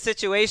see a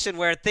situation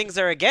where things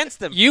are against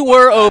them. You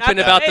were open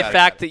about the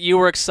fact that you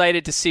were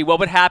excited to see what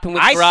would happen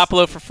with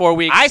Garoppolo for 4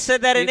 weeks. I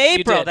said that in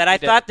April, that I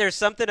thought there's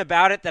something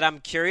about it that I'm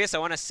curious. I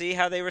want to see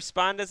how they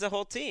respond as a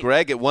whole team.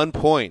 Greg, at one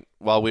point,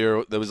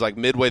 it was like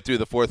midway through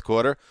the fourth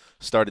quarter,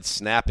 started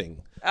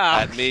snapping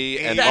at me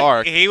and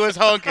Mark. He was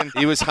honking.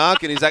 He was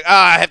honking. He's like,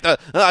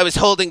 I was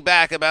holding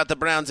back about the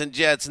Browns and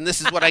Jets, and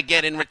this is what I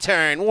get in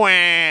return. Wah.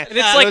 And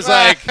it's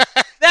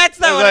that's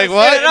not what I was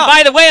what? at all.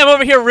 By the way, I'm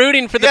over here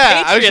rooting for the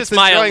Patriots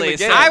mildly.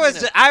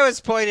 I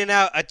was pointing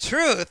out a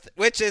truth,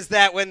 which is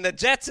that when the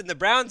Jets and the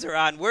Browns are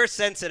on, we're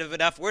sensitive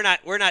enough. We're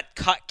not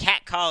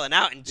cat calling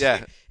out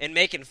and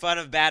making fun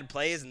of bad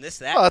plays and this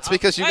that. Well, it's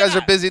because you guys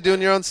are busy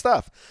doing your own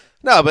stuff.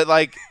 No, but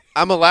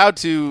I'm allowed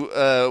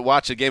to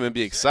watch a game and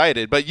be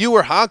excited, but you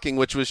were honking,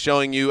 which was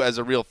showing you as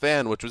a real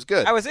fan, which was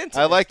good. I was into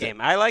this game.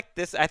 I liked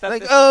this. I thought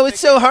it's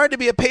so hard to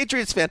be a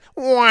Patriots fan.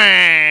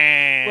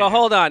 Wah. Well,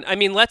 hold on. I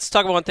mean, let's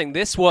talk about one thing.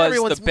 This was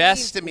Everyone's the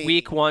best mean to me.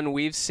 week one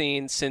we've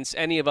seen since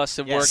any of us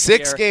have worked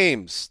 6 here.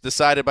 games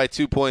decided by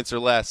 2 points or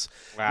less.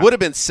 Wow. Would have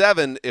been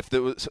 7 if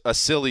there was a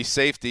silly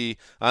safety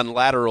on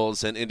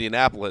laterals in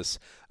Indianapolis.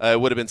 It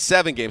would have been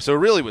 7 games. So it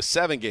really was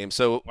 7 games.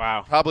 So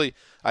probably,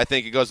 I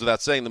think it goes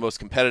without saying, the most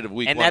competitive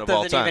week and one that of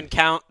all doesn't time. even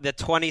count the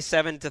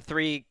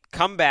 27-3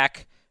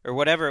 comeback or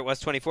whatever it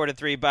was,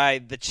 24-3 by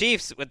the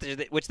Chiefs,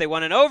 which they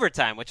won in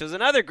overtime, which was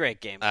another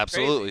great game.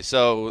 Absolutely. Crazy.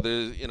 So,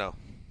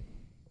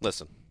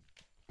 listen,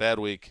 bad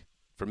week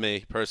for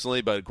me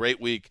personally, but a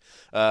great week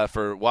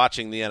for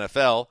watching the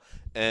NFL.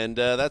 And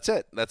that's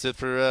it. That's it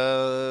for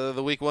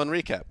the week one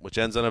recap, which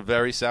ends on a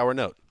very sour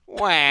note.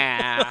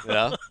 Wow.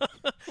 Yeah.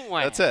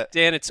 Wow. That's it.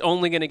 Dan, it's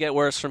only going to get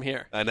worse from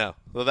here. I know.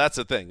 Well, that's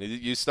the thing.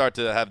 You start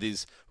to have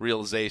these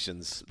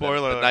realizations.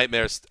 Spoiler the alert.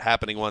 nightmare's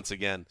happening once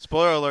again.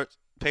 Spoiler alert.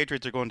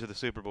 Patriots are going to the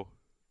Super Bowl.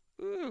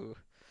 Ooh.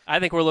 I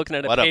think we're looking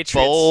at What Patriots a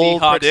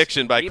bold Seahawks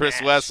prediction by rematch. Chris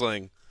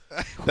Wessling.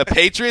 The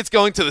Patriots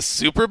going to the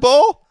Super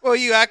Bowl? Well,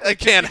 you act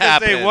like it can't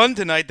happen. They won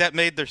tonight. That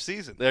made their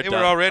season. They're They done.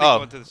 were already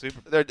going to the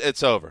Super Bowl.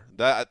 It's over.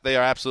 They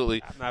are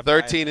absolutely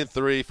 13-3,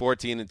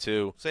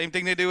 14-2. Same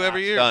thing they do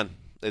every year. Done.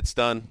 It's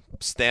done.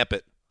 Stamp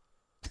it.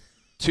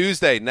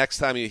 Tuesday, next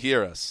time you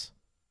hear us,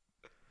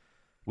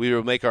 we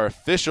will make our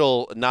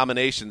official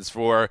nominations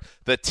for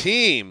the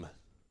team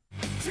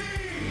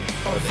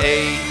of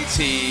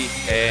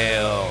ATL.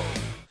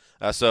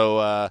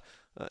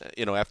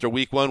 After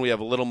week one, we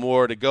have a little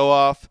more to go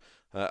off.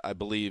 I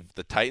believe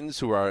the Titans,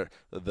 who are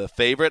the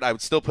favorite. I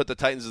would still put the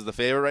Titans as the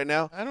favorite right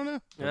now. I don't know.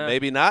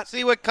 Maybe not.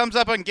 See what comes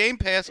up on Game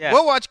Pass. Yeah.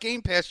 We'll watch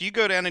Game Pass. You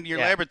go down into your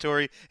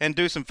laboratory and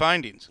do some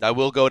findings. I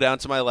will go down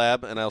to my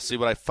lab, and I'll see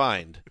what I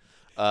find.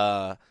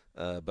 But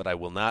I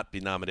will not be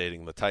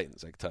nominating the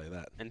Titans, I can tell you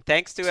that. And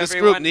thanks to this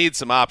everyone. group needs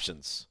some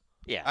options.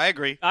 Yeah, I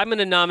agree. I'm going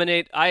to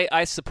nominate.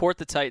 I support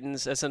the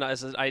Titans as an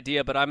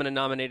idea, but I'm going to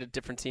nominate a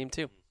different team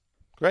too.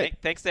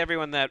 Great. Thanks to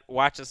everyone that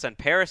watched us on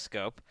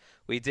Periscope.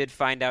 We did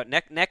find out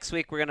next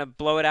week we're going to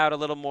blow it out a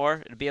little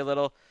more. It'll be a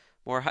little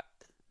more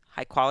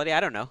high quality.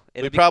 I don't know.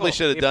 We probably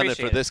should have done it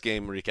for this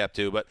game recap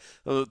too, but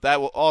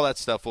all that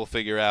stuff we'll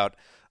figure out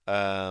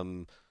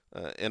in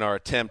our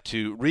attempt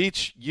to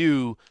reach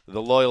you,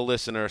 the loyal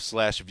listener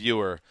 /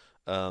 viewer.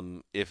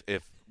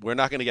 If we're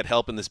not going to get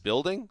help in this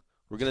building,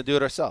 we're going to do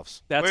it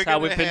ourselves. That's how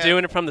we've been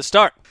doing it from the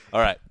start.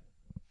 All right.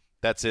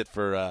 That's it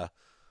for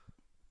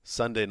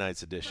Sunday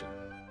night's edition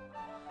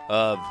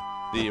of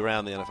the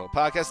Around the NFL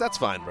podcast. That's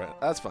fine, Brent.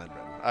 That's fine,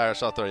 Brent.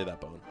 Irish, I'll throw you that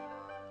bone.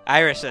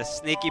 Irish, a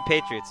sneaky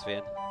Patriots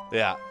fan.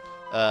 Yeah.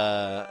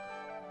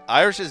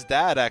 Irish's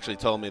dad actually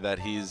told me that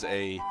he's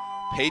a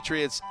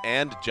Patriots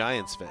and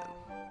Giants fan,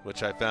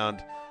 which I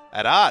found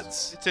at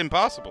odds. It's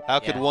impossible. How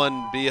could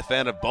one be a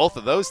fan of both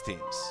of those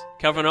teams?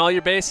 Covering all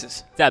your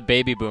bases. It's that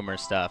baby boomer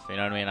stuff. You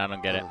know what I mean? I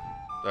don't get it. All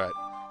right.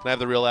 Can I have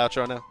the real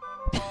outro now?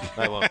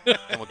 I won't.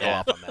 I won't go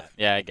off on that.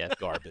 Yeah, I guess.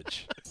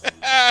 Garbage.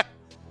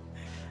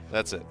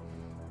 That's it.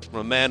 From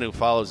a man who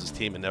follows his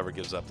team and never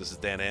gives up, this is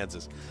Dan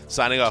Hansis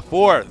signing off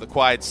for The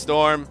Quiet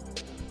Storm,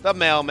 the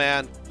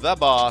mailman, the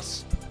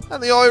boss,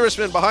 and the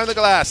Irishman behind the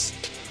glass.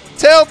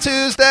 Till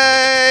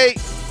Tuesday!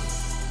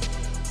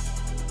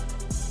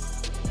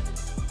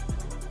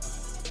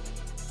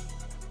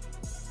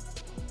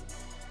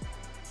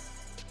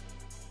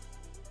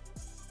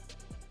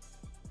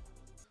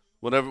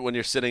 When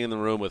you're sitting in the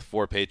room with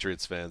 4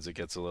 Patriots fans, it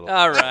gets a little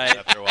all right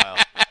after a while.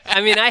 I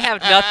mean, I have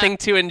nothing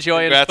to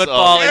enjoy in Congrats football.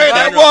 all. Carry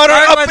that water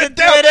up and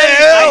down the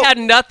hill. I had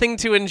nothing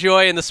to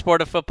enjoy in the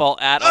sport of football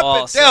at Up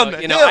all. and down So,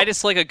 the you know, hill. I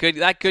just like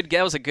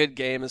that was a good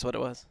game, is what it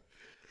was.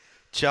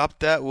 Chop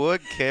that wood,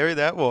 carry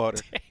that water.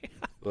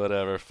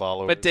 Whatever,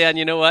 followers. But Dan,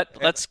 you know what?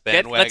 Let's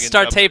Bandwagon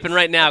start jumpers. taping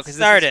right now because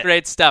this is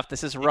great stuff.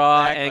 This is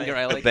raw anger.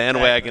 I The like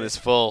bandwagon is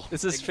full.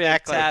 This is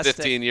Exactly. fantastic.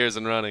 15 years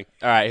and running.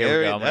 All right, here Carry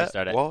we go. I'm going to that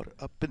start it. water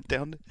up and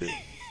down the hill.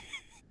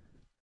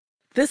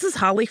 This is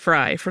Holly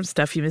Fry from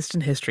Stuff You Missed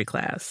in History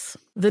Class.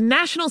 The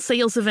national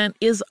sales event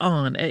is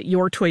on at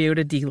your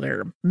Toyota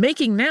dealer,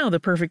 making now the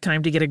perfect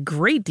time to get a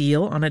great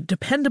deal on a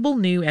dependable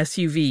new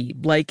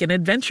SUV, like an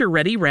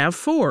adventure-ready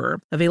RAV4.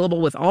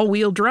 Available with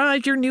all-wheel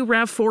drive, your new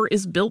RAV4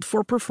 is built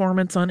for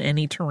performance on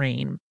any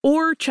terrain.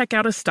 Or check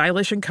out a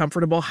stylish and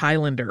comfortable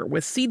Highlander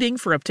with seating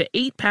for up to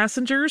 8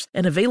 passengers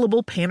and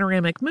available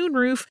panoramic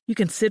moonroof. You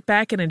can sit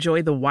back and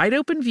enjoy the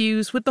wide-open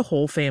views with the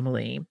whole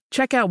family.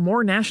 Check out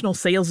more national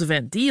sales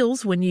event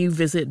deals when you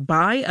visit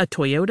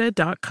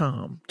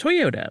buyatoyota.com.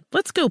 Toyota,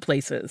 let's go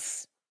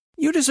places.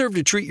 You deserve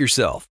to treat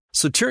yourself,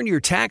 so turn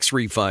your tax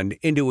refund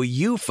into a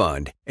U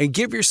fund and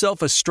give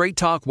yourself a Straight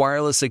Talk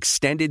Wireless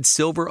Extended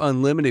Silver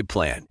Unlimited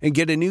plan and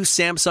get a new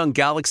Samsung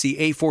Galaxy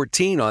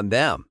A14 on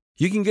them.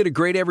 You can get a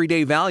great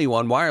everyday value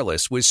on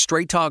wireless with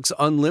Straight Talk's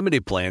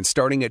Unlimited plan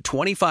starting at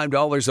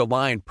 $25 a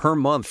line per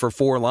month for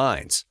 4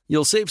 lines.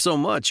 You'll save so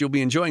much you'll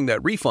be enjoying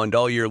that refund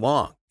all year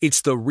long.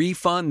 It's the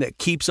refund that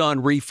keeps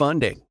on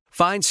refunding.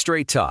 Find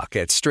Straight Talk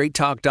at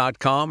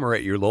straighttalk.com or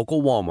at your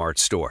local Walmart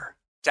store.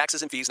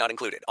 Taxes and fees not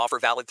included. Offer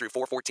valid through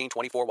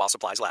 4/14/24 while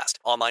supplies last.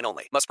 Online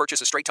only. Must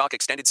purchase a Straight Talk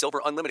Extended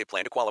Silver Unlimited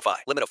plan to qualify.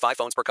 Limit of 5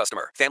 phones per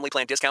customer. Family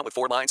plan discount with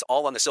 4 lines,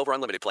 all on the Silver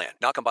Unlimited plan.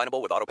 Not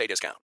combinable with auto-pay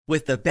discount.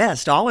 With the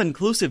best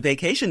all-inclusive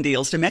vacation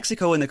deals to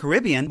Mexico and the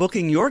Caribbean,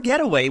 booking your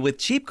getaway with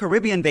Cheap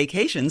Caribbean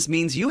Vacations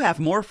means you have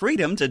more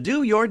freedom to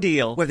do your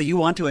deal. Whether you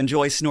want to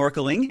enjoy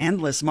snorkeling,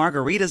 endless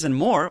margaritas and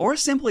more, or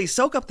simply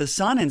soak up the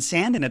sun and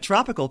sand in a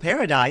tropical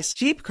paradise,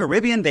 Cheap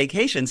Caribbean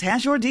Vacations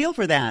has your deal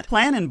for that.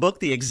 Plan and book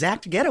the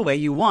exact getaway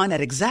you want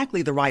at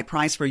exactly the right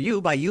price for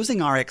you by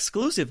using our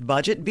exclusive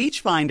budget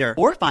Beach Finder,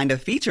 or find a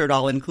featured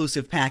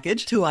all-inclusive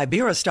package to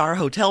Iberostar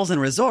Hotels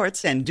and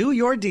Resorts and do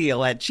your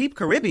deal at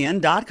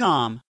cheapcaribbean.com.